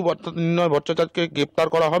বিল্টু নির্ণয় ভট্টাচার্যকে গ্রেপ্তার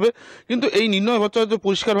করা হবে। কিন্তু এই নির্ণয় ভট্টাচার্য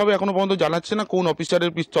পরিষ্কারভাবে এখনো পর্যন্ত জানাচ্ছে না কোন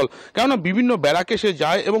অফিসারের পিস্তল, কেননা বিভিন্ন ব্যারাকে সে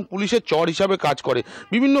যায় এবং পুলিশের চর হিসাবে কাজ করে,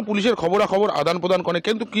 বিভিন্ন পুলিশের খবরাখবর আদান প্রদান করে,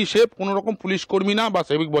 কিন্তু কি সে কোনো রকম পুলিশ কর্মী না বা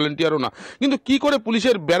সিভিক ভলেন্টিয়ারও না। কিন্তু কি করে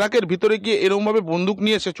পুলিশের ব্যারাকের ভিতরে গিয়ে এরকমভাবে বন্দুক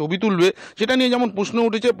নিয়ে সে ছবি তুলবে, সেটা নিয়ে যেমন প্রশ্ন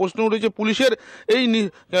উঠেছে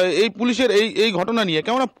পুলিশের এই ঘটনা নিয়ে,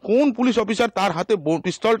 কেননা কোন পুলিশ অফিসার তার হাতে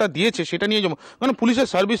পিস্তলটা দিয়েছে সেটা নিয়ে। যেমন কারণ পুলিশের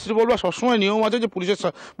সার্ভিস রিভলভার সবসময় নিয়ম আছে যে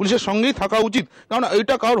পুলিশের সঙ্গেই থাকা উচিত, কারণ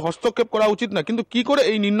এটা কারোর হস্তক্ষেপ করা উচিত না। কিন্তু কি করে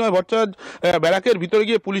এই নির্ণয় ভট্টাচার্য ব্যারাকের ভিতরে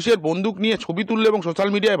গিয়ে পুলিশের বন্দুক নিয়ে ছবি তুললো এবং সোশ্যাল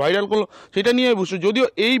মিডিয়ায় ভাইরাল করলো, সেটা নিয়ে বুঝছো। যদিও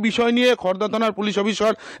এই বিষয় নিয়ে খড়দা থানার পুলিশ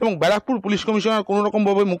অফিসার এবং ব্যারাকপুর পুলিশ কমিশনার কোনো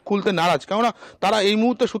রকমভাবে মুখ খুলতে নারাজ, কেননা তারা এই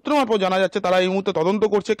মুহূর্তে সূত্র মারফত জানা যাচ্ছে তারা এই মুহূর্তে তদন্ত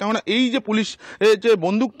করছে। কেননা এই যে পুলিশ যে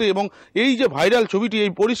বন্দুকটি এবং এই যে ভাইরাল ছবিটি,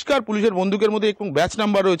 এই পরিষ্কার পুলিশের বন্দুকের মধ্যে একটু ব্যাচ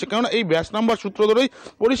নাম্বার রয়েছে, কেননা এই ব্যাচ নাম্বার সূত্র ধরেই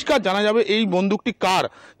পরিষ্কার জানা যাবে এই বন্দুকটি কার।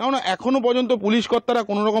 কেননা এখনো পর্যন্ত পুলিশ কর্তারা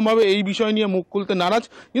কোনো রকমভাবে এই বিষয় নিয়ে মুখ খুলতে নারাজ,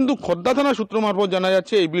 কিন্তু খড়দা থানার সূত্র মারফত জানা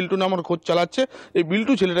যাচ্ছে এই বিল্টু নামের খোঁজ চালাচ্ছে, এই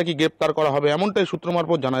বিল্টু ছেলেটাকে গ্রেপ্তার করা হবে এমনটাই সূত্র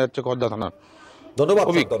মারফত জানা যাচ্ছে খড়দা থানার। ধন্যবাদ।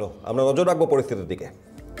 আমরা নজর রাখবো পরিস্থিতির দিকে।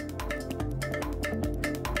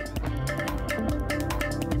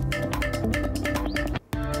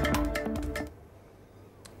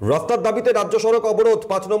 রাস্তার দাবিতে রাজ্য সড়ক অবরোধ,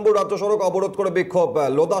 5 নম্বর রাজ্য সড়ক অবরোধ করে বিক্ষোভ।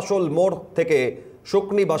 লোদাশোল মোড় থেকে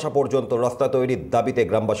শুকনি বাসা পর্যন্ত রাস্তা তৈরির দাবিতে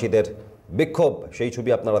গ্রামবাসীদের বিক্ষোভ, সেই ছবি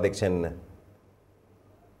আপনারা দেখছেন।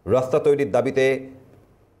 রাস্তা তৈরির দাবিতে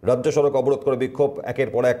রাজ্য সড়ক অবরোধ করে বিক্ষোভ, একের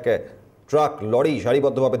পর এক ট্রাক লরি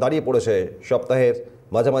সারিবদ্ধভাবে দাঁড়িয়ে পড়েছে। সপ্তাহের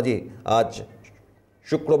মাঝামাঝি আজ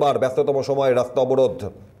শুক্রবার ব্যস্ততম সময় রাস্তা অবরোধ।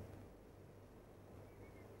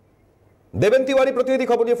 দেবেন তিওয়ারি প্রতিনিধি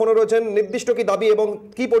খবর নিয়ে ফোনে রয়েছেন। নির্দিষ্ট কি দাবি এবং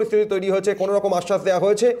কি পরিস্থিতি তৈরি হয়েছে, কোন রকম আশ্বাস দেওয়া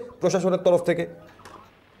হয়েছে প্রশাসনের তরফ থেকে?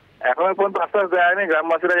 এখন পর্যন্ত আশ্বাস দেওয়া হয়নি।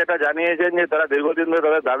 গ্রামবাসীরা যেটা জানিয়েছেন যে তারা দীর্ঘদিন ধরে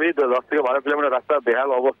তাদের দাবি 10 থেকে 12 কিলোমিটার রাস্তা বেহাল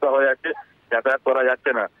অবস্থা হয়ে আছে, যাতায়াত করা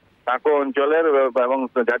যাচ্ছে না তাঁকো অঞ্চলের, এবং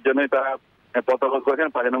যার জন্যই তারা পথ অবরোধ করেছেন।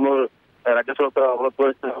 5 নম্বর রাজ্য সড়ক অবরোধ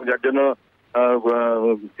করেছে, যার জন্য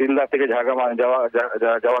সিলদা থেকে ঝাড়গ্রাম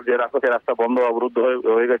যাওয়ার যে রাস্তা সেই রাস্তা বন্ধ অবরুদ্ধ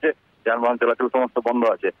হয়ে গেছে, যানবাহন চলাচল সমস্ত বন্ধ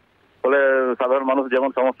আছে। ফলে সাধারণ মানুষ যেমন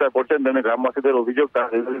সমস্যায় পড়ছেন, তেমনি গ্রামবাসীদের অভিযোগ তারা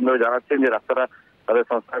দীর্ঘদিন ধরে জানাচ্ছেন যে রাস্তাটা তাদের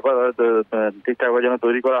সংস্কার ঠিকঠাকভাবে যেন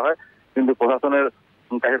তৈরি করা হয়। কিন্তু প্রশাসনের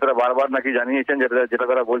কাছে তারা বারবার নাকি জানিয়েছেন, যেটা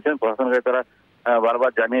তারা বলছেন প্রশাসনের কাছে তারা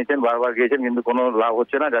বারবার জানিয়েছেন, বারবার গিয়েছেন, কিন্তু কোনো লাভ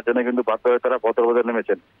হচ্ছে না, যার জন্য কিন্তু বাধ্য হয়ে তারা পথ অবরোধে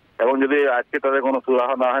নেমেছেন। এবং যদি আজকে তাদের কোনো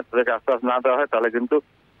সুরাহা না হয়, তাদেরকে আশ্বাস না দেওয়া হয়, তাহলে কিন্তু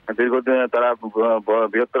দীর্ঘদিন তারা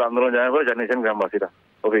বৃহত্তর আন্দোলন জানাবে বলে জানিয়েছেন গ্রামবাসীরা।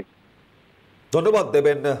 ধন্যবাদ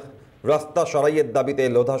দেবেন। রাস্তা সরাইয়ের দাবিতে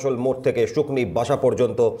লোধাশোল মোড় থেকে শুকনি বাসা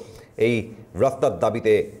পর্যন্ত এই রাস্তার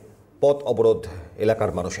দাবিতে পথ অবরোধ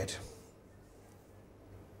এলাকার মানুষের।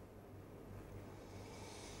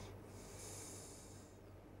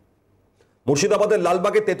 মুর্শিদাবাদের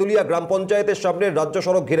লালবাগে তেতুলিয়া গ্রাম পঞ্চায়েতের সামনে রাজ্য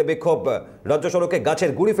সড়ক ঘিরে বিক্ষোভ। রাজ্য সড়কে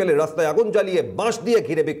গাছের গুঁড়ি ফেলে রাস্তায় আগুন জ্বালিয়ে বাঁশ দিয়ে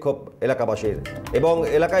ঘিরে বিক্ষোভ এলাকাবাসীর। এবং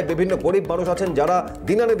এলাকায় বিভিন্ন গরিব মানুষ আছেন যারা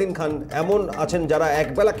দিন আনে দিন খান, এমন আছেন যারা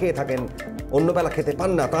একবেলা খেয়ে থাকেন, অন্য বেলা খেতে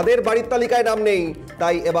পান না, তাদের বাড়ির তালিকায় নাম নেই।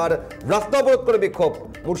 তাই এবার রাস্তা অবরোধ করে বিক্ষোভ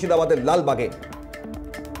মুর্শিদাবাদের লালবাগে।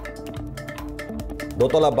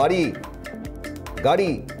 দোতলা বাড়ি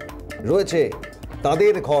গাড়ি রয়েছে,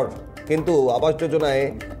 তাদের ঘর, কিন্তু আবাস যোজনায়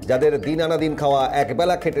যাদের দিন আনা দিন খাওয়া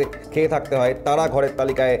একবেলা খেয়ে থাকতে হয়, তারা ঘরের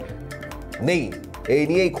তালিকায় নেই। এই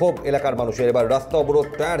নিয়েই ক্ষোভ এলাকার মানুষের। এবার রাস্তা অবরোধ,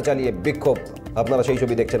 টায়ার জ্বালিয়ে বিক্ষোভ। আপনারা সেই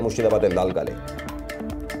ছবি দেখছেন মুর্শিদাবাদের লালগালে।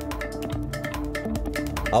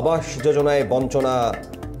 আবাস যোজনায় বঞ্চনা,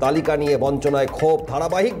 তালিকা নিয়ে বঞ্চনায় ক্ষোভ,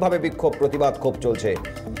 ধারাবাহিকভাবে বিক্ষোভ, প্রতিবাদ, ক্ষোভ চলছে।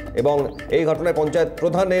 এবং এই ঘটনায় পঞ্চায়েত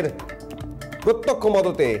প্রধানের প্রত্যক্ষ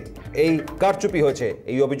মদতে এই কারচুপি হয়েছে,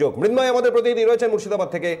 এই অভিযোগ। মৃন্ময় আমাদের প্রতিনিধি রয়েছেন মুর্শিদাবাদ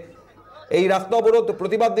থেকে। এই রাস্তা অবরোধ,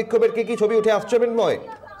 প্রতিবাদ, বিক্ষোভের কি কি ছবি উঠে আসছে মৃন্ময়?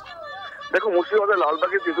 দেখো, মুর্শিদাবাদের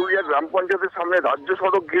লালবাগের তেতুলিয়া গ্রাম পঞ্চায়েতের সামনে রাজ্য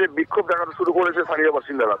সড়ক ঘিরে বিক্ষোভ দেখাতে শুরু করেছে স্থানীয়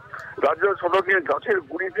বাসিন্দারা। রাজ্য সড়কে গাছের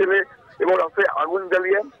গুঁড়ি ফেলে এবং রাস্তায় আগুন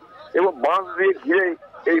জ্বালিয়ে এবং বাঁশ দিয়ে ঘিরে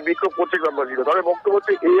এই বিক্ষোভ করছে গ্রামবাসীরা। তাদের বক্তব্য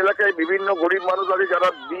হচ্ছে এই এলাকায় বিভিন্ন গরিব মানুষ আছে যারা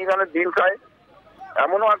দিন আনে দিন খায়,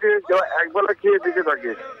 এমনও আছে যারা একবেলা খেয়ে বেঁচে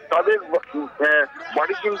থাকে, তাদের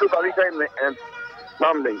বাড়ি কিন্তু তালিকায়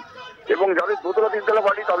নাম নেই, এবং যাদের দোতলা তিনতলা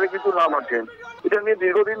বাড়ি তাদের কিন্তু নাম আছে। এটা নিয়ে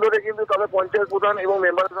দীর্ঘদিন ধরে কিন্তু তাদের পঞ্চায়েত প্রধান এবং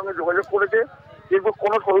মেম্বারের সঙ্গে যোগাযোগ করেছে, কিন্তু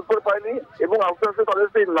কোনো সদুত্তর পায়নি, এবং আস্তে আস্তে তাদের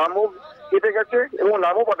সেই নামও কেটে গেছে এবং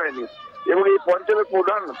নামও পাঠায়নি। এবং এই পঞ্চায়েতের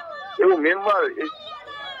প্রধান এবং মেম্বার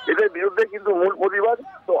এদের বিরুদ্ধে কিন্তু মূল প্রতিবাদ।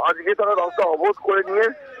 তো আজকে তারা রাস্তা অবরোধ করে নিয়ে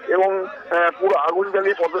এবং পুরো আগুন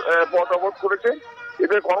জ্বালিয়ে পথ অবরোধ করেছে।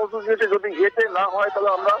 এদের কর্মসূচি হচ্ছে যদি এতে না হয় তাহলে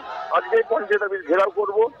আমরা আজকে পঞ্চায়েত অফিস ঘেরাও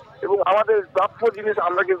করব এবং আমাদের প্রাপ্য জিনিস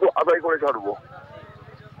আমরা কিন্তু আদায় করে ছাড়বো।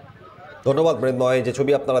 ধন্যবাদ মৃন্ময়। যে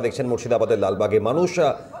ছবি আপনারা দেখছেন মুর্শিদাবাদের লালবাগে, মানুষ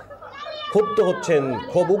ক্ষুব্ধ হচ্ছেন,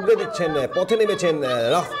 ক্ষোভ উগড়ে দিচ্ছেন, পথে নেমেছেন,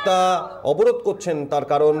 রাস্তা অবরোধ করছেন। তার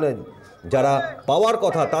কারণ যারা পাওয়ার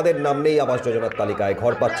কথা তাদের নাম নেই আবাস যোজনার তালিকায়।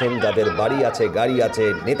 ঘর পাচ্ছেন যাদের বাড়ি আছে, গাড়ি আছে,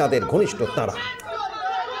 নেতাদের ঘনিষ্ঠ তারা।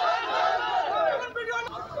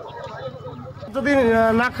 যদি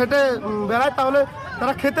না খেতে বেড়ায় তাহলে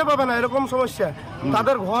তারা খেতে পাবে না, এরকম সমস্যা।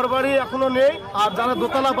 তাদের ঘর বাড়ি এখনো নেই। আর যারা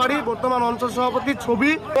দোতলা বাড়ি, বর্তমান অঞ্চল সভাপতির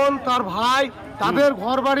ছবি, তার ভাই, তাদের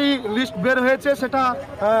ঘর বাড়ি লিস্ট বের হয়েছে, সেটা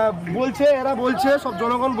বলছে, এরা বলছে, সব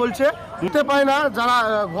জনগণ বলছে দিতে পায় না। যারা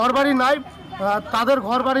ঘর বাড়ি নাই তাদের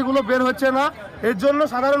ঘর বাড়িগুলো বের হচ্ছে না। এর জন্য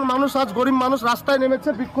সাধারণ মানুষ, আজ গরিব মানুষ রাস্তায় নেমেছে,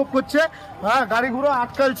 বিক্ষোভ করছে, গাড়িগুলো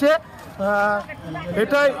আটকালছে।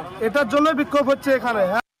 এটার জন্য বিক্ষোভ হচ্ছে এখানে।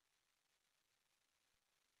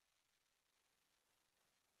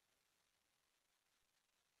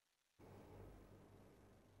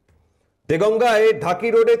 দেগঙ্গায় ঢাকি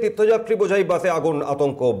রোডে তীর্থযাত্রী বোঝাই বাসে আগুন,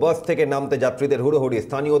 আতঙ্ক। বাস থেকে নামতে যাত্রীদের হুড়োহুড়ি,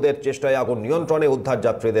 স্থানীয়দের চেষ্টায় আগুন নিয়ন্ত্রণে, উদ্ধার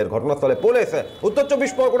যাত্রীদের। ঘটনাস্থলে পুলিশ। উত্তর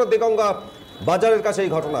 24 পরগনা দেগঙ্গা বাজারের কাছে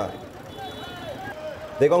এই ঘটনা।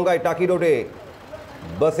 দেগঙ্গায় টাকি রোডে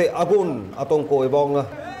বাসে আগুন, আতঙ্ক, এবং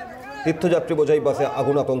তীর্থযাত্রী বোঝাই বাসে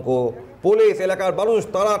আগুন, আতঙ্ক। পুলিশ, এলাকার মানুষ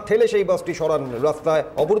তারা ঠেলে সেই বাসটি সরান। রাস্তায়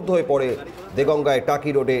অবরুদ্ধ হয়ে পড়ে দেগঙ্গায় টাকি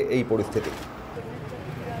রোডে এই পরিস্থিতি।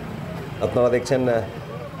 আপনারা দেখছেন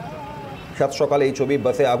সাত সকালে এই ছবি।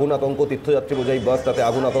 বাসে আগুন, আতঙ্ক, তীর্থযাত্রী বোঝাই বাস, তাতে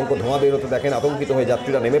আগুন, আতঙ্ক, ধোঁয়া বের হতে দেখেন। আতঙ্কিত হয়ে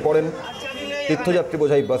যাত্রীরা নেমে পড়েন। তীর্থযাত্রী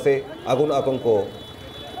বোঝাই বাসে আগুন, আতঙ্ক।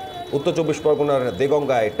 উত্তর 24 পরগনার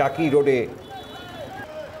দেগঙ্গায় টাকি রোডে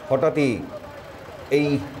হঠাৎই এই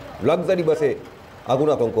লাক্সারি বাসে আগুন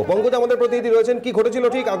আতঙ্ক। পঙ্কজ আমাদের প্রতিনিধি রয়েছেন, কি ঘটেছিল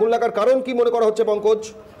ঠিক, আগুন লাগার কারণ কি মনে করা হচ্ছে পঙ্কজ?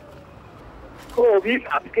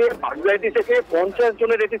 আজকে বাগদাইটি থেকে 50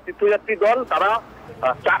 জনের একটি তীর্থযাত্রী দল, তারা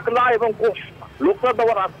চাকলা এবং লোকনাথ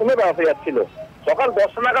বাবার আশ্রমে বেড়াতে যাচ্ছিল। সকাল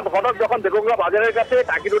 10টা নাগাদ হঠাৎ যখন দেগঙ্গা বাজারের কাছে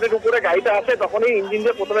টাকি রোডের উপরে গাড়িটা আসে, তখনই ইঞ্জিন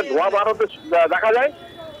দিয়ে প্রথমে ধোঁয়া বার হতে দেখা যায়।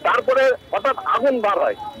 তারপরে হঠাৎ আগুন বার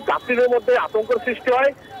হয়, যাত্রীদের মধ্যে আতঙ্কের সৃষ্টি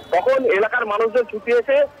হয়। তখন এলাকার মানুষজন ছুটে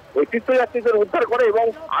এসে ওই তীর্থযাত্রীদের উদ্ধার করে এবং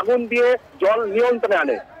আগুন দিয়ে জল নিয়ন্ত্রণে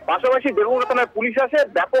আনে। পাশাপাশি দেগঙ্গা থানায় পুলিশ আসে,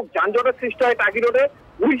 ব্যাপক যানজটের সৃষ্টি হয় টাকি রোডে।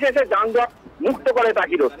 পুলিশ এসে যানজট মুক্ত করে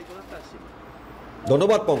টাকি রোড।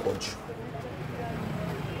 ধন্যবাদ পঙ্কজ।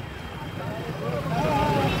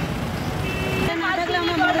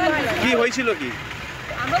 কি হয়েছিল কি?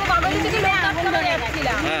 আমরা বাগান থেকে আগুন ধরে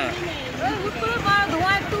যাচ্ছিলাম। হ্যাঁ, ওই হুট করে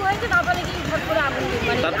ধোঁয়া একটু হয়েছে, তারপরে কি ঝট করে আগুন,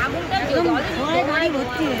 মানে আগুনটা ধোঁয়ায়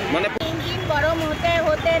ভর্তি, মানে ইঞ্জিন গরম হতে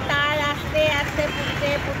হতে তার আস্তে আস্তে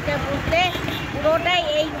পুড়তে পুরোটাই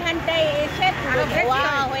এইখানটায় এসে পুরো ধোঁয়া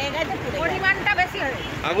হয়ে গেছে, পরিমাণটা বেশি হয়েছে।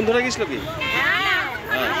 আগুন ধরে গেছিল কি? হ্যাঁ,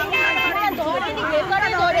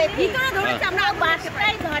 ভিতরে ধরেছে, আমরা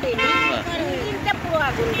বাসটাই ধরে ইঞ্জিনটা পুরো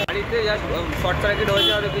আগুন। গাড়িতে জাস্ট শর্ট সার্কিট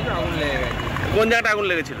হয়েছে আর কিছু আগুন লেগে গেছে। কোন জায়গাটা আগুন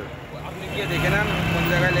লেগেছিল আপনি গিয়ে দেখে নেন কোন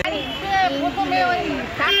জায়গায় লেগেছে। প্রথমে ওই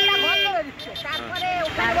কাঠটা বন্ধ করে দিচ্ছে, তারপরে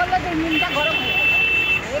ওখানে বললো যে ইঞ্জিনটা গরম হয়ে গেছে,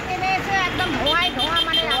 এখানে এসে একদম ধোঁয়া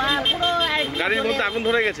মানে পুরো গাড়ির মধ্যে আগুন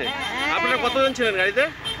ধরে গেছে। আপনারা কতজন ছিলেন গাড়িতে?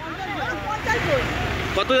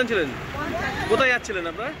 কতজন ছিলেন? কোথায় যাচ্ছিলেন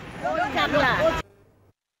আপনারা?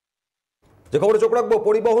 যে খবরে চোখ রাখবো,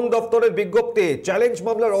 পরিবহন দপ্তরের বিজ্ঞপ্তি চ্যালেঞ্জ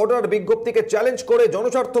মামলার অর্ডার, বিজ্ঞপ্তিকে চ্যালেঞ্জ করে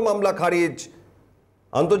জনস্বার্থ মামলা খারিজ।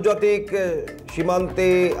 আন্তর্জাতিক সীমান্তে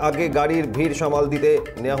আগে গাড়ির ভিড় সামাল দিতে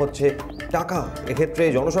নেওয়া হচ্ছে টাকা, এক্ষেত্রে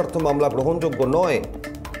জনস্বার্থ মামলা গ্রহণযোগ্য নয়।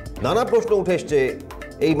 নানা প্রশ্ন উঠে এসছে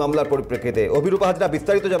এই মামলার পরিপ্রেক্ষিতে। অভিরূপা হাজরা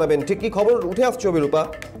বিস্তারিত জানাবেন, ঠিক কি খবর উঠে আসছে অভিরূপা?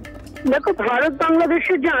 দেখো, ভারত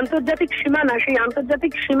বাংলাদেশের যে আন্তর্জাতিক সীমানা, সেই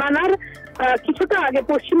আন্তর্জাতিক সীমানার কিছুটা আগে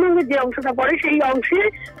পশ্চিমবঙ্গের যে অংশটা পড়ে, সেই অংশে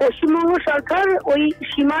পশ্চিমবঙ্গ সরকার ওই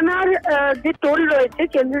সীমানার যে টোল রয়েছে,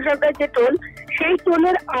 কেন্দ্রীয় সরকারের যে টোল, সেই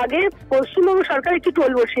টোলের আগে পশ্চিমবঙ্গ সরকার একটি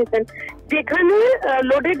টোল বসিয়েছেন, যেখানে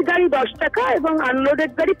লোডেড গাড়ি 10 টাকা এবং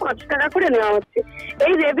আনলোডেড গাড়ি 5 টাকা করে নেওয়া হচ্ছে।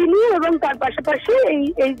 এই রেভিনিউ এবং তার পাশাপাশি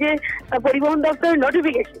এই যে পরিবহন দপ্তরের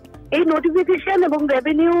নোটিফিকেশন, এই নোটিফিকেশন এবং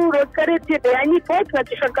রেভিনিউ রোজগারের যে বেআইনি পথ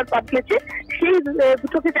রাজ্য সরকার পাঠিয়েছে, সেই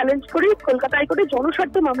দুটোকে চ্যালেঞ্জ করে কলকাতা হাইকোর্টে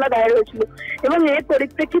জনস্বার্থ মামলা দায়ের হয়েছিল এবং এর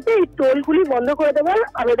পরিপ্রেক্ষিতে এই টোলগুলি বন্ধ করে দেওয়ার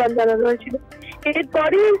আবেদন জানানো হয়েছিল।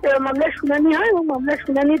 এরপরই মামলার শুনানি হয় এবং মামলার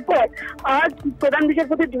শুনানির পর আজ প্রধান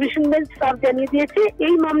বিচারপতি ডিভিশন বেঞ্চ সাফ জানিয়ে দিয়েছে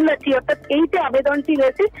এই মামলাটি, অর্থাৎ এই যে আবেদনটি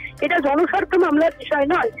রয়েছে, এটা জনস্বার্থ মামলার বিষয়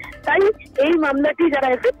নয়। তাই এই মামলাটি যারা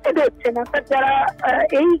এফেক্টেড হচ্ছেন, অর্থাৎ যারা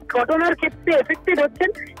এই ঘটনার ক্ষেত্রে এফেক্টেড হচ্ছেন,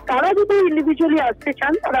 তারা যদি ইন্ডিভিজুয়ালি আসতে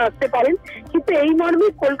চান তারা আসতে পারেন, কিন্তু এই মর্মে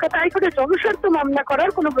কলকাতা হাইকোর্টে জনস্বার্থ মামলা করার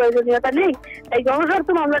কোনো প্রয়োজনীয়তা নেই। তাই জনস্বার্থ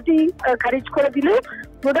মামলাটি খারিজ করে দিলেও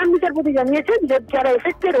প্রধান বিচারপতি জানিয়েছেন যে যারা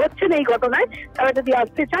এফেক্টেড হচ্ছেন এই ঘটনায়, তারা যদি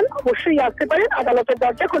আসতে চান অবশ্যই আসতে পারেন, আদালতের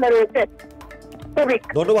দরজা খোলা রয়েছে।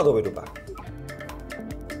 ধন্যবাদ অভিরূপা।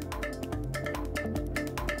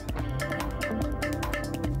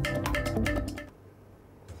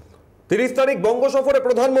 তিরিশ তারিখ বঙ্গ সফরে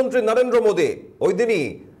প্রধানমন্ত্রী নরেন্দ্র মোদী। ওই দিনই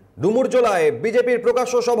ডুমুরজোলায় বিজেপির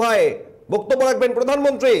প্রকাশ্য সভায় বক্তব্য রাখবেন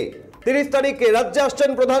প্রধানমন্ত্রী। 30 তারিখে রাজ্যে আসছেন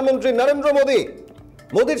প্রধানমন্ত্রী নরেন্দ্র মোদী।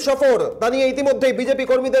 মোদীর সফর তা নিয়ে ইতিমধ্যেই বিজেপি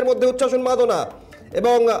কর্মীদের মধ্যে উচ্ছ্বাস উন্মাদনা,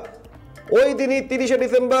 এবং ওই দিনই 30শে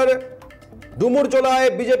ডিসেম্বর ডুমুরজোলায়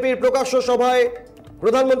বিজেপির প্রকাশ্য সভায়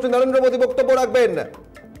প্রধানমন্ত্রী নরেন্দ্র মোদী বক্তব্য রাখবেন।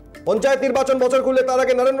 পঞ্চায়েত নির্বাচন বছর খুললে তার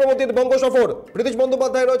আগে নরেন্দ্র মোদীর বঙ্গ সফর। প্রীতিশ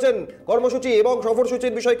বন্দ্যোপাধ্যায় রয়েছেন, কর্মসূচি এবং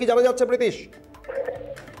সফরসূচির বিষয়ে কি জানা যাচ্ছে প্রীতিশ?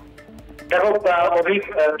 দেখো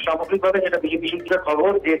সামগ্রিকভাবে যেটা বিজেপি সূত্রের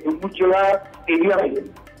খবর, যে ডুমুরজোলা স্টেডিয়ামে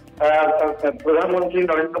প্রধানমন্ত্রী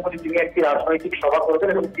নরেন্দ্র মোদী তিনি একটি রাজনৈতিক সভা করবেন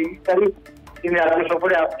এবং 30 তারিখ তিনি রাজ্য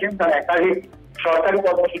সফরে আসছেন। তার একাধিক সরকারি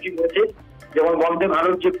কর্মসূচি রয়েছে, যেমন বন্দে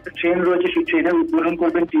ভারত যে ট্রেন রয়েছে সেই ট্রেনের উদ্বোধন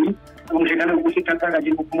করবেন তিনি এবং সেখানে উপস্থিত থাকবেন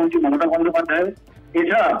রাজ্যের মুখ্যমন্ত্রী মমতা বন্দ্যোপাধ্যায়।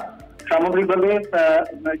 এছাড়া সামগ্রিকভাবে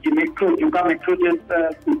যে মেট্রো, জুকা মেট্রো যে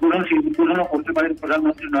উদ্বোধন, সেই উদ্বোধনও করতে পারেন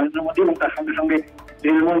প্রধানমন্ত্রী নরেন্দ্র মোদী এবং তার সঙ্গে সঙ্গে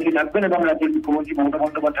রেলমন্ত্রী থাকবেন এবং রাজ্যের মুখ্যমন্ত্রী মমতা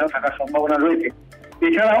বন্দ্যোপাধ্যায় থাকার সম্ভাবনা রয়েছে।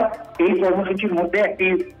 এছাড়াও এই কর্মসূচির মধ্যে একটি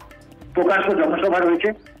প্রকাশ্য জনসভা রয়েছে,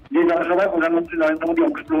 যে জনসভায় প্রধানমন্ত্রী নরেন্দ্র মোদী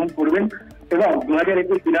অংশগ্রহণ করবেন এবং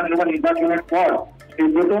 2021 বিধানসভা নির্বাচনের পর এই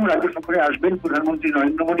প্রথম রাজ্য সফরে আসবেন প্রধানমন্ত্রী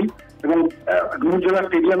নরেন্দ্র মোদী এবং ডুমুরজোলা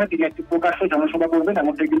স্টেডিয়ামে তিনি একটি প্রকাশ্য জনসভা করবেন,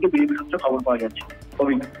 এমনটাই কিন্তু বিজেপি সূত্রে খবর পাওয়া যাচ্ছে।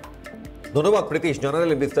 ধন্যবাদ প্রীতিশ,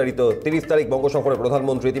 জানালেন বিস্তারিত। 30 তারিখ বঙ্গ সফরে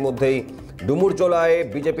প্রধানমন্ত্রী। ইতিমধ্যেই ডুমুরজলায়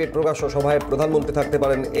বিজেপির প্রকাশ্য সভায় প্রধানমন্ত্রী থাকতে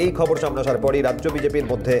পারেন, এই খবর সামনে আসার পরই রাজ্য বিজেপির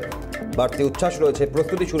মধ্যে বাড়তি উচ্ছ্বাস রয়েছে,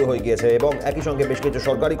 প্রস্তুতি শুরু হয়ে গিয়েছে এবং একই সঙ্গে বেশ কিছু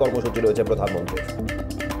সরকারি কর্মসূচি রয়েছে প্রধানমন্ত্রীর।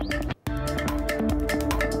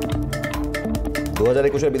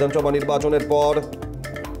 2021 বিধানসভা নির্বাচনের পর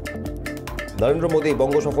নরেন্দ্র মোদী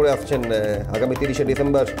বঙ্গ সফরে আসছেন আগামী 30শে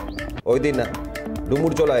ডিসেম্বর। ওই দিন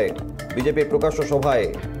ডুমুরজলায় বিজেপির প্রকাশ্য সভায়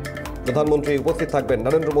প্রধানমন্ত্রী উপস্থিত থাকবেন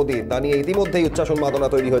নরেন্দ্র মোদী, তা নিয়ে ইতিমধ্যেই উচ্ছ্বাস উন্মাদনা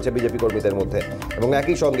তৈরি হয়েছে বিজেপি কর্মীদের মধ্যে এবং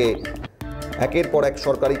একই সঙ্গে একের পর এক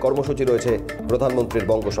সরকারি কর্মসূচি রয়েছে প্রধানমন্ত্রীর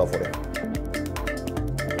বঙ্গ সফরে।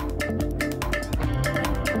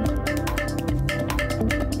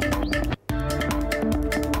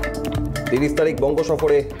 তিরিশ তারিখ বঙ্গ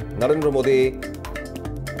সফরে নরেন্দ্র মোদী,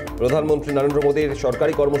 প্রধানমন্ত্রী নরেন্দ্র মোদীর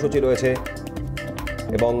সরকারি কর্মসূচি রয়েছে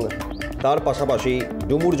এবং তার পাশাপাশি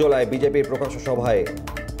ডুমুরজলায় বিজেপির প্রকাশ্য সভায়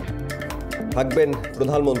থাকবেন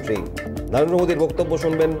প্রধানমন্ত্রী। নরেন্দ্র মোদীর বক্তব্য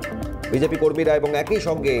শুনবেন বিজেপি কর্মীরা এবং একই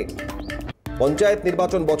সঙ্গে পঞ্চায়েত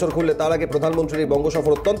নির্বাচন বছর খুললে তার আগে প্রধানমন্ত্রীর বঙ্গ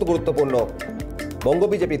সফর অত্যন্ত গুরুত্বপূর্ণ বঙ্গ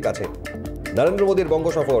বিজেপির কাছে। নরেন্দ্র মোদীর বঙ্গ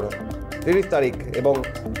সফর 30 তারিখ এবং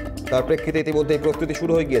তার প্রেক্ষিতে ইতিমধ্যেই প্রস্তুতি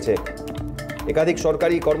শুরু হয়ে গিয়েছে। একাধিক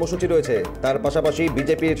সরকারি কর্মসূচি রয়েছে, তার পাশাপাশি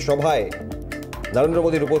বিজেপির সভায় নরেন্দ্র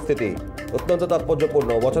মোদীর উপস্থিতি অত্যন্ত তাৎপর্যপূর্ণ।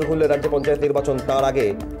 বছর খুললে রাজ্যে পঞ্চায়েত নির্বাচন, তার আগে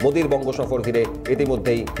মোদীর বঙ্গ সফর ঘিরে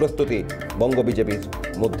ইতিমধ্যেই প্রস্তুতি বঙ্গ বিজেপির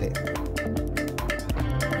মধ্যে।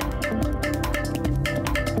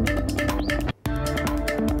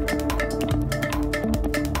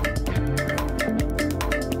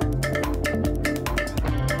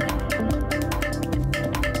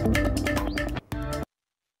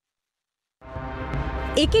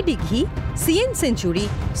 AKD ঘি CN century,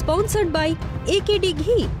 sponsored by AKD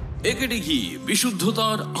ঘি। AKD ঘি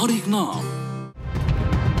বিশুদ্ধতার আরেক নাম।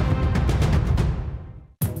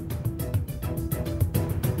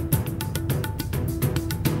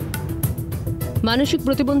 মানসিক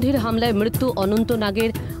প্রতিবন্ধীর হামলায় মৃত্যু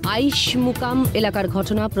অনন্তনাগের আইশ মুকাম এলাকার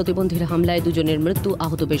ঘটনা। প্রতিবন্ধীর হামলায় 2 জনের মৃত্যু,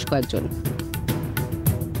 আহত বেশ কয়েকজন।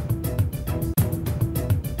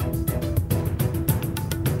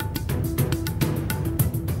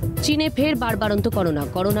 চীনে ফের বাড়বাড়ন্ত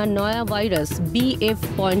করোনার নয়া ভাইরাস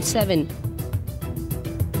BF.7।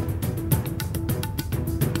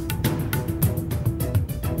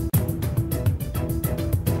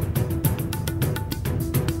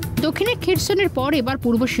 দক্ষিণের খেরসনের পর এবার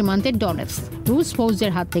পূর্ব সীমান্তের ডনেটস্ক রুশ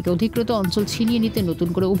ফৌজের হাত থেকে অধিকৃত অঞ্চল ছিনিয়ে নিতে নতুন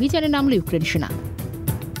করে অভিযানে নামল ইউক্রেন সেনা।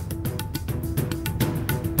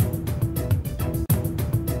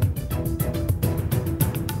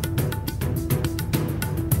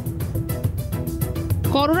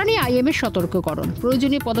 করোনা নিয়ে IMA সতর্ককরণ,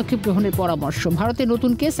 প্রয়োজনীয় পদক্ষেপ গ্রহণের পরামর্শ। ভারতে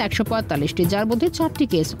নতুন কেস 145টি, যার মধ্যে 4টি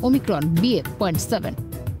কেস ওমিক্রন BF.7।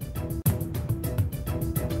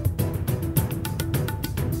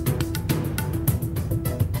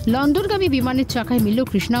 লন্ডনগামী বিমানের চাকায় মিলল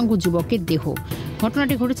কৃষ্ণাঙ্গ যুবকের দেহ।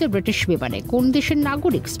 ঘটনাটি ঘটেছে ব্রিটিশ বিমানে। কোন দেশের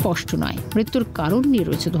নাগরিক স্পষ্ট নয়। মৃত্যুর কারণ নিয়ে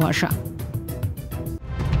রয়েছে ধোঁয়াশা।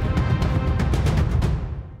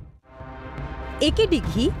 AKD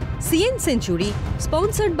ঘি CN century,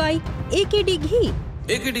 sponsored by AKD ঘি।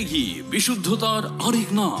 AKD ঘি বিশুদ্ধতার আরেক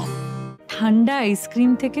নাম। ঠান্ডা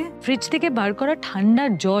আইসক্রিম থেকে, ফ্রিজ থেকে বার করা ঠান্ডা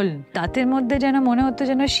জল, দাঁতের মধ্যে যেন মনে হতো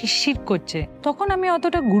যেন শিরশির করছে। তখন আমি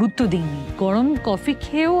অতটা গুরুত্ব দিইনি। গরম কফি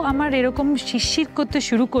খেয়েও আমার এরকম শিরশির করতে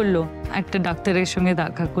শুরু করলো। একটা ডাক্তারের সঙ্গে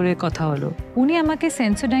দেখা করে কথা হলো, উনি আমাকে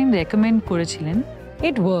সেন্সোডাইন রেকমেন্ড করেছিলেন।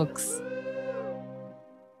 It works.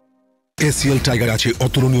 এসিএল টাইগার আছে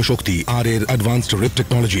অতুলনীয় শক্তি আর এর অ্যাডভান্সড রেপ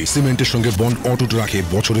টেকনোলজি সিমেন্টের সঙ্গে বন্ড অটুট রাখে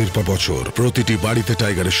বছরের পর বছর। প্রতিটি বাড়িতে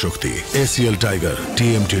টাইগারের শক্তি। ACL tiger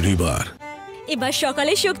TMT রিবার। এবার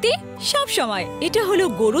সকালের শক্তি সব সময়। এটা হলো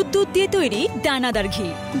গরুর দুধ দিয়ে তৈরি দানাদার ঘি।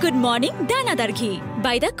 গুড মর্নিং দানাদার ঘি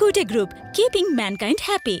বাই দ্য কুটে group, keeping mankind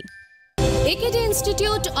happy. AKD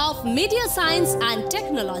Institute of Media Science and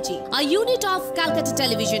Technology, a unit of Calcutta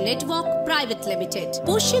Television Network Private Limited,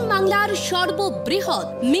 পশ্চিম বাংলার সর্ববৃহৎ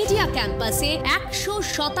মিডিয়া ক্যাম্পাসে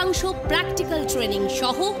 100% প্র্যাকটিক্যাল ট্রেনিং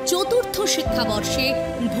সহ চতুর্থ শিক্ষাবর্ষে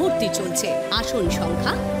ভর্তি চলছে। আসন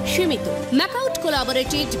সংখ্যা সীমিত। ম্যাকাউট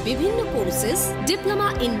কোলাবোরেটেড বিভিন্ন courses, diploma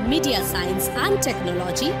in media science and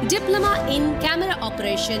technology, diploma in camera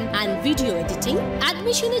operation and video editing.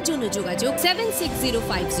 অ্যাডমিশনের জন্য যোগাযোগ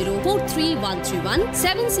 7605043131,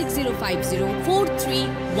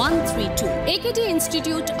 7605043132। AKD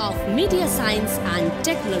Institute of Media Science and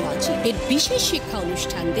Technology এর বিশেষ শিক্ষা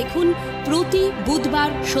অনুষ্ঠান দেখুন প্রতি বুধবার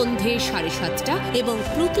সন্ধে 7:30 এবং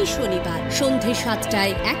প্রতি শনিবার সন্ধে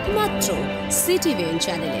 7টায় একমাত্র সিটিভিএন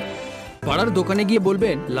চ্যানেলে। পাড়ার দোকানে গিয়ে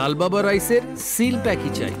বলবেন লাল বাবা রাইসের সিল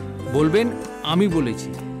প্যাকই চাই, বলবেন আমি বলেছি।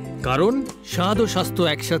 কারণ স্বাদ ও স্বাস্থ্য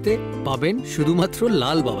একসাথে পাবেন শুধুমাত্র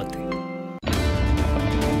লাল বাবাতে।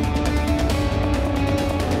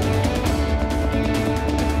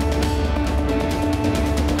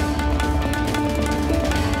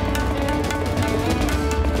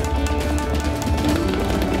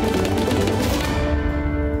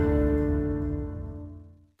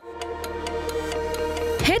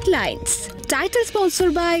 Headlines. Title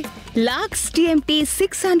sponsored by Lux TMT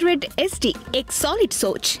 600 SD X Solid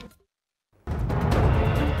Soch.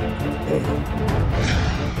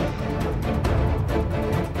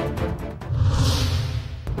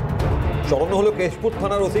 স্মরণ হলো কেশপুর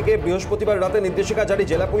থানার ওসিকে বৃহস্পতিবার রাতে নির্দেশিকা জারি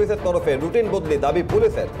জেলা পুলিশের তরফে, রুটিন বদলি দাবি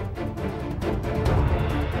পুলিশের।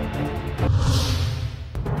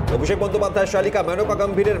 অভিষেক বন্দ্যোপাধ্যায় শালিকা মেনকা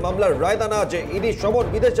গম্ভীরের মামলার রায়দান আজ। ইডি সমন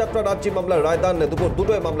বিদেশ যাত্রা রাজ্যে মামলার রায়দান দুপুর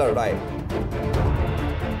 2টায় মামলার রায়।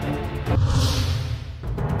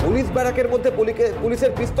 পুলিশ ব্যারাকের মধ্যে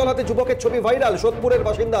পুলিশের পিস্তল হাতে যুবকের ছবি ভাইরাল। সোদপুরের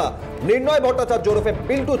বাসিন্দা নির্ণয় ভট্টাচার্য ওরফে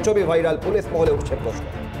পিন্টুর ছবি ভাইরাল। পুলিশ মহলে উঠছে প্রশ্ন।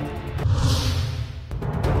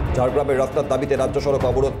 ঝাড়গ্রামের রাস্তার দাবিতে রাজ্য সড়ক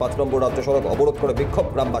অবরোধ। 5 নম্বর রাজ্য সড়ক অবরোধ করে বিক্ষোভ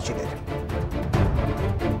গ্রামবাসীদের।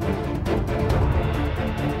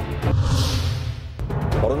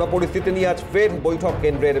 করোনা পরিস্থিতি নিয়ে আজ ফের বৈঠক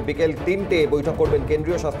কেন্দ্রের। বিকেল 3টে বৈঠক করবেন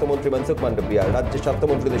কেন্দ্রীয় স্বাস্থ্যমন্ত্রী মনসুখ মান্ডভিয়া। রাজ্যের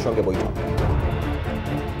স্বাস্থ্যমন্ত্রীদের সঙ্গে বৈঠক।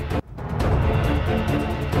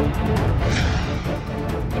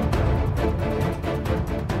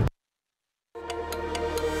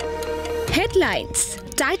 Headlines.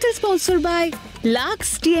 Title sponsored by Lux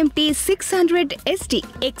TMT 600 SD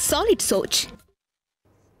X Solid Soch.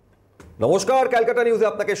 নমস্কার, ক্যালকাটা নিউজে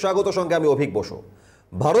আপনাকে স্বাগত। সঙ্গে আমি অভিক বসু।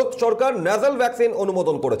 ভারত সরকার ন্যাজাল ভ্যাকসিন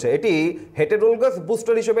অনুমোদন করেছে। এটি হেটেরোলগাস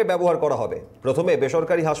বুস্টার হিসেবে ব্যবহার করা হবে। প্রথমে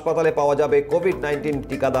বেসরকারি হাসপাতালে পাওয়া যাবে। কোভিড-19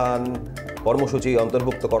 টিকাদান কর্মসূচি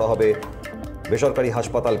অন্তর্ভুক্ত করা হবে বেসরকারি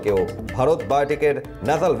হাসপাতালকেও। ভারত বায়োটেকের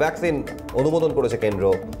ন্যাজাল ভ্যাকসিন অনুমোদন করেছে কেন্দ্র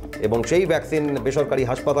এবং সেই ভ্যাকসিন বেসরকারি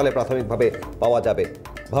হাসপাতালে প্রাথমিকভাবে পাওয়া যাবে।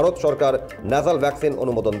 ভারত সরকার ন্যাজাল ভ্যাকসিন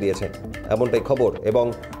অনুমোদন দিয়েছে, এমনটাই খবর। এবং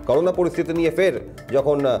করোনা পরিস্থিতি নিয়ে ফের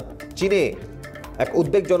যখন চীনে এক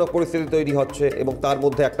উদ্বেগজনক পরিস্থিতি তৈরি হচ্ছে এবং তার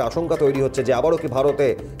মধ্যে একটা আশঙ্কা তৈরি হচ্ছে যে আবারও কি ভারতে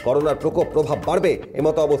করোনার প্রভাব বাড়বে,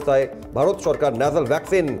 এমতো অবস্থায় ভারত সরকার ন্যাজাল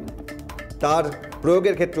ভ্যাকসিন তার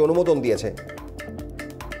প্রয়োগের ক্ষেত্রে অনুমোদন দিয়েছে।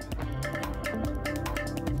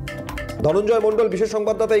 धनंजय मंडल विशेष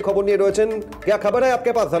संवाददाता ये खबर नहीं रहे। क्या खबर है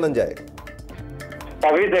आपके पास धनंजय?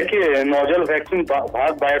 अभी देखिए, नोजल वैक्सीन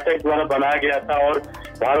भारत बायोटेक द्वारा बनाया गया था और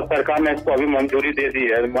भारत सरकार ने इसको अभी मंजूरी दे दी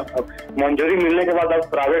है। मंजूरी मिलने के बाद अब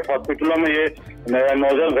प्राइवेट हॉस्पिटलों में ये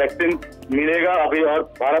नोजल वैक्सीन मिलेगा अभी। और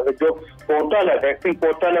भारत जो पोर्टल है, वैक्सीन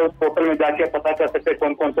पोर्टल है, उस पोर्टल में जाके पता कर सकते हैं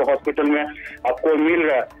कौन कौन से हॉस्पिटल में आपको मिल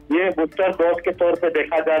रहा है। ये बूस्टर डोज के तौर पे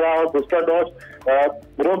देखा जा रहा है और बूस्टर डोज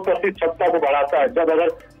रोग प्रतिरोधक क्षमता को बढ़ाता है। जब अगर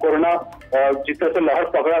कोरोना जिस तरह से लहर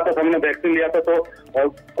पकड़ा था, हमने वैक्सीन लिया था तो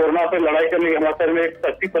कोरोना से लड़ाई करने के हमारे शरीर में एक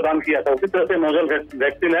शक्ति प्रदान किया था। उसी तरह से नोजल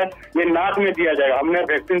वैक्सीन है, ये नाक में दिया जाएगा। हमने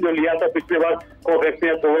वैक्सीन जो लिया था पिछले बार कोवैक्सीन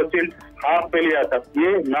या कोविशील्ड हाथ पे लिया था, ये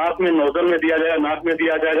नाक में नोजल में दिया जाएगा, नाक में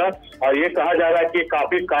दिया जाएगा। और ये कहा जा रहा है कि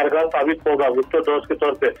काफी कारगर साबित होगा बूस्टर डोज के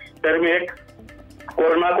तौर पे। शरीर में एक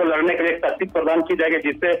कोरोना को लड़ने के लिए शक्ति प्रदान की जाएगी,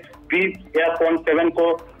 जिससे 20.7 को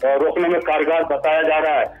रोकने में कारगर बताया जा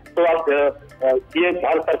रहा है। तो अब ये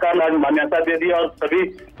भारत सरकार ने आज मान्यता दे दी और सभी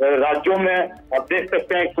राज्यों में आप देख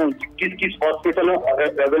सकते हैं किस किस हॉस्पिटल में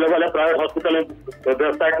अवेलेबल है। प्राइवेट हॉस्पिटल में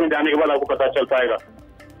वेबसाइट में जाने के बाद आपको पता चल पाएगा।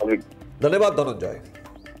 धन्यवाद धनंजय।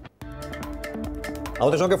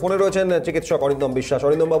 আমাদের সঙ্গে ফোনে রয়েছেন চিকিৎসক অরিন্দম বিশ্বাস।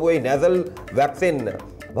 অরিন্দম বাবু, এই ন্যাজাল ভ্যাকসিন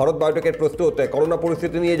ভারত বায়োটেকের প্রস্তুত। করোনা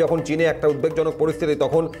পরিস্থিতি নিয়ে যখন চীনে একটা উদ্বেগজনক পরিস্থিতি,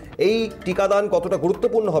 তখন এই টিকাদান কতটা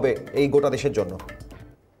গুরুত্বপূর্ণ হবে এই গোটা দেশের জন্য?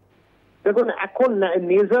 দেখুন, এখন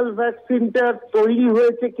নেজাল ভ্যাকসিনটা তৈরি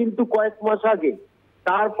হয়েছে কিন্তু কয়েক মাস আগে,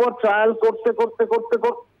 তারপর ট্রায়াল করতে করতে করতে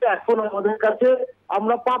করতে এখন আমাদের কাছে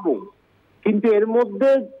আমরা পাবো। কিন্তু এর মধ্যে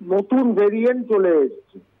নতুন ভেরিয়েন্ট চলে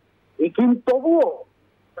এসেছে। কিন্তু তবুও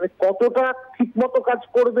মানে কতটা ঠিক মতো কাজ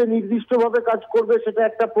করবে, নির্দিষ্টভাবে কাজ করবে, সেটা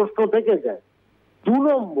একটা প্রশ্ন থেকে যায়। 2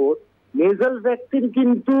 নম্বর, নেজাল ভ্যাকসিন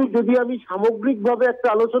কিন্তু যদি আমি সামগ্রিকভাবে একটা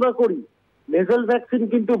আলোচনা করি, নেজাল ভ্যাকসিন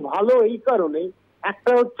কিন্তু ভালো এই কারণে,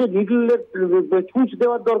 একটা হচ্ছে নিডলের ছুঁচ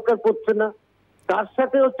দেওয়ার দরকার পড়ছে না, তার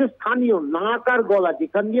সাথে হচ্ছে স্থানীয় নাক আর গলা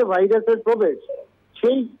যেখান দিয়ে ভাইরাসের প্রবেশ,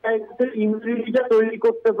 সেই জায়গাতে ইমিউনিটিটা তৈরি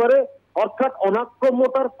করতে পারে, অর্থাৎ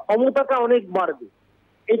অনাক্রম্যতার ক্ষমতাটা অনেক বাড়বে।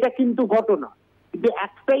 এটা কিন্তু ঘটনা। কিন্তু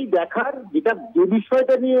একটাই দেখার, যেটা যে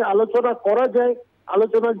বিষয়টা নিয়ে আলোচনা করা যায়,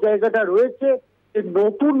 আলোচনার জায়গাটা রয়েছে,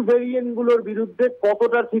 নতুন ভেরিয়েন্ট গুলোর বিরুদ্ধে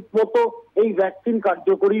কতটা ঠিক মতো এই ভ্যাকসিন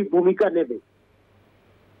কার্যকরী ভূমিকা নেবে।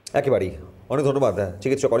 একেবারেই। অনেক ধন্যবাদ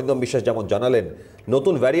চিকিৎসক অরিন্দম বিশ্বাস। যেমন জানালেন,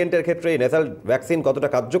 নতুন ভ্যারিয়েন্টের ক্ষেত্রে নেজাল ভ্যাকসিন কতটা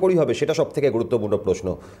কার্যকরী হবে সেটা সবথেকে গুরুত্বপূর্ণ প্রশ্ন।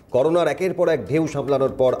 করোনার একের পর এক ঢেউ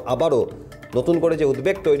সামলানোর পর আবারও নতুন করে যে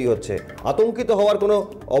উদ্বেগ তৈরি হচ্ছে, আতঙ্কিত হওয়ার কোনো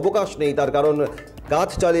অবকাশ নেই। তার কারণ কাজ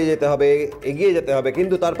চালিয়ে যেতে হবে, এগিয়ে যেতে হবে।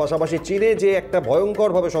 কিন্তু তার পাশাপাশি চীনে যে একটা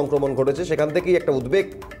ভয়ঙ্করভাবে সংক্রমণ ঘটেছে, সেখান থেকেই একটা উদ্বেগ।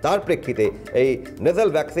 তার প্রেক্ষিতে এই নেজাল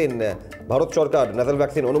ভ্যাকসিন, ভারত সরকার নেজাল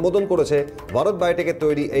ভ্যাকসিন অনুমোদন করেছে। ভারত বায়োটেকের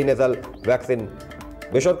তৈরি এই নেজাল ভ্যাকসিন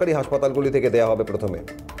বেসরকারি হাসপাতালগুলি থেকে দেওয়া হবে প্রথমে।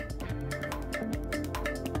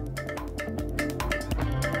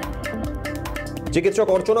 চিকিৎসক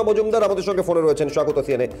অর্চনা মজুমদার আমাদের সঙ্গে ফোনে রয়েছেন, স্বাগত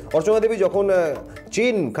সিএনএ। অর্চনা দেবী, যখন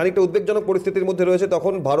চীন খানিকটা উদ্বেগজনক পরিস্থিতির মধ্যে রয়েছে,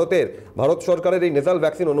 তখন ভারত সরকারের এই নেজাল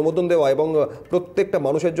ভ্যাকসিন অনুমোদন দেওয়া এবং প্রত্যেকটা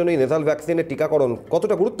মানুষের জন্য এই নেজাল ভ্যাকসিনের টিকাকরণ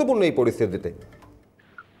কতটা গুরুত্বপূর্ণ এই পরিস্থিতিতে?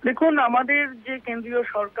 দেখুন, আমাদের যে কেন্দ্রীয়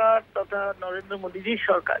সরকার তথা নরেন্দ্র মোদীজির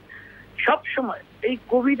সরকার সবসময় এই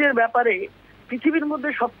কোভিডের ব্যাপারে পৃথিবীর মধ্যে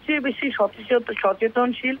সবচেয়ে বেশি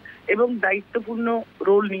সচেতনশীল এবং দায়িত্বপূর্ণ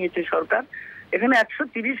রোল নিয়েছে সরকার। এখানে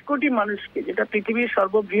 130 কোটি মানুষকে, যেটা পৃথিবীর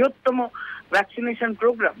সর্ববৃহত্তম ভ্যাকসিনেশন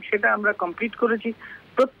প্রোগ্রাম, সেটা আমরা কমপ্লিট করেছি।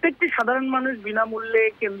 প্রত্যেকটি সাধারণ মানুষ বিনামূল্যে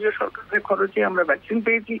কেন্দ্রীয় সরকারের খরচে আমরা ভ্যাকসিন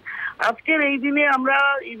পেয়েছি। আজকের এই দিনে আমরা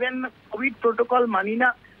ইভেন কোভিড প্রোটোকল মানি না,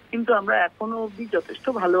 কিন্তু আমরা এখনো অবধি যথেষ্ট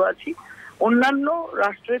ভালো আছি অন্যান্য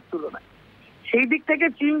রাষ্ট্রের তুলনায়। সেই দিক থেকে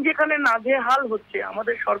চীন যেখানে নাজেহাল হচ্ছে,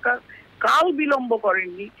 আমাদের সরকার কাল বিলম্ব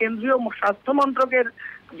করেননি। কেন্দ্রীয় স্বাস্থ্য মন্ত্রকের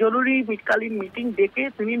জরুরি কালীন মিটিং ডেকে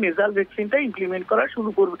তিনি নেজাল ভ্যাকসিনটা ইমপ্লিমেন্ট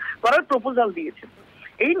করার প্রপোজাল দিয়েছেন।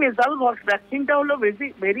 এই নেজাল ভ্যাকসিনটা হলো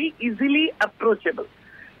ভেরি ইজিলি অ্যাপ্রোচেবল,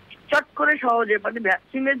 চট করে সহজে, মানে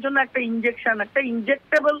ভ্যাকসিনের জন্য একটা ইনজেকশন, একটা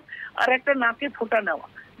ইনজেক্টেবল আর একটা নাকে ফোঁটা নেওয়া,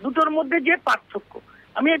 দুটোর মধ্যে যে পার্থক্য।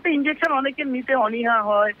 আমি একটা ইনজেকশন অনেকের নিতে অনীহা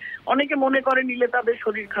হয়, অনেকে মনে করে নিলে তাদের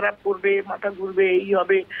শরীর খারাপ করবে, মাথা ঘুরবে, এই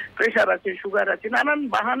হবে, প্রেশার আছে, সুগার আছে, নানান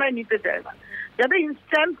বাহানায় নিতে চায় না। যাতে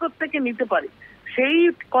ইনস্ট্যান্ট প্রত্যেকে নিতে পারে, সেই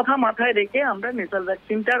কথা মাথায় রেখে আমরা নেজাল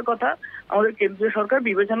ভ্যাকসিনটার কথা আমাদের কেন্দ্রীয় সরকার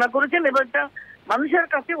বিবেচনা করেছেন এবং এটা মানুষের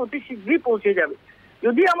কাছে অতি শীঘ্রই পৌঁছে যাবে।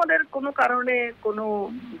 যদি আমাদের কোনো কারণে কোনো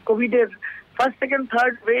কোভিডের ফার্স্ট, সেকেন্ড,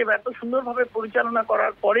 থার্ড ওয়েভ এত সুন্দরভাবে পরিচালনা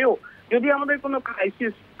করার পরেও যদি আমাদের কোনো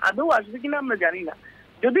ক্রাইসিস আদৌ আসবে কিনা আমরা জানি না,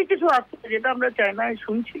 যদি কিছু আসছে, যেটা আমরা চায়নায়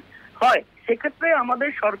শুনছি হয়, সেক্ষেত্রে আমাদের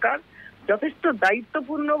সরকার যথেষ্ট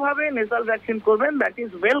দায়িত্বপূর্ণভাবে নেজাল ভ্যাকসিন করবেন। That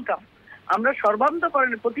is welcome. আমরা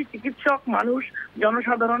সর্বান্তকরণে প্রতি চিকিৎসক, মানুষ,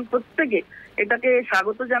 জনসাধারণ প্রত্যেকে এটাকে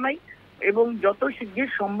স্বাগত জানাই এবং যত শীঘ্র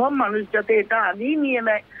সম্ভব মানুষ যাতে এটা আগেই নিয়ে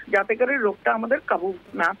নেয়, যাতে করে রোগটা আমাদের কাবু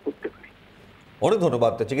না করতে পারে। অনেক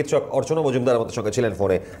ধন্যবাদ। চিকিৎসক অর্চনা মজুমদার আমাদের সঙ্গে ছিলেন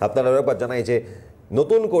ফোনে। আপনারা একবার জানাই যে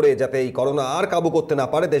নতুন করে যাতে এই করোনা আর কাবু করতে না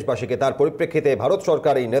পারে দেশবাসীকে, তার পরিপ্রেক্ষিতে ভারত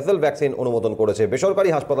সরকার এই নেজাল ভ্যাকসিন অনুমোদন করেছে। বেসরকারি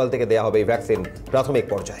হাসপাতাল থেকে দেওয়া হবে এই ভ্যাকসিন প্রাথমিক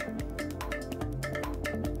পর্যায়ে।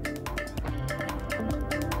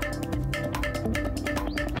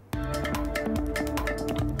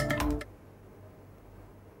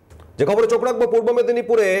 যে খবরে চোখ রাখবো, পূর্ব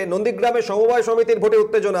মেদিনীপুরে নন্দীগ্রামে সমবায় সমিতির ভোটে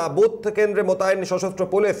উত্তেজনা, বুথ কেন্দ্রে মোতায়েন সশস্ত্র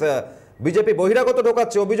পুলিশ। বিজেপি বহিরাগত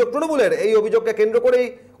ঢোকাচ্ছে অভিযোগ তৃণমূলের। এই অভিযোগকে কেন্দ্র করেই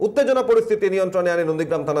উত্তেজনা পরিস্থিতি নিয়ন্ত্রণে আনে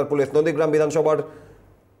নন্দীগ্রাম থানার পুলিশ। নন্দীগ্রাম বিধানসভার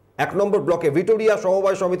 1 নম্বর ব্লকে ভিটোরিয়া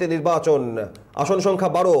সমবায় সমিতি নির্বাচন, আসন সংখ্যা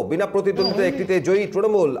 12, বিনা প্রতিদ্বন্দ্বিতা একটিতে জয়ী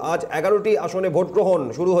তৃণমূল। আজ 11টি আসনে ভোট গ্রহণ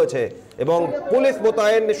শুরু হয়েছে এবং পুলিশ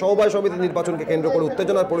মোতায়েন সমবায় সমিতি নির্বাচনকে কেন্দ্র করে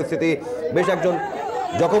উত্তেজনার পরিস্থিতি। বেশ একজন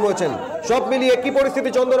জখম হয়েছেন। সব মিলিয়ে কি পরিস্থিতি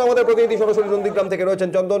চন্দন, আমাদের প্রতিনিধি সরাসরি নন্দীগ্রাম থেকে রয়েছেন।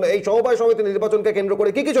 চন্দন, এই সমবায় সমিতি নির্বাচনকে কেন্দ্র করে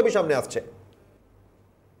কি কি ছবি সামনে আসছে?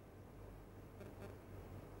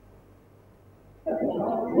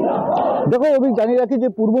 দেখো অভিক, জানিয়ে রাখি যে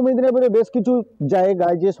পূর্ব মেদিনীপুরে বেশ কিছু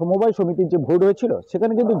জায়গায় যে সমবায় সমিতির যে ভোট হয়েছিল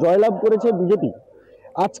সেখানে কিন্তু জয়লাভ করেছে বিজেপি।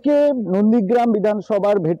 আজকে নন্দীগ্রাম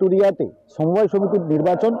বিধানসভার ভেটুরিয়াতে সমবায় সমিতির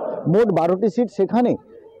নির্বাচন, মোট 12টি সিট, সেখানে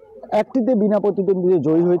একটিতে বিনা প্রতিদ্বন্দ্বিতা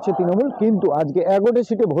জয়ী হয়েছে তৃণমূল, কিন্তু আজকে 11টি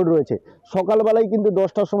সিটে ভোট রয়েছে। সকালবেলায় কিন্তু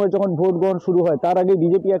 10টার সময় যখন ভোট গ্রহণ শুরু হয়, তার আগে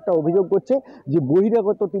বিজেপি একটা অভিযোগ করছে যে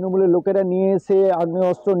বহিরাগত তৃণমূলের লোকেরা নিয়ে এসে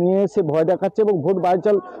আগ্নেয়াস্ত্র নিয়ে এসে ভয় দেখাচ্ছে এবং ভোট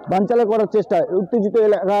বানচাল করার চেষ্টা। উত্তেজিত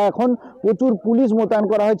এলাকা এখন প্রচুর পুলিশ মোতায়েন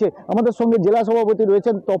করা হয়েছে। আমাদের সঙ্গে জেলা সভাপতি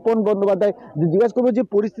রয়েছেন তপন বন্দ্যোপাধ্যায়। জিজ্ঞাসা করবো যে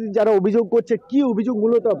পরিস্থিতি যারা অভিযোগ করছে, কি অভিযোগ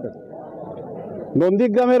মূলত আপনার?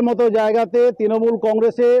 নন্দীগ্রামের মতো জায়গাতে তৃণমূল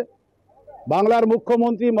কংগ্রেসে বাংলার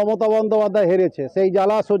মুখ্যমন্ত্রী মমতা বন্দ্যোপাধ্যায় হেরেছে। সেই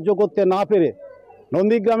জ্বালা সহ্য করতে না পেরে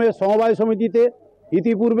নন্দীগ্রামের সমবায় সমিতিতে,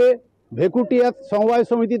 ইতিপূর্বে ভেকুটিয়া সমবায়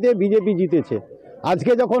সমিতিতে বিজেপি জিতেছে।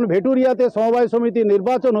 আজকে যখন ভেটুরিয়াতে সমবায় সমিতির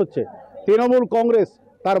নির্বাচন হচ্ছে, তৃণমূল কংগ্রেস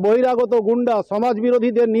তার বহিরাগত গুন্ডা সমাজ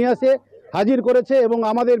বিরোধীদের নিয়ে এসে হাজির করেছে এবং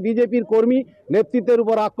আমাদের বিজেপির কর্মী নেতৃত্বের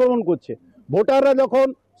উপর আক্রমণ করছে। ভোটাররা যখন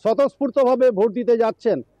স্বতঃস্ফূর্তভাবে ভোট দিতে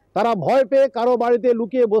যাচ্ছেন, তারা ভয় পেয়ে কারো বাড়িতে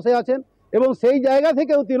লুকিয়ে বসে আছেন এবং সেই জায়গা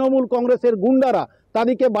থেকেও তৃণমূল কংগ্রেসের গুন্ডারা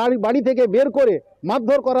তাদেরকে বাড়ি থেকে বের করে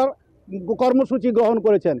মারধর করার কর্মসূচি গ্রহণ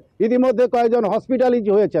করেছেন। ইতিমধ্যে কয়েকজন হসপিটালাইজ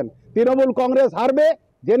হয়েছেন। তৃণমূল কংগ্রেস হারবে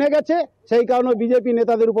জেনে গেছে, সেই কারণে বিজেপি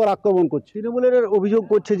নেতাদের উপর আক্রমণ করছে। তৃণমূলের অভিযোগ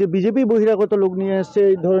করছে যে বিজেপি বহিরাগত লোক নিয়ে এসছে,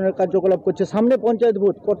 এই ধরনের কার্যকলাপ করছে। সামনে পঞ্চায়েত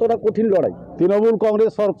ভোট, কতটা কঠিন লড়াই? তৃণমূল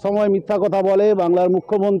কংগ্রেস সব সময় মিথ্যা কথা বলে। বাংলার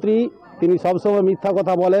মুখ্যমন্ত্রী তিনি সবসময় মিথ্যা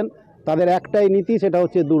কথা বলেন। তাদের একটাই নীতি, সেটা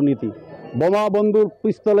হচ্ছে দুর্নীতি। বোমা বন্দুক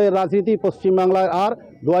পিস্তলের রাজনীতি পশ্চিমবাংলায় আর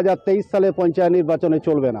 2023 সালে পঞ্চায়েত নির্বাচনে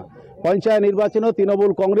চলবে না। পঞ্চায়েত নির্বাচনে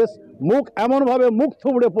তৃণমূল কংগ্রেস এমনভাবে মুখ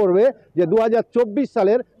থুবড়ে পড়বে যে 2024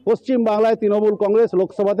 সালের পশ্চিমবাংলায় তৃণমূল কংগ্রেস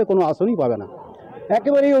লোকসভাতে কোনো আসনই পাবে না।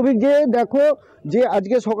 একেবারেই অভিজ্ঞ। দেখো যে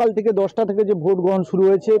আজকে সকাল থেকে 10টা থেকে যে ভোট গ্রহণ শুরু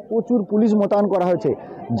হয়েছে, প্রচুর পুলিশ মোতায়েন করা হয়েছে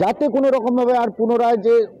যাতে কোনো রকমভাবে আর পুনরায়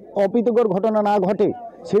যে অপ্রীতিকর ঘটনা না ঘটে,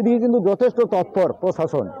 সেদিকে কিন্তু যথেষ্ট তৎপর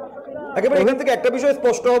প্রশাসন। একেবারে এখান থেকে একটা বিষয়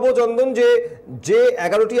স্পষ্ট হবো চন্দন, যে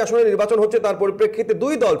 11টি আসনে নির্বাচন হচ্ছে তার পরিপ্রেক্ষিতে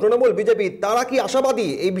দুই দল তৃণমূল বিজেপি তারা কি আশাবাদী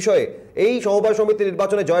এই বিষয়ে, এই সমবায় সমিতি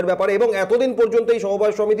নির্বাচনে জয়ের ব্যাপারে, এবং এতদিন পর্যন্ত এই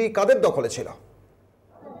সমবায় সমিতি কাদের দখলে ছিল?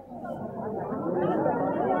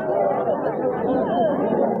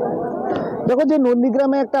 দেখো যে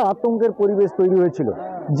নন্দীগ্রামে একটা আতঙ্কের পরিবেশ তৈরি হয়েছিল,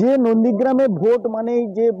 যে নন্দীগ্রামে ভোট মানেই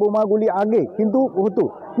যে বোমাগুলি আগে কিন্তু হতো,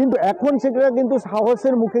 কিন্তু এখন সেটা কিন্তু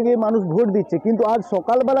সাহসের মুখে গিয়ে মানুষ ভোট দিচ্ছে। কিন্তু আজ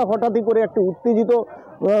সকালবেলা হঠাৎই করে একটা উত্তেজিত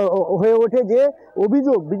হয়ে ওঠে, যে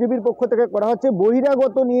অভিযোগ বিজেপির পক্ষ থেকে করা হচ্ছে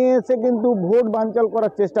বহিরাগত নিয়ে এসে কিন্তু ভোট বানচাল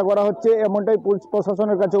করার চেষ্টা করা হচ্ছে, এমনটাই পুলিশ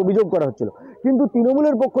প্রশাসনের কাছে অভিযোগ করা হচ্ছিল। কিন্তু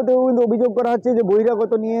তৃণমূলের পক্ষ থেকেও কিন্তু অভিযোগ করা হচ্ছে যে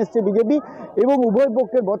বহিরাগত নিয়ে এসছে বিজেপি, এবং উভয়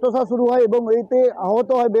পক্ষের বচসা শুরু হয় এবং এতে আহত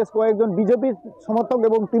হয় বেশ কয়েকজন বিজেপির সমর্থক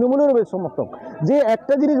এবং তৃণমূলেরও বেশ সমর্থক। যে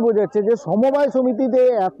একটা জিনিস বোঝা যাচ্ছে যে সমবায় সমিতিতে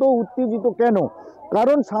এত উত্তেজিত কেন,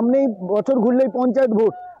 কারণ সামনেই বছর ঘুরলেই পঞ্চায়েত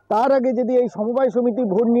ভোট। তার আগে যদি এই সমবায় সমিতি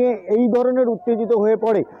ভোট নিয়ে এই ধরনের উত্তেজিত হয়ে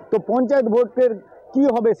পড়ে, তো পঞ্চায়েত ভোটের কি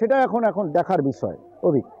হবে সেটা এখন দেখার বিষয়।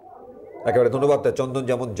 অভিক, একেবারে ধন্যবাদ চন্দন।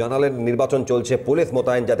 যেমন জানালেন, নির্বাচন চলছে, পুলিশ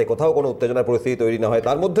মোতায়েন যাতে কোথাও কোনো উত্তেজনার পরিস্থিতি তৈরি না হয়।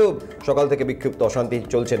 তার মধ্যেও সকাল থেকে বিক্ষিপ্ত অশান্তি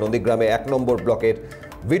চলছে নন্দীগ্রামে 1 নম্বর ব্লকের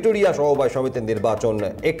ভিটোরিয়া সমবায় সমিতির নির্বাচন।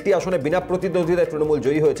 1টি আসনে বিনা প্রতিদ্বন্দ্বিতায় তৃণমূল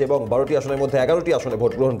জয়ী হয়েছে এবং 12টি আসনের মধ্যে 11টি আসনে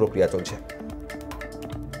ভোট গ্রহণ প্রক্রিয়া চলছে।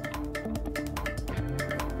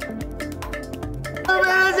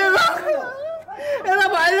 এরা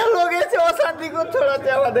বাইরের লোক এসে অশান্তি করতে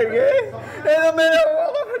ছড়াচ্ছে আমাদেরকে। এরা মেরে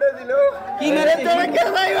মাথা ফেটে দিল। কি মেরেছে?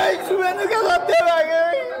 কেসাই ভাই শুভেন্দুকে ধরতে লাগে।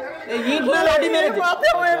 এই ইট না লাঠি মেরেছে? মাথা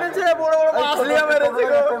মেরেছে, বড় বড় মাছলিয়া মেরেছে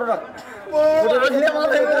গো। বড় বড় মাছলিয়া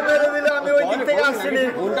মাথায় মেরে দিল। আমি ওই দিক থেকে আসছিনি।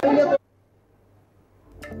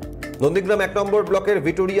 নন্দীগ্রাম 1 নম্বর ব্লকের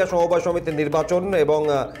ভিটোরিয়া সমবায় সমিতির নির্বাচন এবং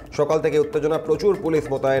সকাল থেকে উত্তেজনা, প্রচুর পুলিশ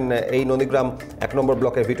মোতায়েন এই নন্দীগ্রাম 1 নম্বর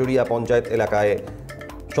ব্লকের ভিটোরিয়া পঞ্চায়েত এলাকায়।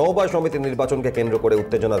 সমবায় সমিতির নির্বাচনকে কেন্দ্র করে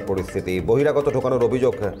উত্তেজনার পরিস্থিতি, বহিরাগত ঢোকানোর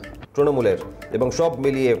অভিযোগ তৃণমূলের এবং সব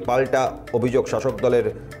মিলিয়ে পাল্টা অভিযোগ শাসক দলের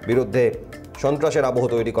বিরুদ্ধে সন্ত্রাসের আবহ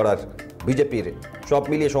তৈরি করার বিজেপির। সব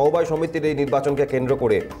মিলিয়ে সমবায় সমিতির এই নির্বাচনকে কেন্দ্র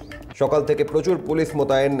করে সকাল থেকে প্রচুর পুলিশ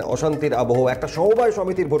মোতায়েন, অশান্তির আবহ। একটা সমবায়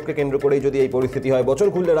সমিতির ভোটকে কেন্দ্র করেই যদি এই পরিস্থিতি হয়, বছর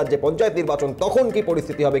ঘুরলে রাজ্যে পঞ্চায়েত নির্বাচন, তখন কি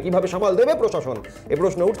পরিস্থিতি হবে, কিভাবে সামাল দেবে প্রশাসন, এ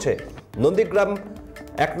প্রশ্ন উঠছে। নন্দীগ্রাম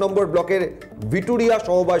 1 নম্বর ব্লকের ভিটোরিয়া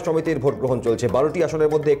সমবায় সমিতির ভোট গ্রহণ চলছে। 12টি আসনের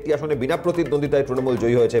মধ্যে 1টি আসনে বিনা প্রতিদ্বন্দ্বিতায় তৃণমূল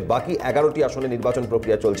জয়ী হয়েছে, বাকি 11টি আসনে নির্বাচন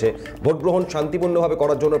প্রক্রিয়া চলছে। ভোট গ্রহণ শান্তিপূর্ণভাবে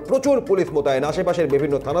করার জন্য প্রচুর পুলিশ মোতায়েন, আশেপাশের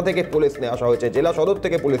বিভিন্ন থানা থেকে পুলিশ নিয়ে আসা হয়েছে, জেলা সদর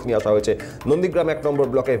থেকে পুলিশ নিয়ে আসা হয়েছে নন্দীগ্রাম 1 নম্বর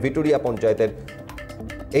ব্লকের ভিটোরিয়া পঞ্চায়েতের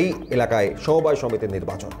এই এলাকায় সমবায় সমিতির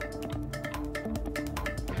নির্বাচন।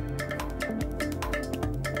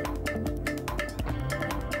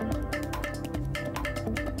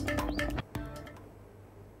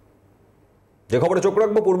 যে খবরে চোখ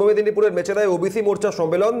রাখবো, পূর্ব মেদিনীপুরের মেচেদায় ওবিসি মোর্চার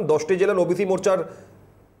সম্মেলন। 10টি জেলার ওবিসি মোর্চার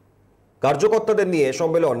কার্যকর্তাদের নিয়ে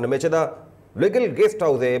সম্মেলন মেচেদা লিগ্যাল গেস্ট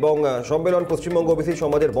হাউসে, এবং সম্মেলন পশ্চিমবঙ্গ ওবিসি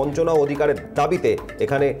সমাজের বঞ্চনা ও অধিকারের দাবিতে।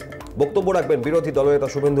 এখানে বক্তব্য রাখবেন বিরোধী দলনেতা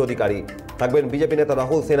শুভেন্দু অধিকারী, থাকবেন বিজেপি নেতা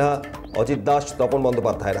রাহুল সিনহা, অজিত দাস, তপন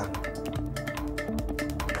বন্দ্যোপাধ্যায়রা।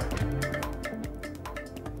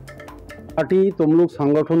 পার্টি তমলুক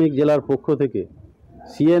সাংগঠনিক জেলার পক্ষ থেকে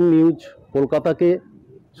সিএন নিউজ কলকাতাকে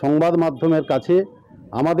সংবাদ মাধ্যমের কাছে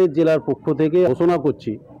আমাদের জেলার পক্ষ থেকে ঘোষণা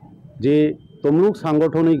করছি যে তমলুক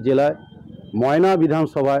সাংগঠনিক জেলায় ময়না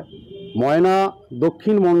বিধানসভায় ময়না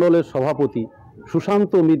দক্ষিণ মণ্ডলের সভাপতি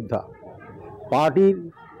সুশান্ত মিদ্ধা পার্টির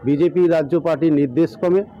বিজেপি রাজ্য পার্টির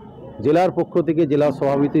নির্দেশক্রমে জেলার পক্ষ থেকে জেলা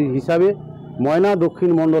সভাপতি হিসাবে ময়না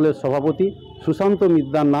দক্ষিণ মণ্ডলের সভাপতি সুশান্ত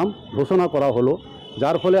মিদ্দার নাম ঘোষণা করা হলো,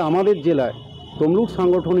 যার ফলে আমাদের জেলায় তমলুক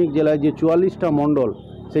সাংগঠনিক জেলায় যে 44টা মণ্ডল,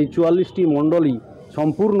 সেই 44টি মণ্ডলই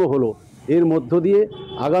সম্পূর্ণ হলো। এর মধ্য দিয়ে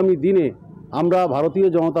আগামী দিনে আমরা ভারতীয়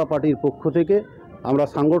জনতা পার্টির পক্ষ থেকে আমরা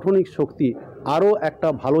সাংগঠনিক শক্তি আরও একটা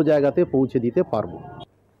ভালো জায়গাতে পৌঁছে দিতে পারব।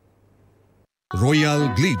 রয়্যাল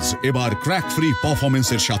গ্লিডস এবার ক্র্যাক ফ্রি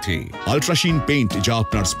পারফরমেন্সের সাথে আল্ট্রাশিন পেইন্ট, যা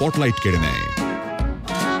আপনার স্পটলাইট কেড়ে নেয়।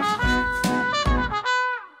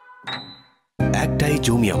 একটাই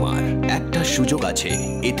জমি আমার, একটা সুযোগ আছে,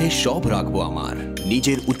 এতে সব রাখবো আমার।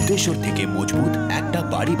 নিজের উদ্দেশ্যের থেকে মজবুত একটা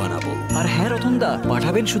বাড়ি বানাবো। আর হ্যাঁ রতনদা,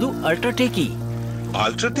 পাঠাবেন শুধু আল্ট্রাটেকই।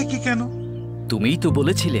 আল্ট্রাটেকই কেন? তুমিই তো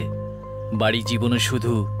বলেছিলে বাড়ি জীবনে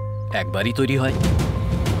শুধু একবারই তৈরি হয়।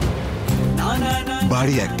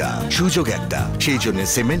 বাড়ি একটা, সুযোগ একটা, সেই জন্য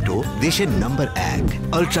সিমেন্টও দেশের number 1।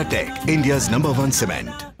 UltraTech, India's number 1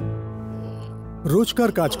 cement. রোজকার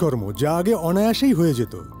কাজকর্ম যা আগে অনায়াসেই হয়ে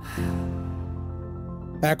যেত,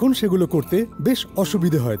 এখন সেগুলো করতে বেশ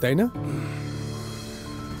অসুবিধে হয়, তাই না?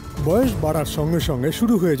 বয়স বাড়ার সঙ্গে সঙ্গে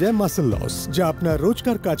শুরু হয়ে যায় মাসল লস, যা আপনার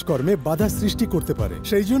রোজকার কাজকর্মে বাধা সৃষ্টি করতে পারে।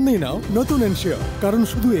 সেই জন্যই নাও নতুন এনশিওর, কারণ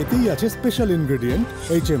শুধু এতেই আছে স্পেশাল ইনগ্রেডিয়েন্ট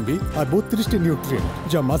HMB আর 32টি নিউট্রিয়েন্ট,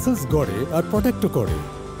 যা মাসলস গড়ে আর প্রোটেক্টও করে।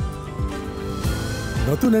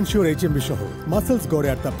 নতুন এনশিওর HMB সহ মাসলস গড়ে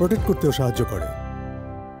আর তা প্রোটেক্ট করতেও সাহায্য করে।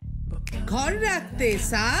 ঘর রাখতে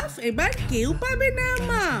সাফ এবার কেউ পাবে না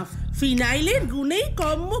মাফ। ফিনাইলের গুণেই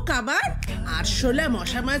কম্ম কাবার, আরশোলা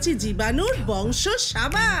মশামাছি জীবাণুর বংশ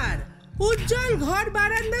সাবার। উজ্জ্বল ঘর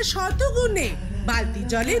বারান্দা শত গুণে, বালতি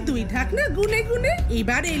জলে 2 ঢাকনা গুনে গুনে।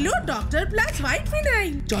 এবার এলো ডক্টর প্লাস হোয়াইট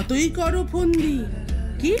ফিনাইল, যতই করো ফন্দি,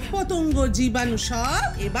 কীট পতঙ্গ জীবাণু সব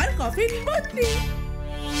এবার কফিন বদলি।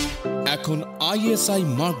 এখন ISI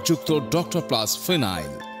মার্কযুক্ত doctor plus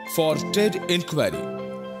phenyl for Ted inquiry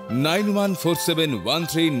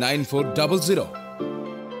 9147139400।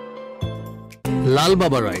 লাল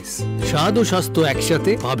বাবা রাইস, স্বাদ ও স্বাস্থ্য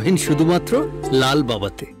একসাথে পাবেন শুধুমাত্র লাল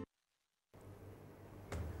বাবাতে।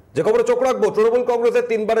 যে খবরে চোখ রাখবো, তৃণমূল কংগ্রেসের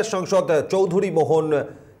 3 বারের সাংসদ চৌধুরী মোহন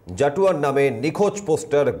জাটুয়ার নামে নিখোঁজ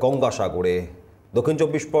পোস্টার গঙ্গাসাগরে। দক্ষিণ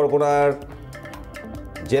 24 পরগনার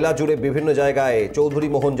জেলা জুড়ে বিভিন্ন জায়গায় চৌধুরী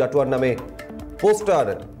মোহন জাটুয়ার নামে পোস্টার।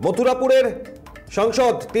 মথুরাপুরের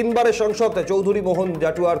সাংসদ, 3 বারের সাংসদ চৌধুরী মোহন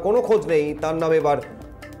জাটুয়ার কোনো খোঁজ নেই, তার নামে এবার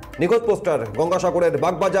নিখোঁজ পোস্টার। গঙ্গাসাগরের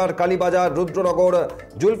বাগবাজার, কালীবাজার, রুদ্রনগর,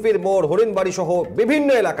 জুলফির মোড়, হরিণবাড়ি সহ বিভিন্ন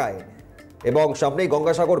এলাকায়। এবং সামনেই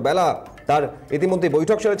গঙ্গাসাগর বেলা, তার ইতিমধ্যে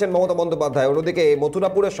বৈঠক সেরেছেন মমতা বন্দ্যোপাধ্যায়। অন্যদিকে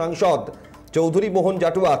মথুরাপুরের সাংসদ চৌধুরী মোহন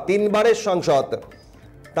জাটুয়া, 3 বারের সাংসদ,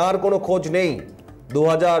 তার কোনো খোঁজ নেই।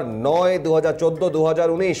 2009, 2014,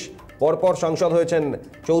 2019 পরপর সাংসদ হয়েছেন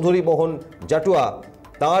চৌধুরী মোহন জাটুয়া,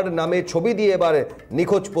 তার নামে ছবি দিয়ে এবার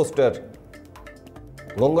নিখোঁজ পোস্টার।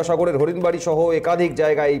 গঙ্গাসাগরের হরিণবাড়ি সহ একাধিক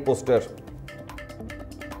জায়গায় এই পোস্টার।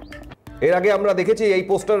 এর আগে আমরা দেখেছি এই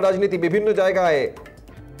পোস্টার রাজনীতি বিভিন্ন জায়গায়।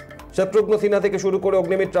 শত্রুঘ্ন সিনহা থেকে শুরু করে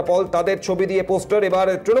অগ্নিমিত্রা পল, তাদের ছবি দিয়ে পোস্টার। এবার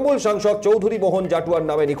তৃণমূল সাংসদ চৌধুরী মোহন জাটুয়ার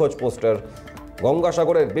নামে নিখোঁজ পোস্টার।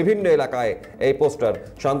 গঙ্গাসাগরের বিভিন্ন এলাকায় এই পোস্টার।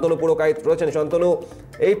 শান্তনু পুরকাইত রয়েছেন। শান্তনু,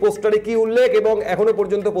 এই পোস্টারে কি উল্লেখ এবং এখনো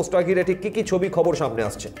পর্যন্ত পোস্টার ঘিরে ঠিক কি ছবি খবর সামনে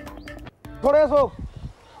আসছে?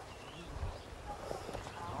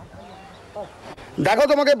 দেখো,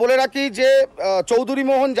 তোমাকে বলে রাখি যে চৌধুরী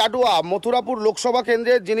মোহন জাটুয়া মথুরাপুর লোকসভা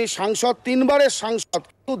কেন্দ্রের যিনি সাংসদ, 3 বারের সাংসদ,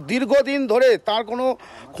 কিন্তু দীর্ঘদিন ধরে তার কোনো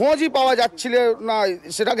খোঁজই পাওয়া যাচ্ছিল না,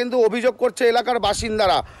 সেটা কিন্তু অভিযোগ করছে এলাকার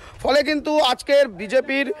বাসিন্দারা। ফলে কিন্তু আজকের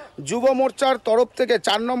বিজেপির যুব মোর্চার তরফ থেকে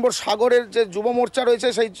 4 নম্বর সাগরের যে যুব মোর্চা রয়েছে,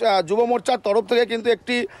 সেই যুব মোর্চার তরফ থেকে কিন্তু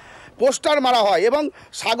একটি পোস্টার মারা হয় এবং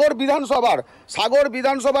সাগর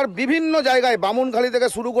বিধানসভার বিভিন্ন জায়গায়, বামুনখালী থেকে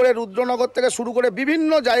শুরু করে রুদ্রনগর থেকে শুরু করে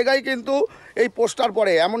বিভিন্ন জায়গায় কিন্তু এই পোস্টার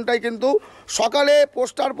পড়ে। এমনটাই কিন্তু সকালে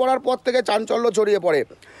পোস্টার পড়ার পর থেকে চাঞ্চল্য ছড়িয়ে পড়ে।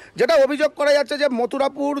 যেটা অভিযোগ করা যাচ্ছে যে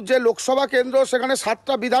মথুরাপুর যে লোকসভা কেন্দ্র, সেখানে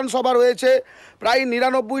 7টা বিধানসভা রয়েছে, প্রায়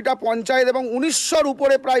 99টা পঞ্চায়েত এবং 1900-র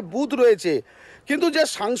উপরে প্রায় বুথ রয়েছে, কিন্তু যে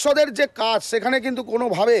সাংসদের যে কাজ সেখানে কিন্তু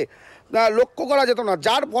কোনোভাবে লক্ষ্য করা যেত না,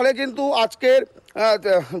 যার ফলে কিন্তু আজকের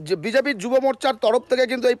বিজেপির যুব মোর্চার তরফ থেকে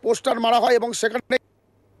কিন্তু এই পোস্টার মারা হয় এবং সেখানে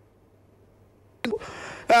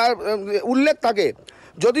উল্লেখ থাকে।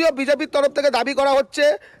 যদিও বিজেপির তরফ থেকে দাবি করা হচ্ছে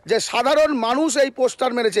যে সাধারণ মানুষ এই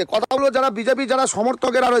পোস্টার মেরেছে। কথা হলো যারা বিজেপি যারা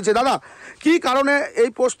সমর্থকেরা রয়েছে, দাদা কি কারণে এই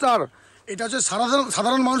পোস্টার? এটা হচ্ছে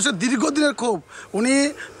সাধারণ মানুষের দীর্ঘদিনের ক্ষোভ। উনি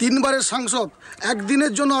 3 বারের সাংসদ,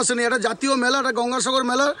 একদিনের জন্য আসেনি। এটা জাতীয় মেলা, এটা গঙ্গাসাগর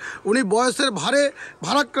মেলা। উনি বয়সের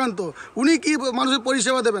ভারাক্রান্ত, উনি কি মানুষের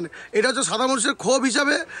পরিষেবা দেবেন? এটা হচ্ছে সাধারণ মানুষের ক্ষোভ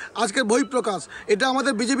হিসাবে আজকের বহিঃপ্রকাশ। এটা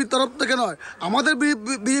আমাদের বিজেপির তরফ থেকে নয়, আমাদের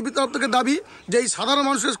বিজেপির তরফ থেকে দাবি যে এই সাধারণ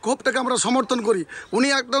মানুষের ক্ষোভটাকে আমরা সমর্থন করি। উনি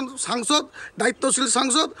একদম সাংসদ, দায়িত্বশীল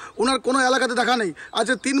সাংসদ, ওনার কোনো এলাকাতে দেখা নেই।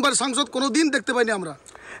 আজকে 3 বার সাংসদ কোনো দিন দেখতে পাইনি আমরা।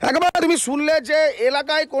 একবার তুমি শুনলে যে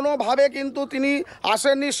এলাকায় কোনোভাবে কিন্তু তিনি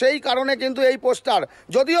আসেননি, সেই কারণে কিন্তু এই পোস্টার।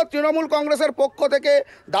 যদিও তৃণমূল কংগ্রেসের পক্ষ থেকে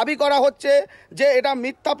দাবি করা হচ্ছে যে এটা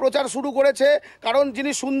মিথ্যা প্রচার শুরু করেছে, কারণ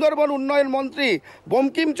যিনি সুন্দরবন উন্নয়ন মন্ত্রী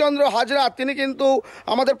বঙ্কিমচন্দ্র হাজরা, তিনি কিন্তু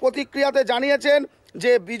আমাদের প্রতিক্রিয়াতে জানিয়েছেন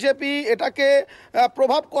যে বিজেপি এটাকে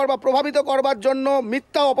প্রভাবিত করবার জন্য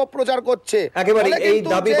মিথ্যা অপপ্রচার করছে। একেবারে এই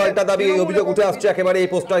দাবি পাল্টা দাবি, এই অভিযোগ উঠে আসছে একেবারে এই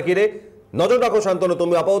পোস্টার ঘিরে। নজর রাখো শান্তনু,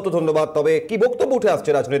 তুমি আপাতত ধন্যবাদ। তবে কি বক্তব্য উঠে আসছে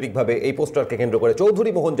রাজনৈতিকভাবে এই পোস্টারকে কেন্দ্র করে?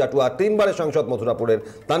 চৌধুরী মোহন জাটুয়া 3 বারের সাংসদ মথুরাপুরের,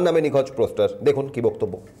 তার নামে নিখোঁজ পোস্টার, দেখুন কি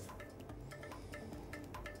বক্তব্য।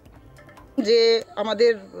 যে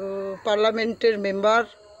আমাদের পার্লামেন্টের মেম্বার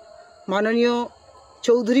মাননীয়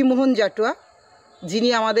চৌধুরী মোহন জাটুয়া, যিনি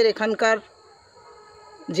আমাদের এখানকার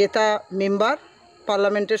জেতা মেম্বার,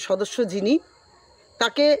 পার্লামেন্টের সদস্য যিনি,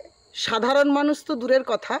 তাকে সাধারণ মানুষ তো দূরের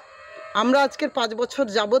কথা, আমরা আজকের 5 বছর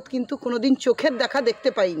যাবৎ কিন্তু কোনোদিন চোখের দেখা দেখতে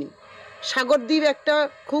পাইনি। সাগরদ্বীপ একটা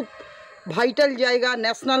খুব ভাইটাল জায়গা,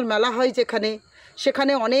 ন্যাশনাল মেলা হয় যেখানে,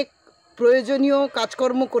 সেখানে অনেক প্রয়োজনীয়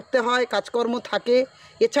কাজকর্ম করতে হয়, কাজকর্ম থাকে।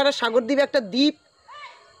 এছাড়া সাগরদ্বীপ একটা দ্বীপ,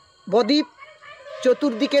 বদ্বীপ,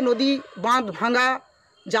 চতুর্দিকে নদী বাঁধ ভাঙা,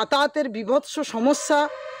 যাতায়াতের বিভৎস সমস্যা,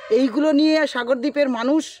 এইগুলো নিয়ে সাগরদ্বীপের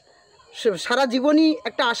মানুষ সারা জীবনই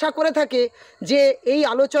একটা আশা করে থাকে যে এই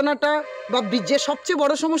আলোচনাটা বা যে সবচেয়ে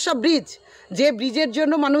বড় সমস্যা ব্রিজ, যে ব্রিজের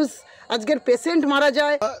জন্য মানুষ আজকের পেশেন্ট মারা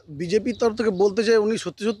যায়। বিজেপির তরফ থেকে বলতে চাই উনি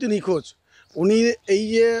সত্যি সত্যি নিখোঁজ। উনি এই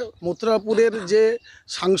যে মথুরাপুরের যে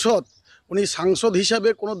সাংসদ, উনি সাংসদ হিসাবে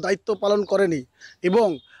কোনো দায়িত্ব পালন করেনি এবং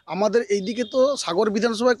আমাদের এই দিকে তো সাগর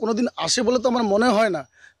বিধানসভায় কোনোদিন আসে বলে তো আমার মনে হয় না।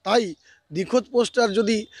 তাই নিখোঁজ পোস্টার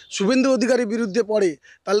যদি শুভেন্দু অধিকারীর বিরুদ্ধে পড়ে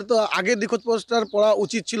তাহলে তো আগে নিখোঁজ পোস্টার পড়া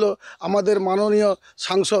উচিত ছিল আমাদের মাননীয়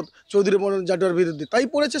সাংসদ চৌধুরী মোহন জাটুয়ার বিরুদ্ধে। তাই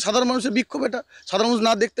পড়েছে, সাধারণ মানুষের বিক্ষোভ এটা। সাধারণ মানুষ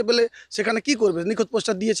না দেখতে পেলে সেখানে কি করবে, নিখোঁজ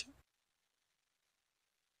পোস্টার দিয়েছে।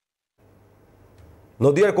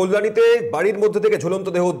 নদিয়ার কল্যাণীতে বাড়ির মধ্যে থেকে ঝুলন্ত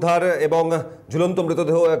দেহ উদ্ধার এবং ঝুলন্ত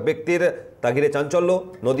মৃতদেহ এক ব্যক্তির, তা ঘিরে চাঞ্চল্য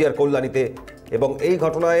নদিয়ার কল্যাণীতে। এবং এই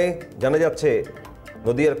ঘটনায় জানা যাচ্ছে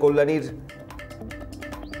নদিয়ার কল্যাণীর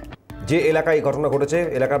যে এলাকায় এই ঘটনা ঘটেছে,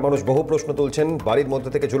 এলাকার মানুষ বহু প্রশ্ন তুলছেন। বাড়ির মধ্যে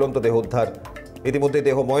থেকে ঝুলন্ত দেহ উদ্ধার, ইতিমধ্যে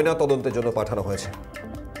দেহ ময়না তদন্তের জন্য পাঠানো হয়েছে।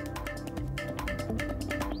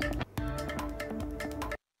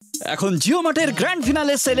 এখন জিও মার্টের গ্র্যান্ড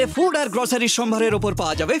ফিনালে সেলে ফুড আর গ্রসারির সম্ভারের উপর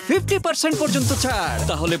পাওয়া যাবে 50% পর্যন্ত ছাড়।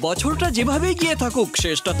 তাহলে বছরটা যেভাবে গিয়ে থাকুক,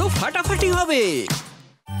 শেষটা তো ফাটাফাটি হবে।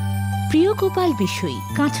 প্রিয় গোপাল বিষয়ী,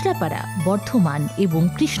 কাঁচরাপাড়া, বর্ধমান এবং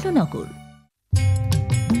কৃষ্ণনগর।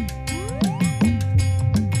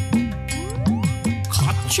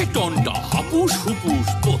 খাচ্ছে টনটা হাপুস হুপুস,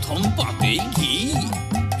 প্রথম পাতেই ঘি,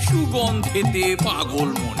 সুগন্ধেতে পাগল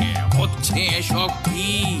মনে হচ্ছে এসব কি।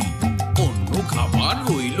 অন্য খাবার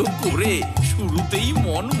রইল করে, শুরুতেই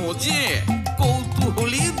মন মজে,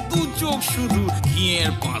 কৌতূহলী 2 চোখ শুধু ঘিয়ের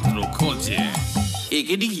পাত্র খোঁজে।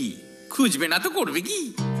 একেডি ঘি খুঁজবে না তো করবে কি?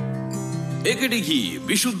 একেডি ঘি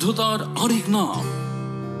বিশুদ্ধতার আরেক নাম।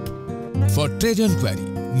 For trade enquiry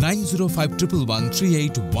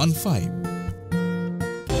 9051113815.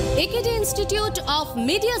 AKD Institute of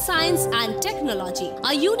Media Science and Technology,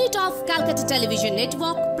 a unit of Calcutta Television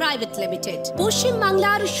Network Private Limited, পশ্চিম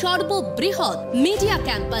বাংলার সর্ববৃহৎ মিডিয়া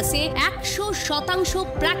ক্যাম্পাসে 100%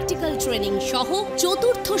 প্র্যাকটিক্যাল ট্রেনিং সহ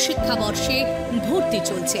 4th শিক্ষাবর্ষে ভর্তি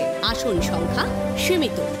চলছে। আসন সংখ্যা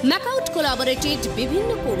সীমিত। ম্যাকআউট কোলাবোরেটেড বিভিন্ন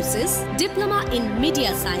courses, diploma in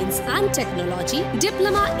media science and technology,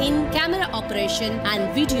 diploma in camera operation and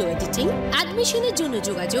video editing. অ্যাডমিশনের জন্য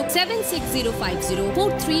যোগাযোগ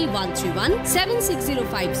 7605043131,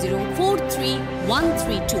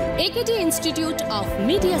 7605043132। AKD Institute of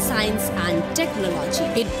Media Science and Technology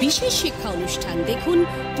এর বিশেষ শিক্ষা অনুষ্ঠান দেখুন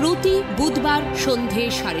প্রতি বুধবার সন্ধে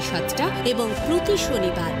 7:30 এবং প্রতি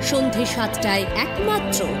শনিবার সন্ধে 7টায়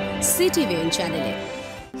একমাত্র সিটিভিএন চ্যানেলে।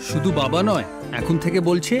 শুধু বাবা নয়, এখন থেকে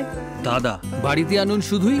বলছে দাদা। বাড়িতে আনুন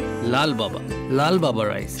শুধুই লাল বাবা। লাল বাবা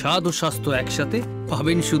রাইস, স্বাদ ও স্বাস্থ্য একসাথে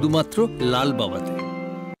পাবেন শুধুমাত্র লাল বাবাতে।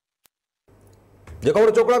 যে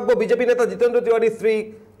খবরে চোখ রাখবো, বিজেপি নেতা জিতেন্দ্র তিওয়ারির স্ত্রী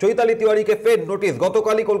চৈতালি তিওয়ারিকে ফের নোটিশ।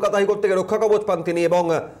 গতকালই কলকাতা হাইকোর্ট থেকে রক্ষা কবচ পান তিনি এবং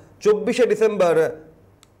 24শে ডিসেম্বর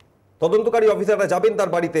তদন্তকারী অফিসাররা যাবেন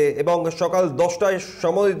তার বাড়িতে এবং সকাল 10টায়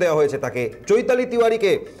সময় দেওয়া হয়েছে তাকে। চৈতালি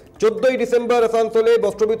তিওয়ারিকে 14ই ডিসেম্বর আসানসোলে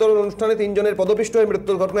বস্ত্র বিতরণ অনুষ্ঠানে 3 জনের পদপিষ্ট হয়ে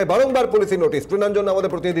মৃত্যুর ঘটনায় বারংবার পুলিশি নোটিশ। তৃণাঞ্জন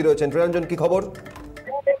আমাদের প্রতিনিধি রয়েছেন। তৃণাঞ্জন, কি খবর?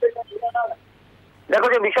 দেখো,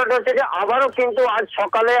 যে বিষয়টা হচ্ছে যে আবারও কিন্তু আজ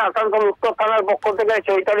সকালে আসানসোল উত্তর থানার পক্ষ থেকে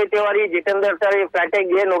চৈতালি তিওয়ারি জিতেন্দ্র তিওয়ারির ফ্ল্যাটে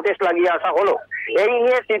গিয়ে নোটিশ লাগিয়ে আসা হলো। এই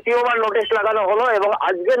নিয়ে তৃতীয়বার নোটিশ লাগানো হলো এবং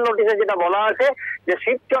আজকের নোটিশে যেটা বলা আছে যে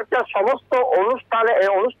শিবচর্চার সমস্ত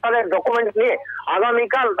অনুষ্ঠানের ডকুমেন্ট নিয়ে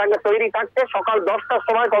আগামীকাল তাকে তৈরি থাকতে সকাল 10টার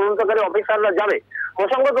সময় তদন্তকারী অফিসাররা যাবে।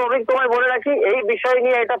 প্রসঙ্গত অভিক তোমায় বলে রাখি, এই বিষয়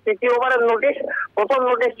নিয়ে এটা তৃতীয়বারের নোটিশ। প্রথম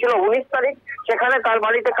নোটিশ ছিল 19 তারিখ, সেখানে তার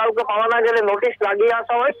বাড়িতে কাউকে পাওয়া না গেলে নোটিশ লাগিয়ে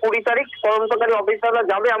আসা হয় 20 তারিখ তদন্তকারী অফিসাররা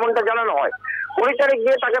যাবে এমনটা জানানো হয়। 20 তারিখ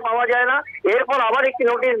গিয়ে তাকে পাওয়া যায় না, এরপর আবার একটি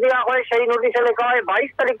নোটিশ দেওয়া হয়, সেই নোটিশে লেখা হয়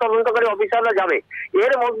 22 তারিখ তদন্তকারী অফিসাররা যাবে।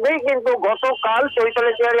 এর মধ্যেই কিন্তু গতকাল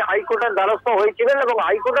চৈতালি তিওয়ারি হাইকোর্টের দ্বারস্থ হয়েছিলেন এবং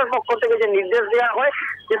হাইকোর্টের পক্ষ থেকে যে নির্দেশ দেওয়া হয়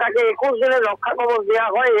যে তাকে 21 দিনের রক্ষা কবচ দেওয়া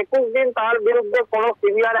হয়, 21 দিন তার বিরুদ্ধে কোনো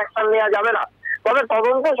সিভিয়ার অ্যাকশন নেওয়া যাবে না, তবে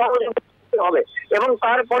তদন্ত সহযোগিতা হবে। এবং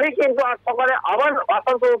তারপরেই কিন্তু আজ সকালে আবার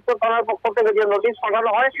আসানসোল উত্তর থানার পক্ষ থেকে যে নোটিশ পাঠানো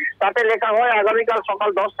হয় তাতে লেখা হয় আগামীকাল সকাল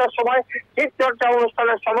 10টার সময় শীতচর্চা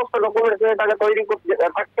অনুষ্ঠানের সমস্ত ডকুমেন্ট নিয়ে তাকে তৈরি করতে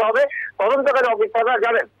থাকতে হবে, তদন্তকারী অফিসাররা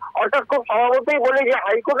যাবেন। অর্থাৎ খুব স্বভাবতই বলি যে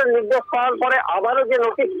হাইকোর্টের নির্দেশ পাওয়ার পরে আবারও যে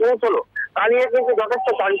নোটিশ পৌঁছলো তা নিয়ে কিন্তু যথেষ্ট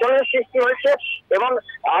চাঞ্চল্যের সৃষ্টি হয়েছে এবং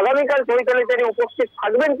আগামীকাল চৈতালি তিনি উপস্থিত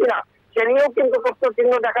থাকবেন কিনা সে নিয়েও কিন্তু প্রশ্ন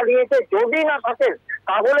চিহ্ন দেখা দিয়েছে। যদি না থাকেন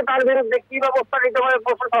তাহলে তার বিরুদ্ধে কি ব্যবস্থা নিতে হবে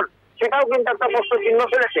প্রশাসন, সেটাও কিন্তু একটা প্রশ্ন চিহ্ন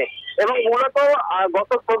ফেলেছে। এবং মূলত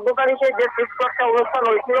গত 14 তারিখে যে শীতচর্চা অনুষ্ঠান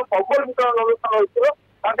হয়েছিল, কম্বল বিতরণ অনুষ্ঠান হয়েছিল,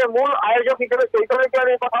 তাতে মূল আয়োজক হিসেবে চৈতালি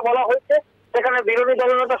তিওয়ারির কথা বলা হয়েছে। সেখানে বিরোধী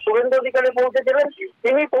দলনেতা শুভেন্দু অধিকারী পৌঁছেছিলেন,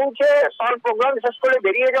 তিনি পৌঁছে তার প্রোগ্রাম শেষ করে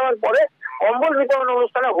বেরিয়ে যাওয়ার পরে কম্বল বিতরণ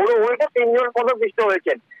অনুষ্ঠানে হুড়োহুড়িতে 3 জন পদপিষ্ট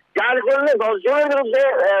হয়েছেন, যার জন্য 10 জনের বিরুদ্ধে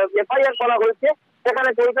এফআইআর করা হয়েছে। সেখানে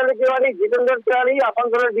চৈতালি তিওয়ারি, জিতেন্দ্র তিওয়ারি,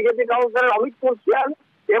 আসানসোলের বিজেপি কাউন্সিলর অমিত মুর্শিয়ান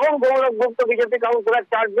এবং গৌরবগুপ্ত বিজেপি কাউন্সিলর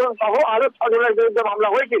 4 জন সহ আরো 6 জনের বিরুদ্ধে মামলা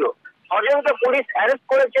হয়েছিল। 6 জনকে পুলিশ অ্যারেস্ট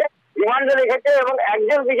করেছে, রিমান্ডে রেখেছে এবং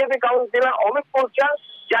একজন বিজেপি কাউন্সিলর অমিত মুর্শিয়ান,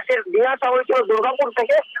 যাকে নিয়ে আসা হয়েছিল দুর্গাপুর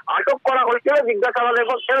থেকে, আটক করা হয়েছিল, জিজ্ঞাসাবাদের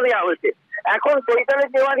পর ছেড়ে দেওয়া হয়েছে। এখন চৈতালি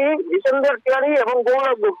তিওয়ারি, জিতেন্দ্র তিওয়ারি এবং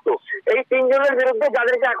গৌরবগুপ্ত এই 3 জনের বিরুদ্ধে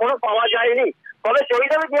যাদেরকে এখনো পাওয়া যায়নি, তবে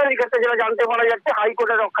চৈতালি তিওয়ারির কাছে যেটা জানতে পারা যাচ্ছে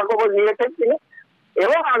হাইকোর্টের রক্ষা কবচ নিয়েছেন তিনি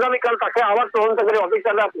এবং আগামীকাল তাকে আবার তদন্তকারী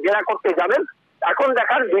অফিসাররা জেরা করতে যাবেন। এখন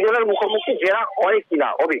দেখার দুজনের মুখোমুখি জেরা হয় কিনা।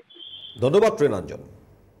 অভিক, ধন্যবাদ ত্রিনাঞ্জন।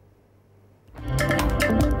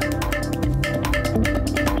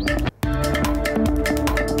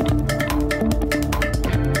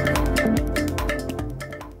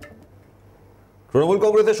 তৃণমূল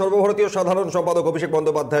কংগ্রেসের সর্বভারতীয় সাধারণ সম্পাদক অভিষেক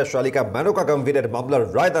বন্দ্যোপাধ্যায়ের শালিকা মেনকা গম্ভীরের মামলার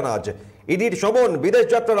রায়দান আজ। ইডির সমন, বিদেশ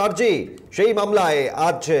যাত্রার আর্জি, সেই মামলায়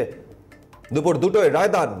আজ দুপুর 2টায়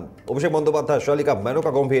রায়দান। অভিষেক বন্দ্যোপাধ্যায় শালিকা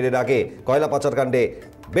মেনকা গম্ভীরের আগে কয়লা পাচার কাণ্ডে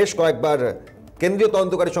বেশ কয়েকবার কেন্দ্রীয়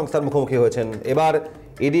তদন্তকারী সংস্থার মুখোমুখি হয়েছেন। এবার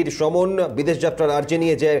ইডির সমন, বিদেশ যাত্রার আর্জি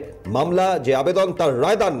নিয়ে যে মামলা, যে আবেদন, তার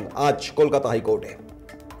রায়দান আজ কলকাতা হাইকোর্টে।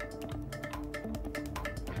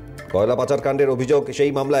 কয়লা পাচার কাণ্ডের অভিযোগ,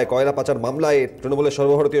 সেই মামলায়, কয়লা পাচার মামলায় তৃণমূলের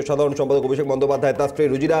সর্বভারতীয় সাধারণ সম্পাদক অভিষেক বন্দ্যোপাধ্যায়, তার স্ত্রী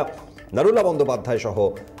রুজিরা, নারুলা বন্দ্যোপাধ্যায় সহ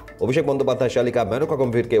অভিষেক বন্দ্যোপাধ্যায় শালিকা মেনকা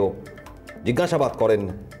গম্ভীরকেও জিজ্ঞাসাবাদ করেন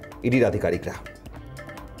ইডির আধিকারিকরা।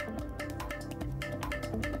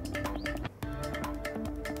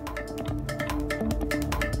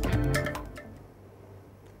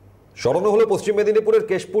 সরানো হলো পশ্চিম মেদিনীপুরের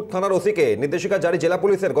কেশপুর থানার ওসিকে। নির্দেশিকা জারি জেলা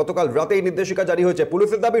পুলিশের। গতকাল রাতেই নির্দেশিকা জারি হয়েছে।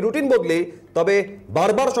 পুলিশের দাবি রুটিন বদলি, তবে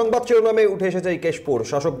বারবার সংবাদ শিরোনামে উঠে এসেছে এই কেশপুর।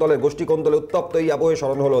 শাসক দলের গোষ্ঠী কোন্দলে উত্তপ্ত এই আবহে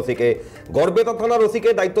সরানো হলো ওসিকে। গড়বেতা থানার ওসিকে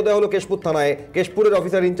দায়িত্ব দেওয়া হলো কেশপুর থানায়, কেশপুরের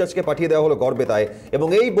অফিসার ইনচার্জকে পাঠিয়ে দেওয়া হলো গড়বেতায়। এবং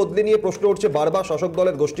এই বদলি নিয়ে প্রশ্ন উঠছে বারবার, শাসক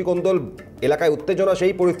দলের গোষ্ঠী কোন্দল, এলাকায় উত্তেজনা,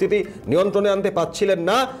 সেই পরিস্থিতি নিয়ন্ত্রণে আনতে পারছিলেন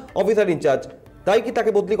না অফিসার ইনচার্জ, তাই কি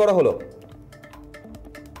তাকে বদলি করা হলো?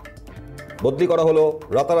 বদলি করা হলো,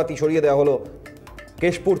 রাতারাতি সরিয়ে দেওয়া হলো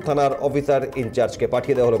কেশপুর থানার অফিসার ইনচার্জকে,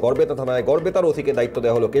 পাঠিয়ে দেওয়া হলো গড়বেতা থানায়। গড়বেতার ওসিকে দায়িত্ব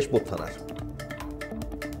দেওয়া হলো কেশপুর থানার।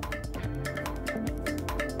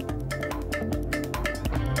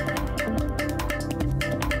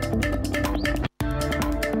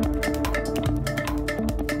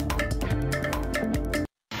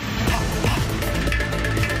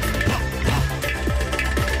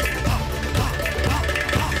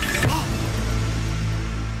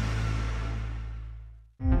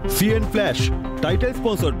 CN Flash, title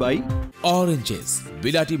sponsored by Oranges,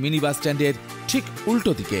 বিলাটি mini bus স্ট্যান্ডের ঠিক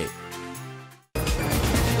উল্টো দিকে।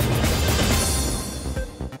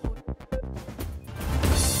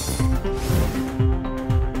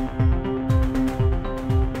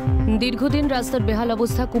 দীর্ঘদিন রাস্তার বেহাল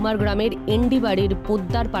অবস্থা, কুমার গ্রামের এন্ডি বাড়ির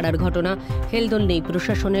পোদ্দার পাড়ার ঘটনা, হেলদোল নেই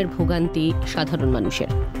প্রশাসনের, ভোগান্তি সাধারণ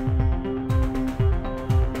মানুষের।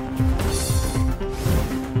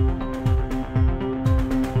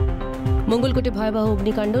 মঙ্গলকোটে ভয়াবহ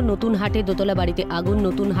অগ্নিকাণ্ড, নতুন হাটে দোতলা বাড়িতে আগুন,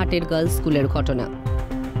 নতুন হাটের গার্লস স্কুলের ঘটনা।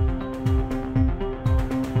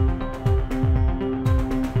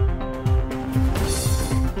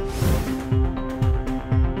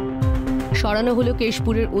 সরানো হলো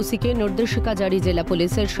কেশপুরের ওসিকে। নির্দেশিকা জারি জেলা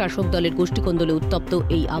পুলিশের। শাসক দলের গোষ্ঠীকন্দলে উত্তপ্ত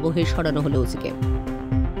এই আবহে সরানো হলো ওসিকে।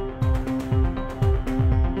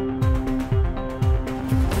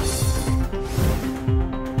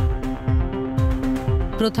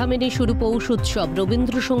 প্রথা মেনে শুরু পৌষ উৎসব।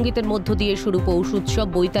 রবীন্দ্রসঙ্গীতের মধ্য দিয়ে শুরু পৌষ উৎসব।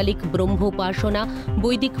 বৈতালিক ব্রহ্মোপাসনা,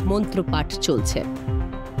 বৈদিক মন্ত্রপাঠ চলছে।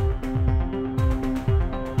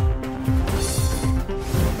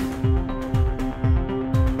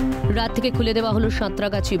 রাত থেকে খুলে দেওয়া হলো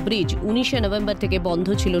সাঁতরাগাছি ব্রিজ। 19শে নভেম্বর থেকে বন্ধ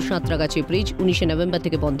ছিল সাঁতরাগাছি ব্রিজ। 19শে নভেম্বর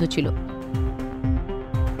থেকে বন্ধ ছিল।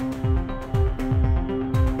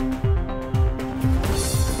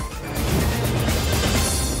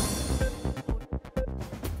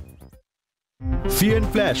 CN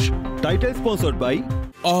flash title sponsored by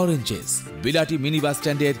oranges বিলাটি mini bus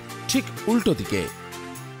স্ট্যান্ডের ঠিক উল্টো দিকে।